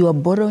you are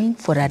borrowing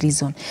for a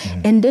reason.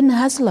 And then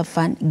Hustler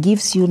Fund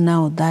gives you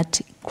now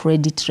that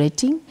credit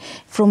rating.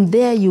 From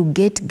there, you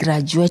get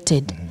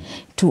graduated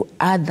to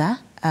other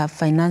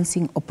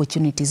financing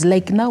opportunities.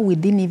 Like now,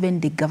 within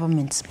even the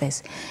government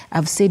space,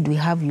 I've said we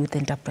have Youth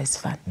Enterprise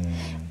Fund,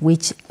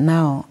 which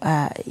now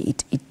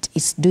it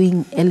is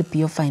doing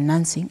LPO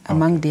financing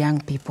among the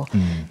young people.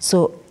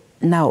 So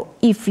now,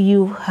 if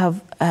you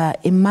have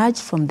emerged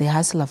from the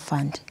Hustler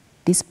Fund,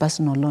 this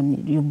personal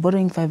loan, you're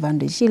borrowing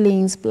 500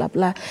 shillings, blah,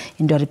 blah,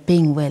 and you're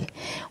paying well.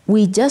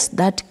 We just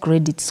that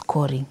credit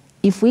scoring,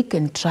 if we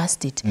can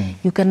trust it,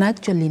 you can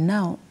actually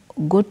now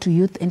go to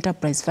Youth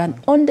Enterprise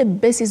Fund on the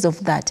basis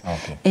of that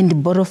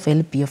and borrow for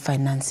LPO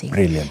financing.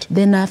 Brilliant.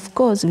 Then, of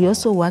course, we're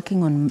also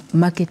working on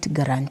market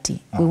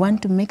guarantee. We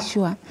want to make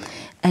sure,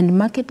 and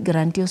market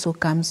guarantee also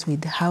comes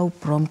with how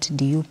prompt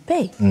do you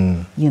pay,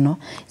 you know.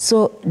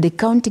 So the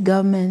county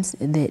governments,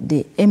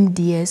 the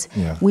MDS,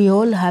 we're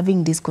all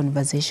having this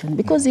conversation,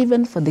 because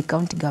even for the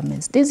county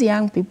governments, these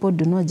young people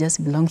do not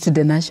just belong to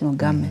the national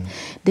government.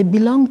 They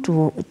belong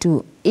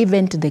to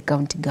even to the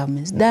county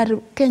governments. They are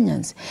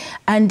Kenyans.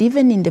 And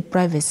even in the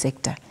private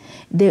sector,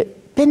 the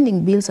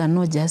pending bills are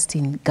not just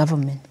in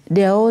government.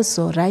 They are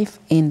also rife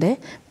in the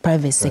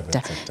private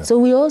sector. So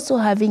we're also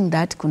having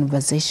that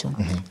conversation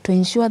to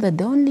ensure that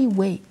the only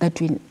way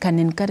that we can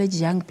encourage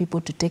young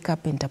people to take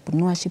up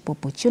entrepreneurship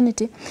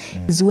opportunity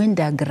is when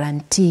they are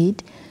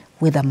guaranteed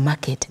with a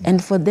market.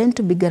 And for them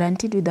to be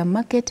guaranteed with a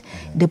market,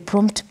 the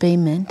prompt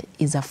payment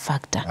is a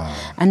factor.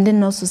 And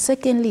then also,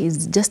 secondly,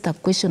 is just a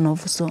question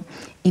of also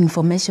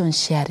information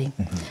sharing.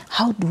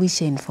 How do we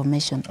share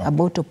information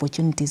about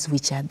opportunities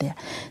which are there?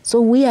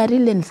 So we are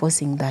really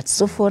enforcing that.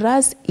 So for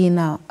us, in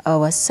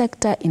our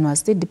sector, in our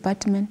State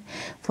Department,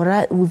 for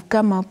us, we've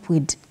come up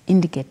with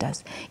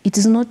indicators. It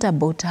is not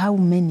about how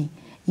many,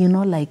 you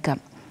know, like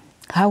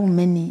how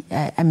many,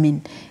 I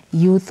mean,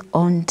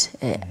 youth-owned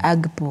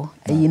AGPO,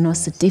 you know,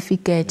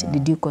 certificate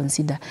did you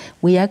consider?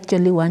 We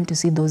actually want to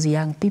see those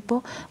young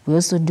people. We're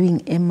also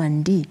doing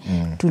M&D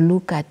to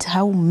look at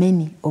how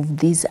many of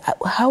these,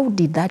 how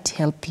did that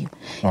help you?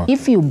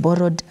 If you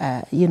borrowed,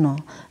 you know,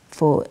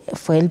 for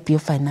LPO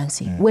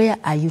financing. Where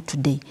are you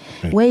today?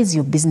 Where is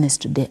your business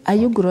today? Are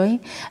you growing?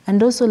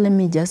 And also, let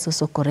me just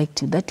also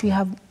correct you that we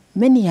have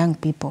many young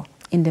people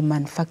in the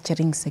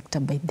manufacturing sector,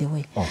 by the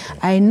way.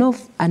 I know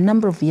a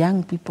number of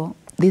young people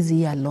this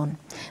year alone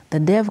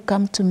that they have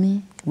come to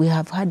me. We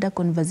have had a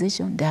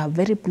conversation. They have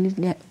very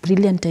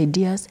brilliant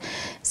ideas.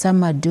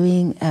 Some are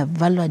doing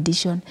value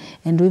addition,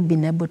 and we've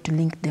been able to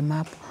link them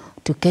up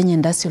to Kenya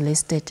Industrial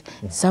Estate.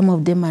 Some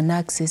of them are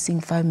now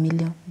accessing 5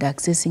 million. They're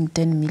accessing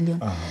 10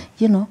 million.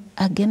 You know,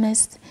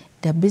 against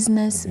their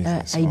business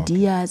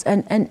ideas.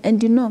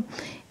 And you know,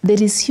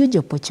 there is huge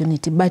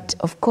opportunity. But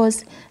of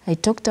course, I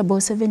talked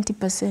about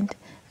 70%.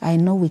 I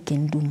know we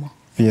can do more.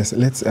 Yes,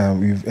 let's.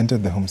 We've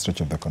entered the home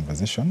stretch of the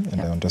conversation, and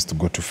I want us to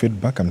go to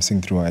feedback. I'm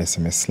seeing through our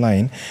SMS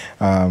line.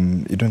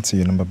 You don't say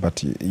your number,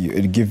 but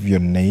you give your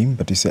name,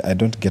 but you say, I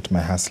don't get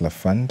my hustler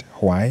fund.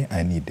 Why?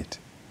 I need it.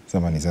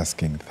 Someone is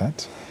asking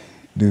that.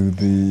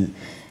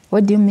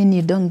 What do you mean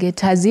you don't get?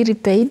 Has he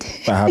repaid?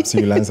 Perhaps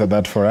you'll answer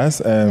that for us.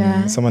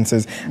 Someone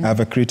says, I have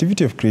a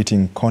creativity of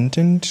creating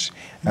content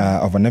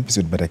of an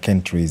episode, but I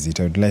can't raise it.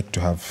 I would like to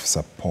have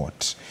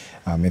support.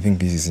 I think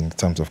this is in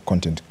terms of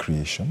content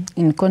creation.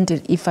 In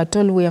content, if at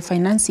all we are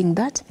financing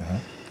that,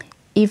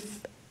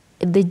 if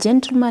the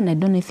gentleman, I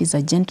don't know if he's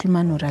a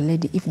gentleman or a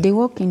lady, if they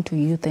walk into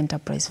Youth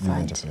Enterprise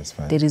Fund,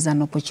 there is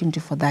an opportunity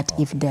for that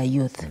if they are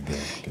youth.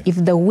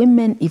 If the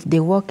women, if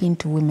they walk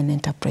into Women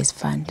Enterprise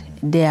Fund,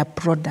 there are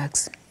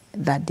products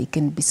that they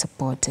can be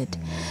supported.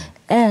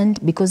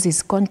 And because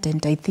it's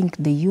content, I think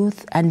the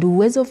youth and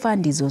Uwezo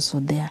Fund is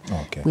also there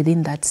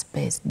within that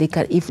space. They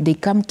can, if they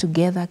come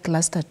together,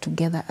 cluster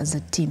together as a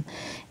team,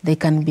 they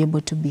can be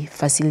able to be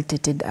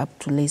facilitated up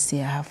to, let's say,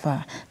 half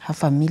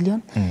a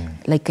million.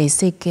 Like I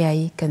say,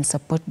 KIE can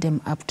support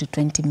them up to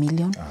 20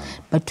 million.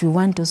 But we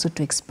want also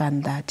to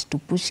expand that, to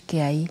push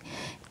KIE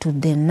to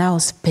the now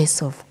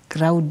space of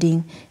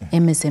crowding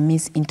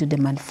MSMEs into the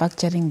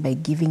manufacturing by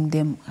giving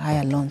them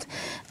higher loans.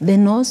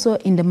 Then also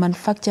in the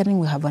manufacturing,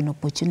 we have an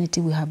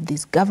opportunity. We have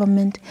this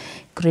government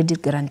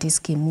credit guarantee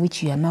scheme,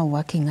 which we are now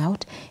working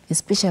out,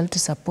 especially to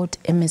support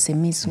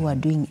MSMEs who are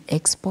doing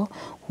expo,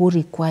 who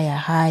require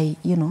high,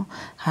 you know,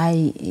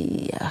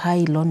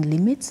 high loan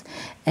limits.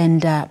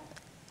 And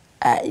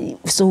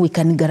so we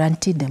can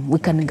guarantee them. We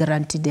can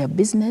guarantee their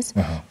business,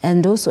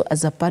 and also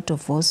as a part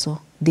of also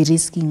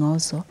de-risking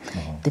also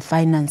the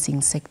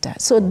financing sector.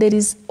 So there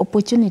is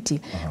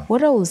opportunity.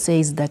 What I will say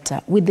is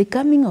that with the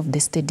coming of the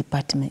State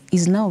Department,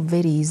 it's now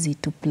very easy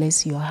to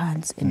place your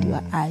hands and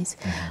your eyes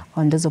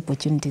on those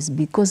opportunities,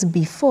 because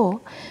before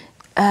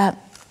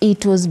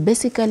it was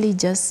basically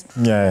just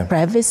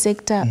private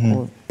sector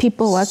or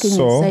people working in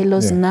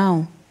silos.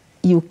 Now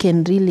you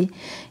can really,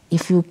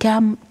 if you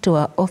come to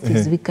our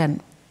office, we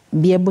can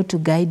be able to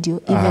guide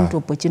you even to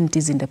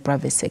opportunities in the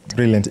private sector.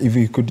 Brilliant. If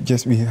we could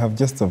just, we have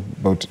just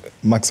about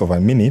max of a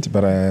minute,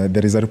 but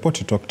there is a report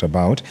you talked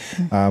about,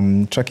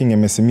 tracking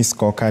MSME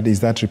scorecard. Is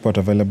that report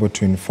available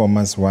to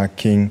informers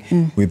working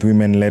with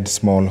women-led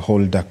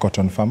smallholder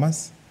cotton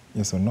farmers?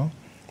 Yes or no?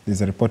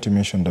 There's a report you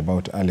mentioned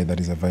about earlier that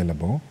is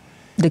available.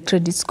 The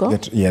credit score?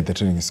 The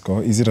credit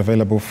score. Is it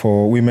available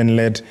for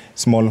women-led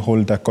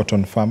smallholder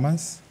cotton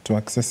farmers to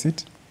access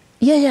it?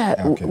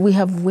 We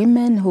have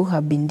women who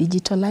have been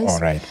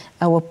digitalized.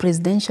 Our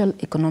presidential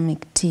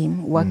economic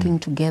team working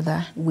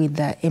together with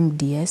the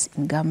MDS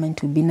in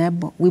government,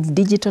 we've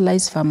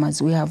digitalized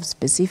farmers. We have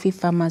specific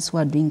farmers who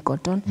are doing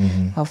cotton,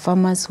 we have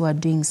farmers who are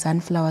doing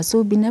sunflower. So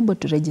we've been able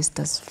to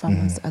register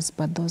farmers as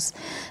per those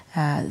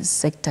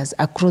sectors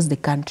across the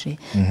country.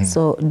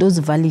 So those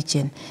value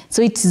chain.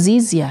 So it's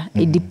easier.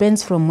 It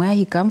depends from where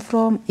he come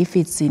from. If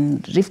it's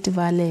in Rift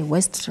Valley,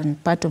 western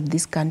part of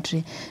this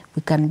country,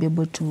 we can be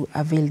able to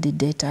avail the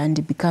data, and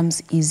it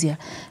becomes easier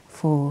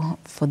for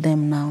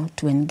them now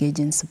to engage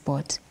in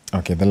support.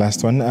 Okay, the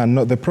last one.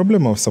 The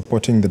problem of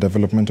supporting the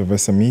development of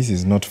SMEs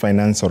is not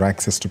finance or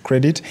access to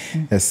credit,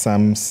 as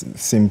some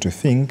seem to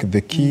think. The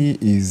key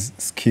is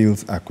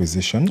skills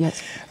acquisition.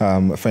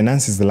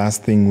 Finance is the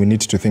last thing we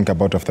need to think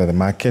about after the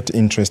market.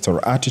 Interest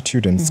or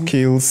attitude and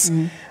skills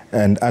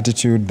and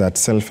attitude that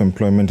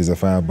self-employment is a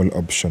viable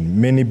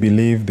option. Many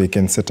believe they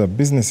can set up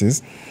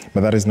businesses,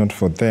 but that is not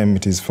for them.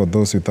 It is for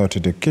those without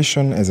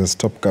education as a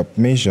stopgap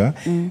measure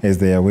as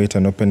they await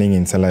an opening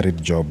in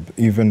salaried job.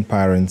 Even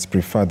parents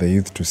prefer the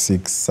youth to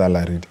seek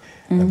salaried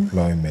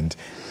employment.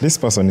 This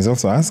person is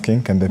also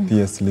asking, can the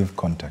PS leave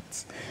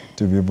contacts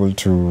to be able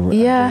to...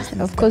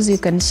 of course you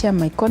can share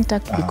my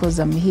contact because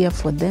I'm here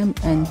for them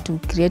and to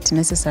create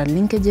necessary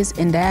linkages,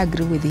 and I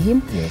agree with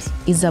him.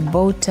 It's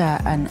about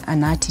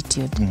an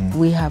attitude.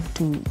 We have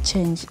to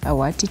change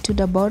our attitude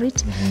about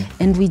it,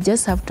 and we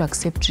just have to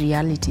accept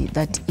reality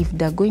that if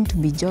there are going to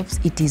be jobs,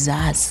 it is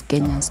us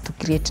Kenyans to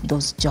create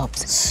those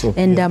jobs.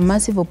 And there are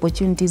massive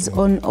opportunities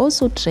on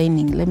also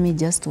training. Let me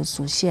just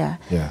also share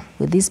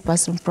with this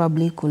person,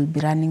 probably could be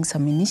running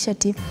some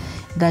initiative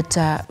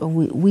that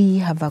we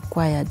have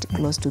acquired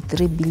close to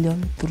 3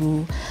 billion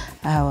through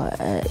our,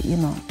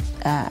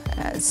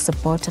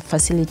 support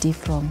facility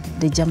from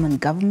the German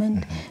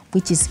government,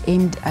 which is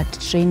aimed at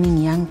training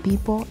young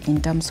people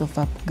in terms of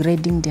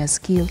upgrading their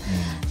skill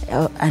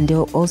and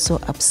also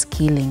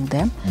upskilling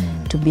them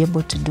to be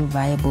able to do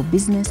viable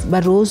business,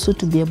 but also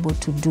to be able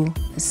to do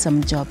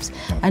some jobs.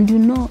 And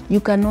you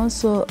can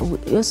also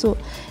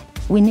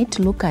we need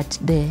to look at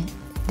the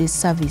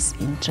service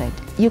in trade.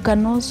 You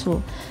can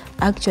also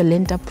actual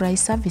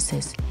enterprise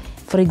services.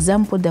 For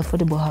example, the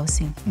affordable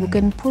housing. You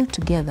can pull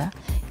together,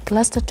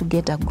 cluster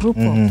together a group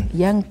of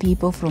young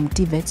people from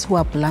TVETs who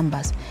are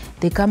plumbers.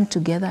 They come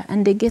together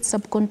and they get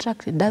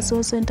subcontracted. That's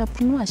also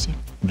entrepreneurship.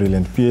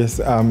 Brilliant. PS,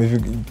 if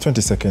you 20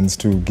 seconds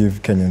to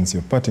give Kenyans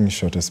your parting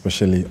shot,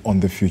 especially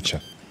on the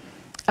future.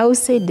 I would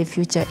say the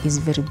future is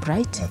very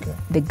bright. Okay.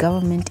 The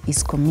government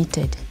is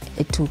committed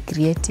to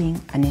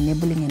creating an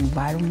enabling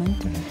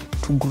environment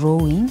to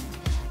growing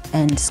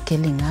and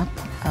scaling up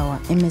our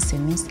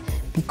MSMEs,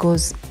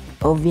 because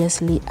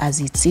obviously, as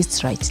it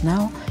sits right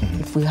now,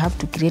 if we have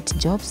to create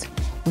jobs,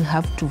 we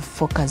have to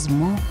focus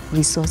more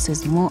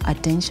resources, more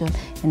attention,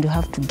 and we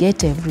have to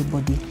get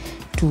everybody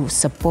to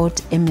support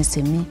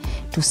MSME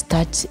to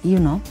start,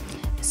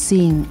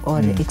 seeing or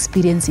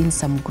experiencing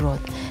some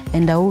growth.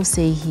 And I will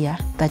say here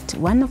that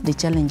one of the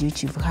challenges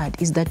which we've had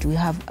is that we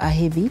have a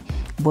heavy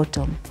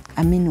bottom.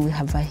 I mean, we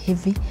have a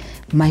heavy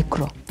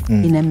micro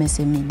in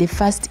MSME. The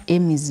first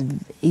aim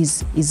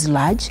is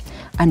large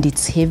and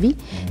it's heavy.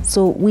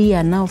 So we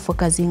are now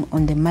focusing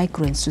on the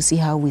micros to see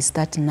how we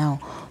start now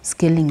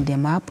scaling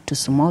them up to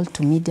small,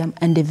 to medium,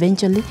 and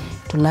eventually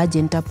to large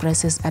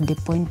enterprises at the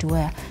point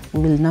where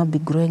we will now be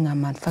growing our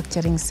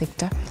manufacturing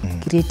sector,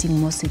 creating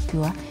more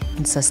secure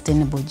and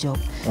sustainable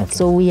jobs. Okay.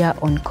 So we are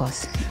on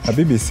course.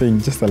 Habib is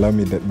saying, just allow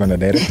me, that Bana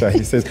Director,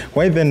 he says,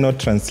 why then not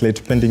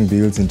translate pending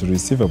bills into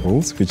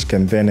receivables, which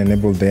can then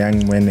enable the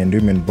young men and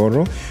women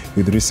borrow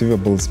with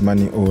receivables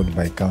money owed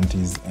by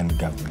counties and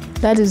government?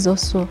 That is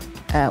also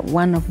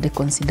one of the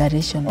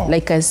considerations.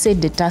 Like I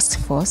said, the task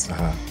force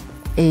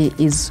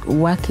is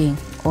working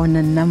on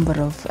a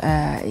number of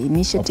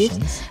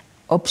initiatives,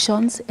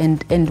 options,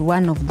 and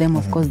one of them,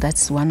 of course,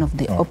 that's one of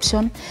the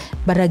options.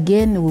 But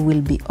again, we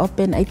will be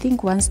open. I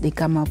think once they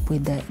come up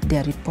with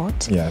their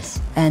report,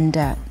 and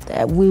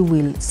we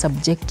will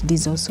subject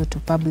this also to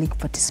public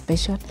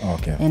participation.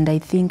 Okay. And I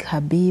think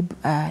Habib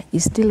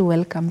is still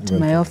welcome to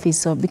my office,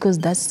 so because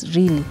that's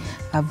really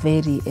a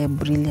very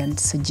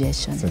brilliant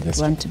suggestion. We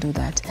want to do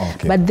that.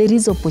 Okay. But there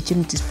is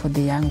opportunities for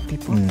the young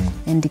people,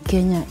 and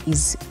Kenya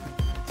is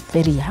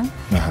very young,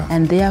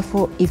 and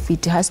therefore, if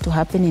it has to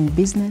happen in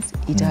business,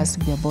 it has to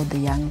be about the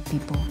young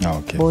people,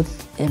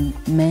 both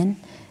men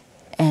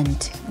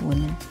and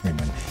women.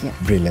 Yeah.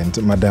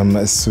 Brilliant.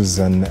 Madam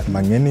Susan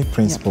Mangeni,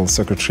 Principal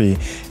Secretary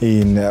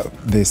in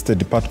the State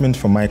Department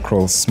for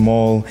Micro,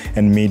 Small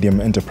and Medium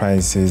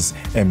Enterprises,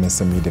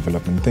 MSME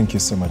Development. Thank you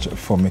so much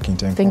for making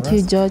time for us. Thank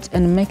you, George,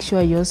 and make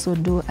sure you also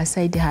do a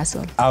side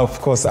hustle.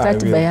 Of course, I will.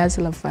 Start by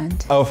Hustler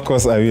Fund. Of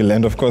course, I will.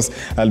 And of course,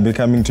 I'll be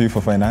coming to you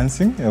for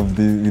financing of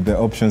the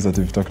options that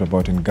we've talked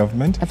about in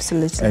government.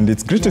 Absolutely. And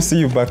it's great to see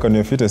you back on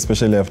your feet,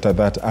 especially after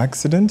that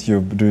accident. You're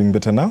doing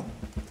better now?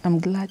 I'm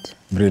glad.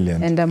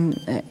 Brilliant. And I'm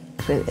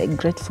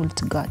grateful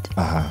to God.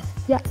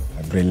 Yeah.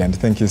 Brilliant.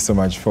 Thank you so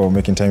much for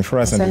making time for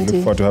us, and we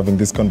look forward to having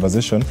this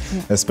conversation,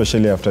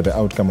 especially after the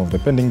outcome of the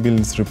pending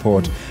bills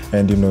report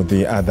and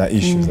the other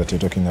issues that you're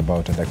talking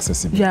about and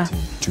accessibility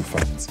to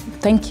funds.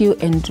 Thank you,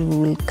 and we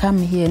will come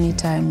here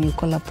anytime you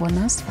call upon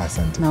us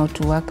now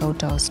to work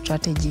out our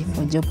strategy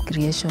for job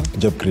creation.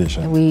 Job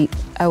creation.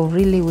 I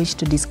really wish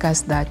to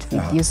discuss that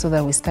with you so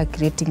that we start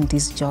creating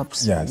these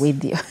jobs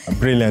with you.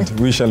 Brilliant.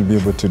 We shall be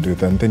able to do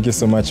that. And thank you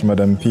so much,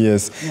 Madam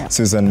PS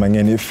Susan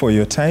Mangeni, for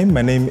your time.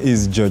 My name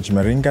is George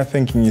Maringa.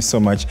 Thanking you so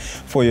much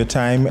for your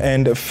time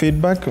and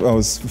feedback. I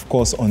was, of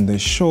course, on the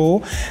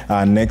show.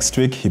 Next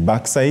week,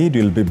 Hibak Said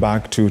will be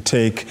back to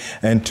take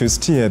and to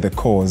steer the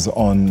course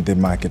on the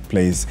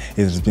marketplace.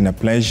 It has been a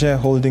pleasure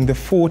holding the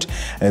fort.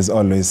 As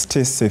always,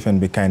 stay safe and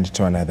be kind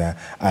to one another.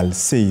 I'll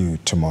see you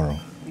tomorrow.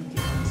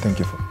 Thank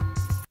you.